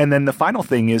 Okay, and then the final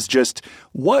thing is just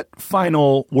what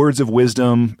final words of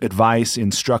wisdom, advice,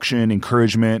 instruction,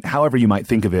 encouragement, however you might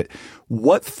think of it,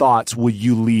 what thoughts will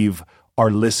you leave our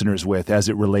listeners with as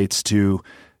it relates to,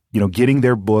 getting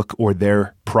their book or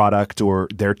their product or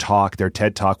their talk, their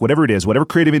TED Talk, whatever it is, whatever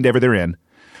creative endeavor they're in,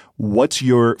 what's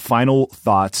your final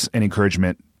thoughts and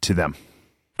encouragement to them?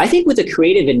 I think with a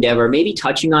creative endeavor, maybe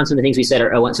touching on some of the things we said,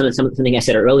 or something I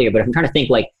said earlier, but I'm trying to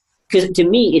think because to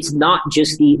me, it's not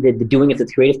just the doing of the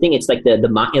creative thing. It's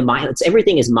it's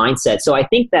everything is mindset. So I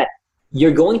think that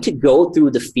you're going to go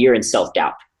through the fear and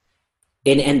self-doubt.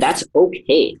 And that's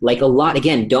okay.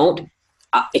 Don't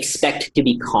expect to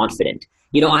be confident.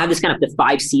 I have this kind of the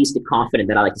 5 C's to confident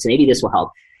that I like to say. Maybe this will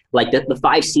help. The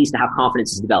 5 C's to how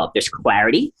confidence is developed. There's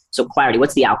clarity. So clarity,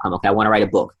 what's the outcome? Okay, I want to write a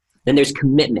book. Then there's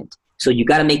commitment. So you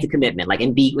got to make the commitment.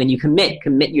 When you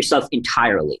commit yourself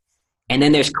entirely. And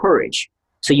then there's courage.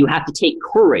 So you have to take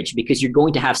courage because you're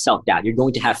going to have self-doubt. You're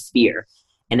going to have fear.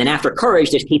 And then after courage,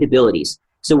 there's capabilities.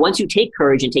 So once you take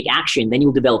courage and take action, then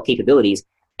you'll develop capabilities.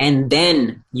 And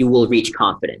then you will reach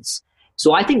confidence.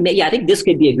 So I think this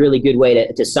could be a really good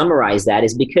way to summarize that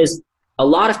is because a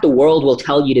lot of the world will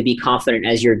tell you to be confident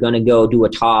as you're going to go do a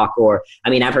talk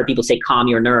I've heard people say calm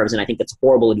your nerves and I think that's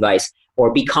horrible advice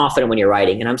or be confident when you're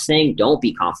writing. And I'm saying don't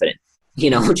be confident,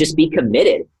 just be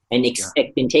committed and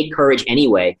expect and take courage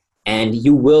anyway. And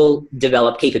you will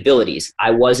develop capabilities. I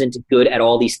wasn't good at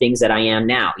all these things that I am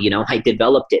now. I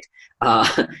developed it.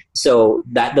 So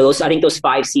I think those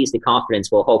 5 C's to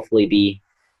confidence will hopefully be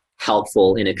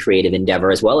helpful in a creative endeavor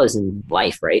as well as in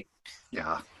life, right?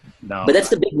 Yeah. No. But that's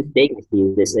the big mistake I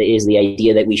see is the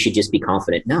idea that we should just be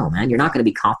confident. No, man, you're not going to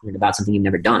be confident about something you've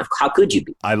never done. How could you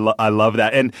be? I love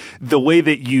that. And the way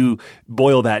that you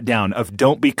boil that down of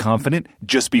don't be confident,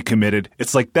 just be committed.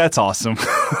 It's that's awesome.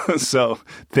 So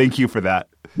thank you for that.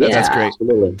 That's great.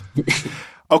 Absolutely.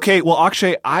 Okay. Well,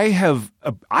 Akshay, I've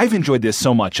enjoyed this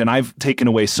so much and I've taken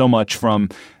away so much from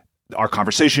our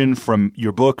conversation, from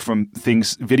your book, from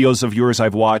videos of yours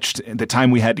I've watched, the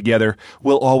time we had together.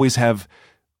 We'll always have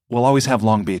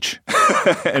Long Beach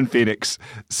and Phoenix.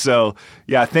 So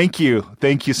yeah, thank you.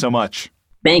 Thank you so much.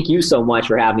 Thank you so much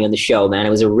for having me on the show, man.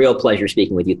 It was a real pleasure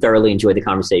speaking with you. Thoroughly enjoyed the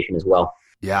conversation as well.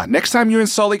 Yeah. Next time you're in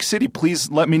Salt Lake City, please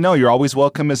let me know. You're always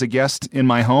welcome as a guest in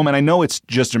my home. And I know it's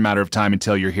just a matter of time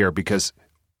until you're here because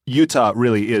Utah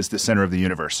really is the center of the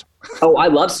universe. Oh, I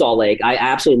love Salt Lake. I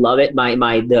absolutely love it.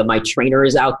 My trainer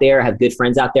is out there. I have good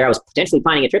friends out there. I was potentially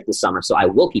planning a trip this summer, so I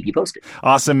will keep you posted.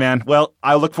 Awesome, man. Well,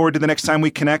 I look forward to the next time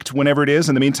we connect, whenever it is.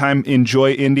 In the meantime,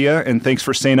 enjoy India, and thanks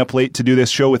for staying up late to do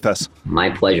this show with us. My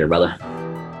pleasure, brother.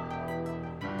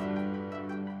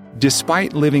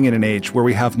 Despite living in an age where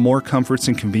we have more comforts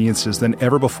and conveniences than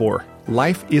ever before,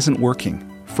 life isn't working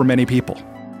for many people.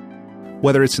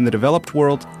 Whether it's in the developed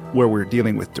world, where we're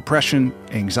dealing with depression,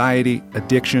 anxiety,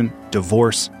 addiction,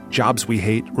 divorce, jobs we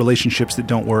hate, relationships that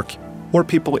don't work, or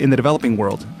people in the developing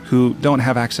world who don't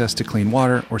have access to clean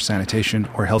water or sanitation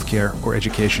or healthcare or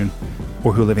education,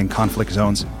 or who live in conflict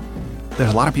zones,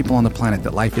 there's a lot of people on the planet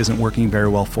that life isn't working very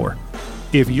well for.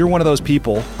 If you're one of those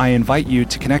people, I invite you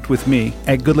to connect with me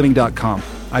at goodliving.com.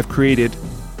 I've created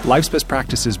Life's Best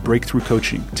Practices Breakthrough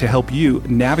Coaching to help you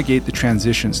navigate the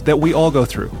transitions that we all go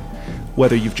through.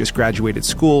 Whether you've just graduated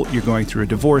school, you're going through a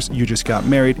divorce, you just got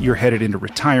married, you're headed into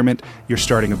retirement, you're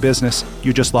starting a business,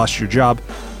 you just lost your job,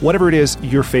 whatever it is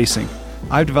you're facing,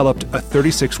 I've developed a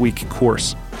 36-week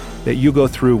course that you go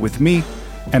through with me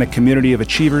and a community of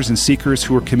achievers and seekers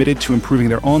who are committed to improving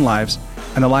their own lives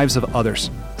and the lives of others.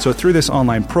 So through this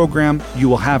online program, you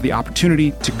will have the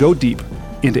opportunity to go deep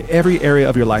into every area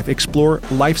of your life, explore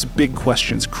life's big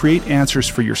questions, create answers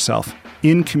for yourself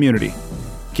in community,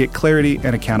 get clarity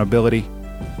and accountability.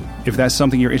 If that's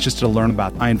something you're interested to learn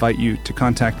about, I invite you to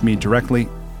contact me directly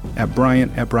at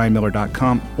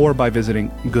brian@brianmiller.com or by visiting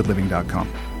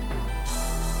goodliving.com.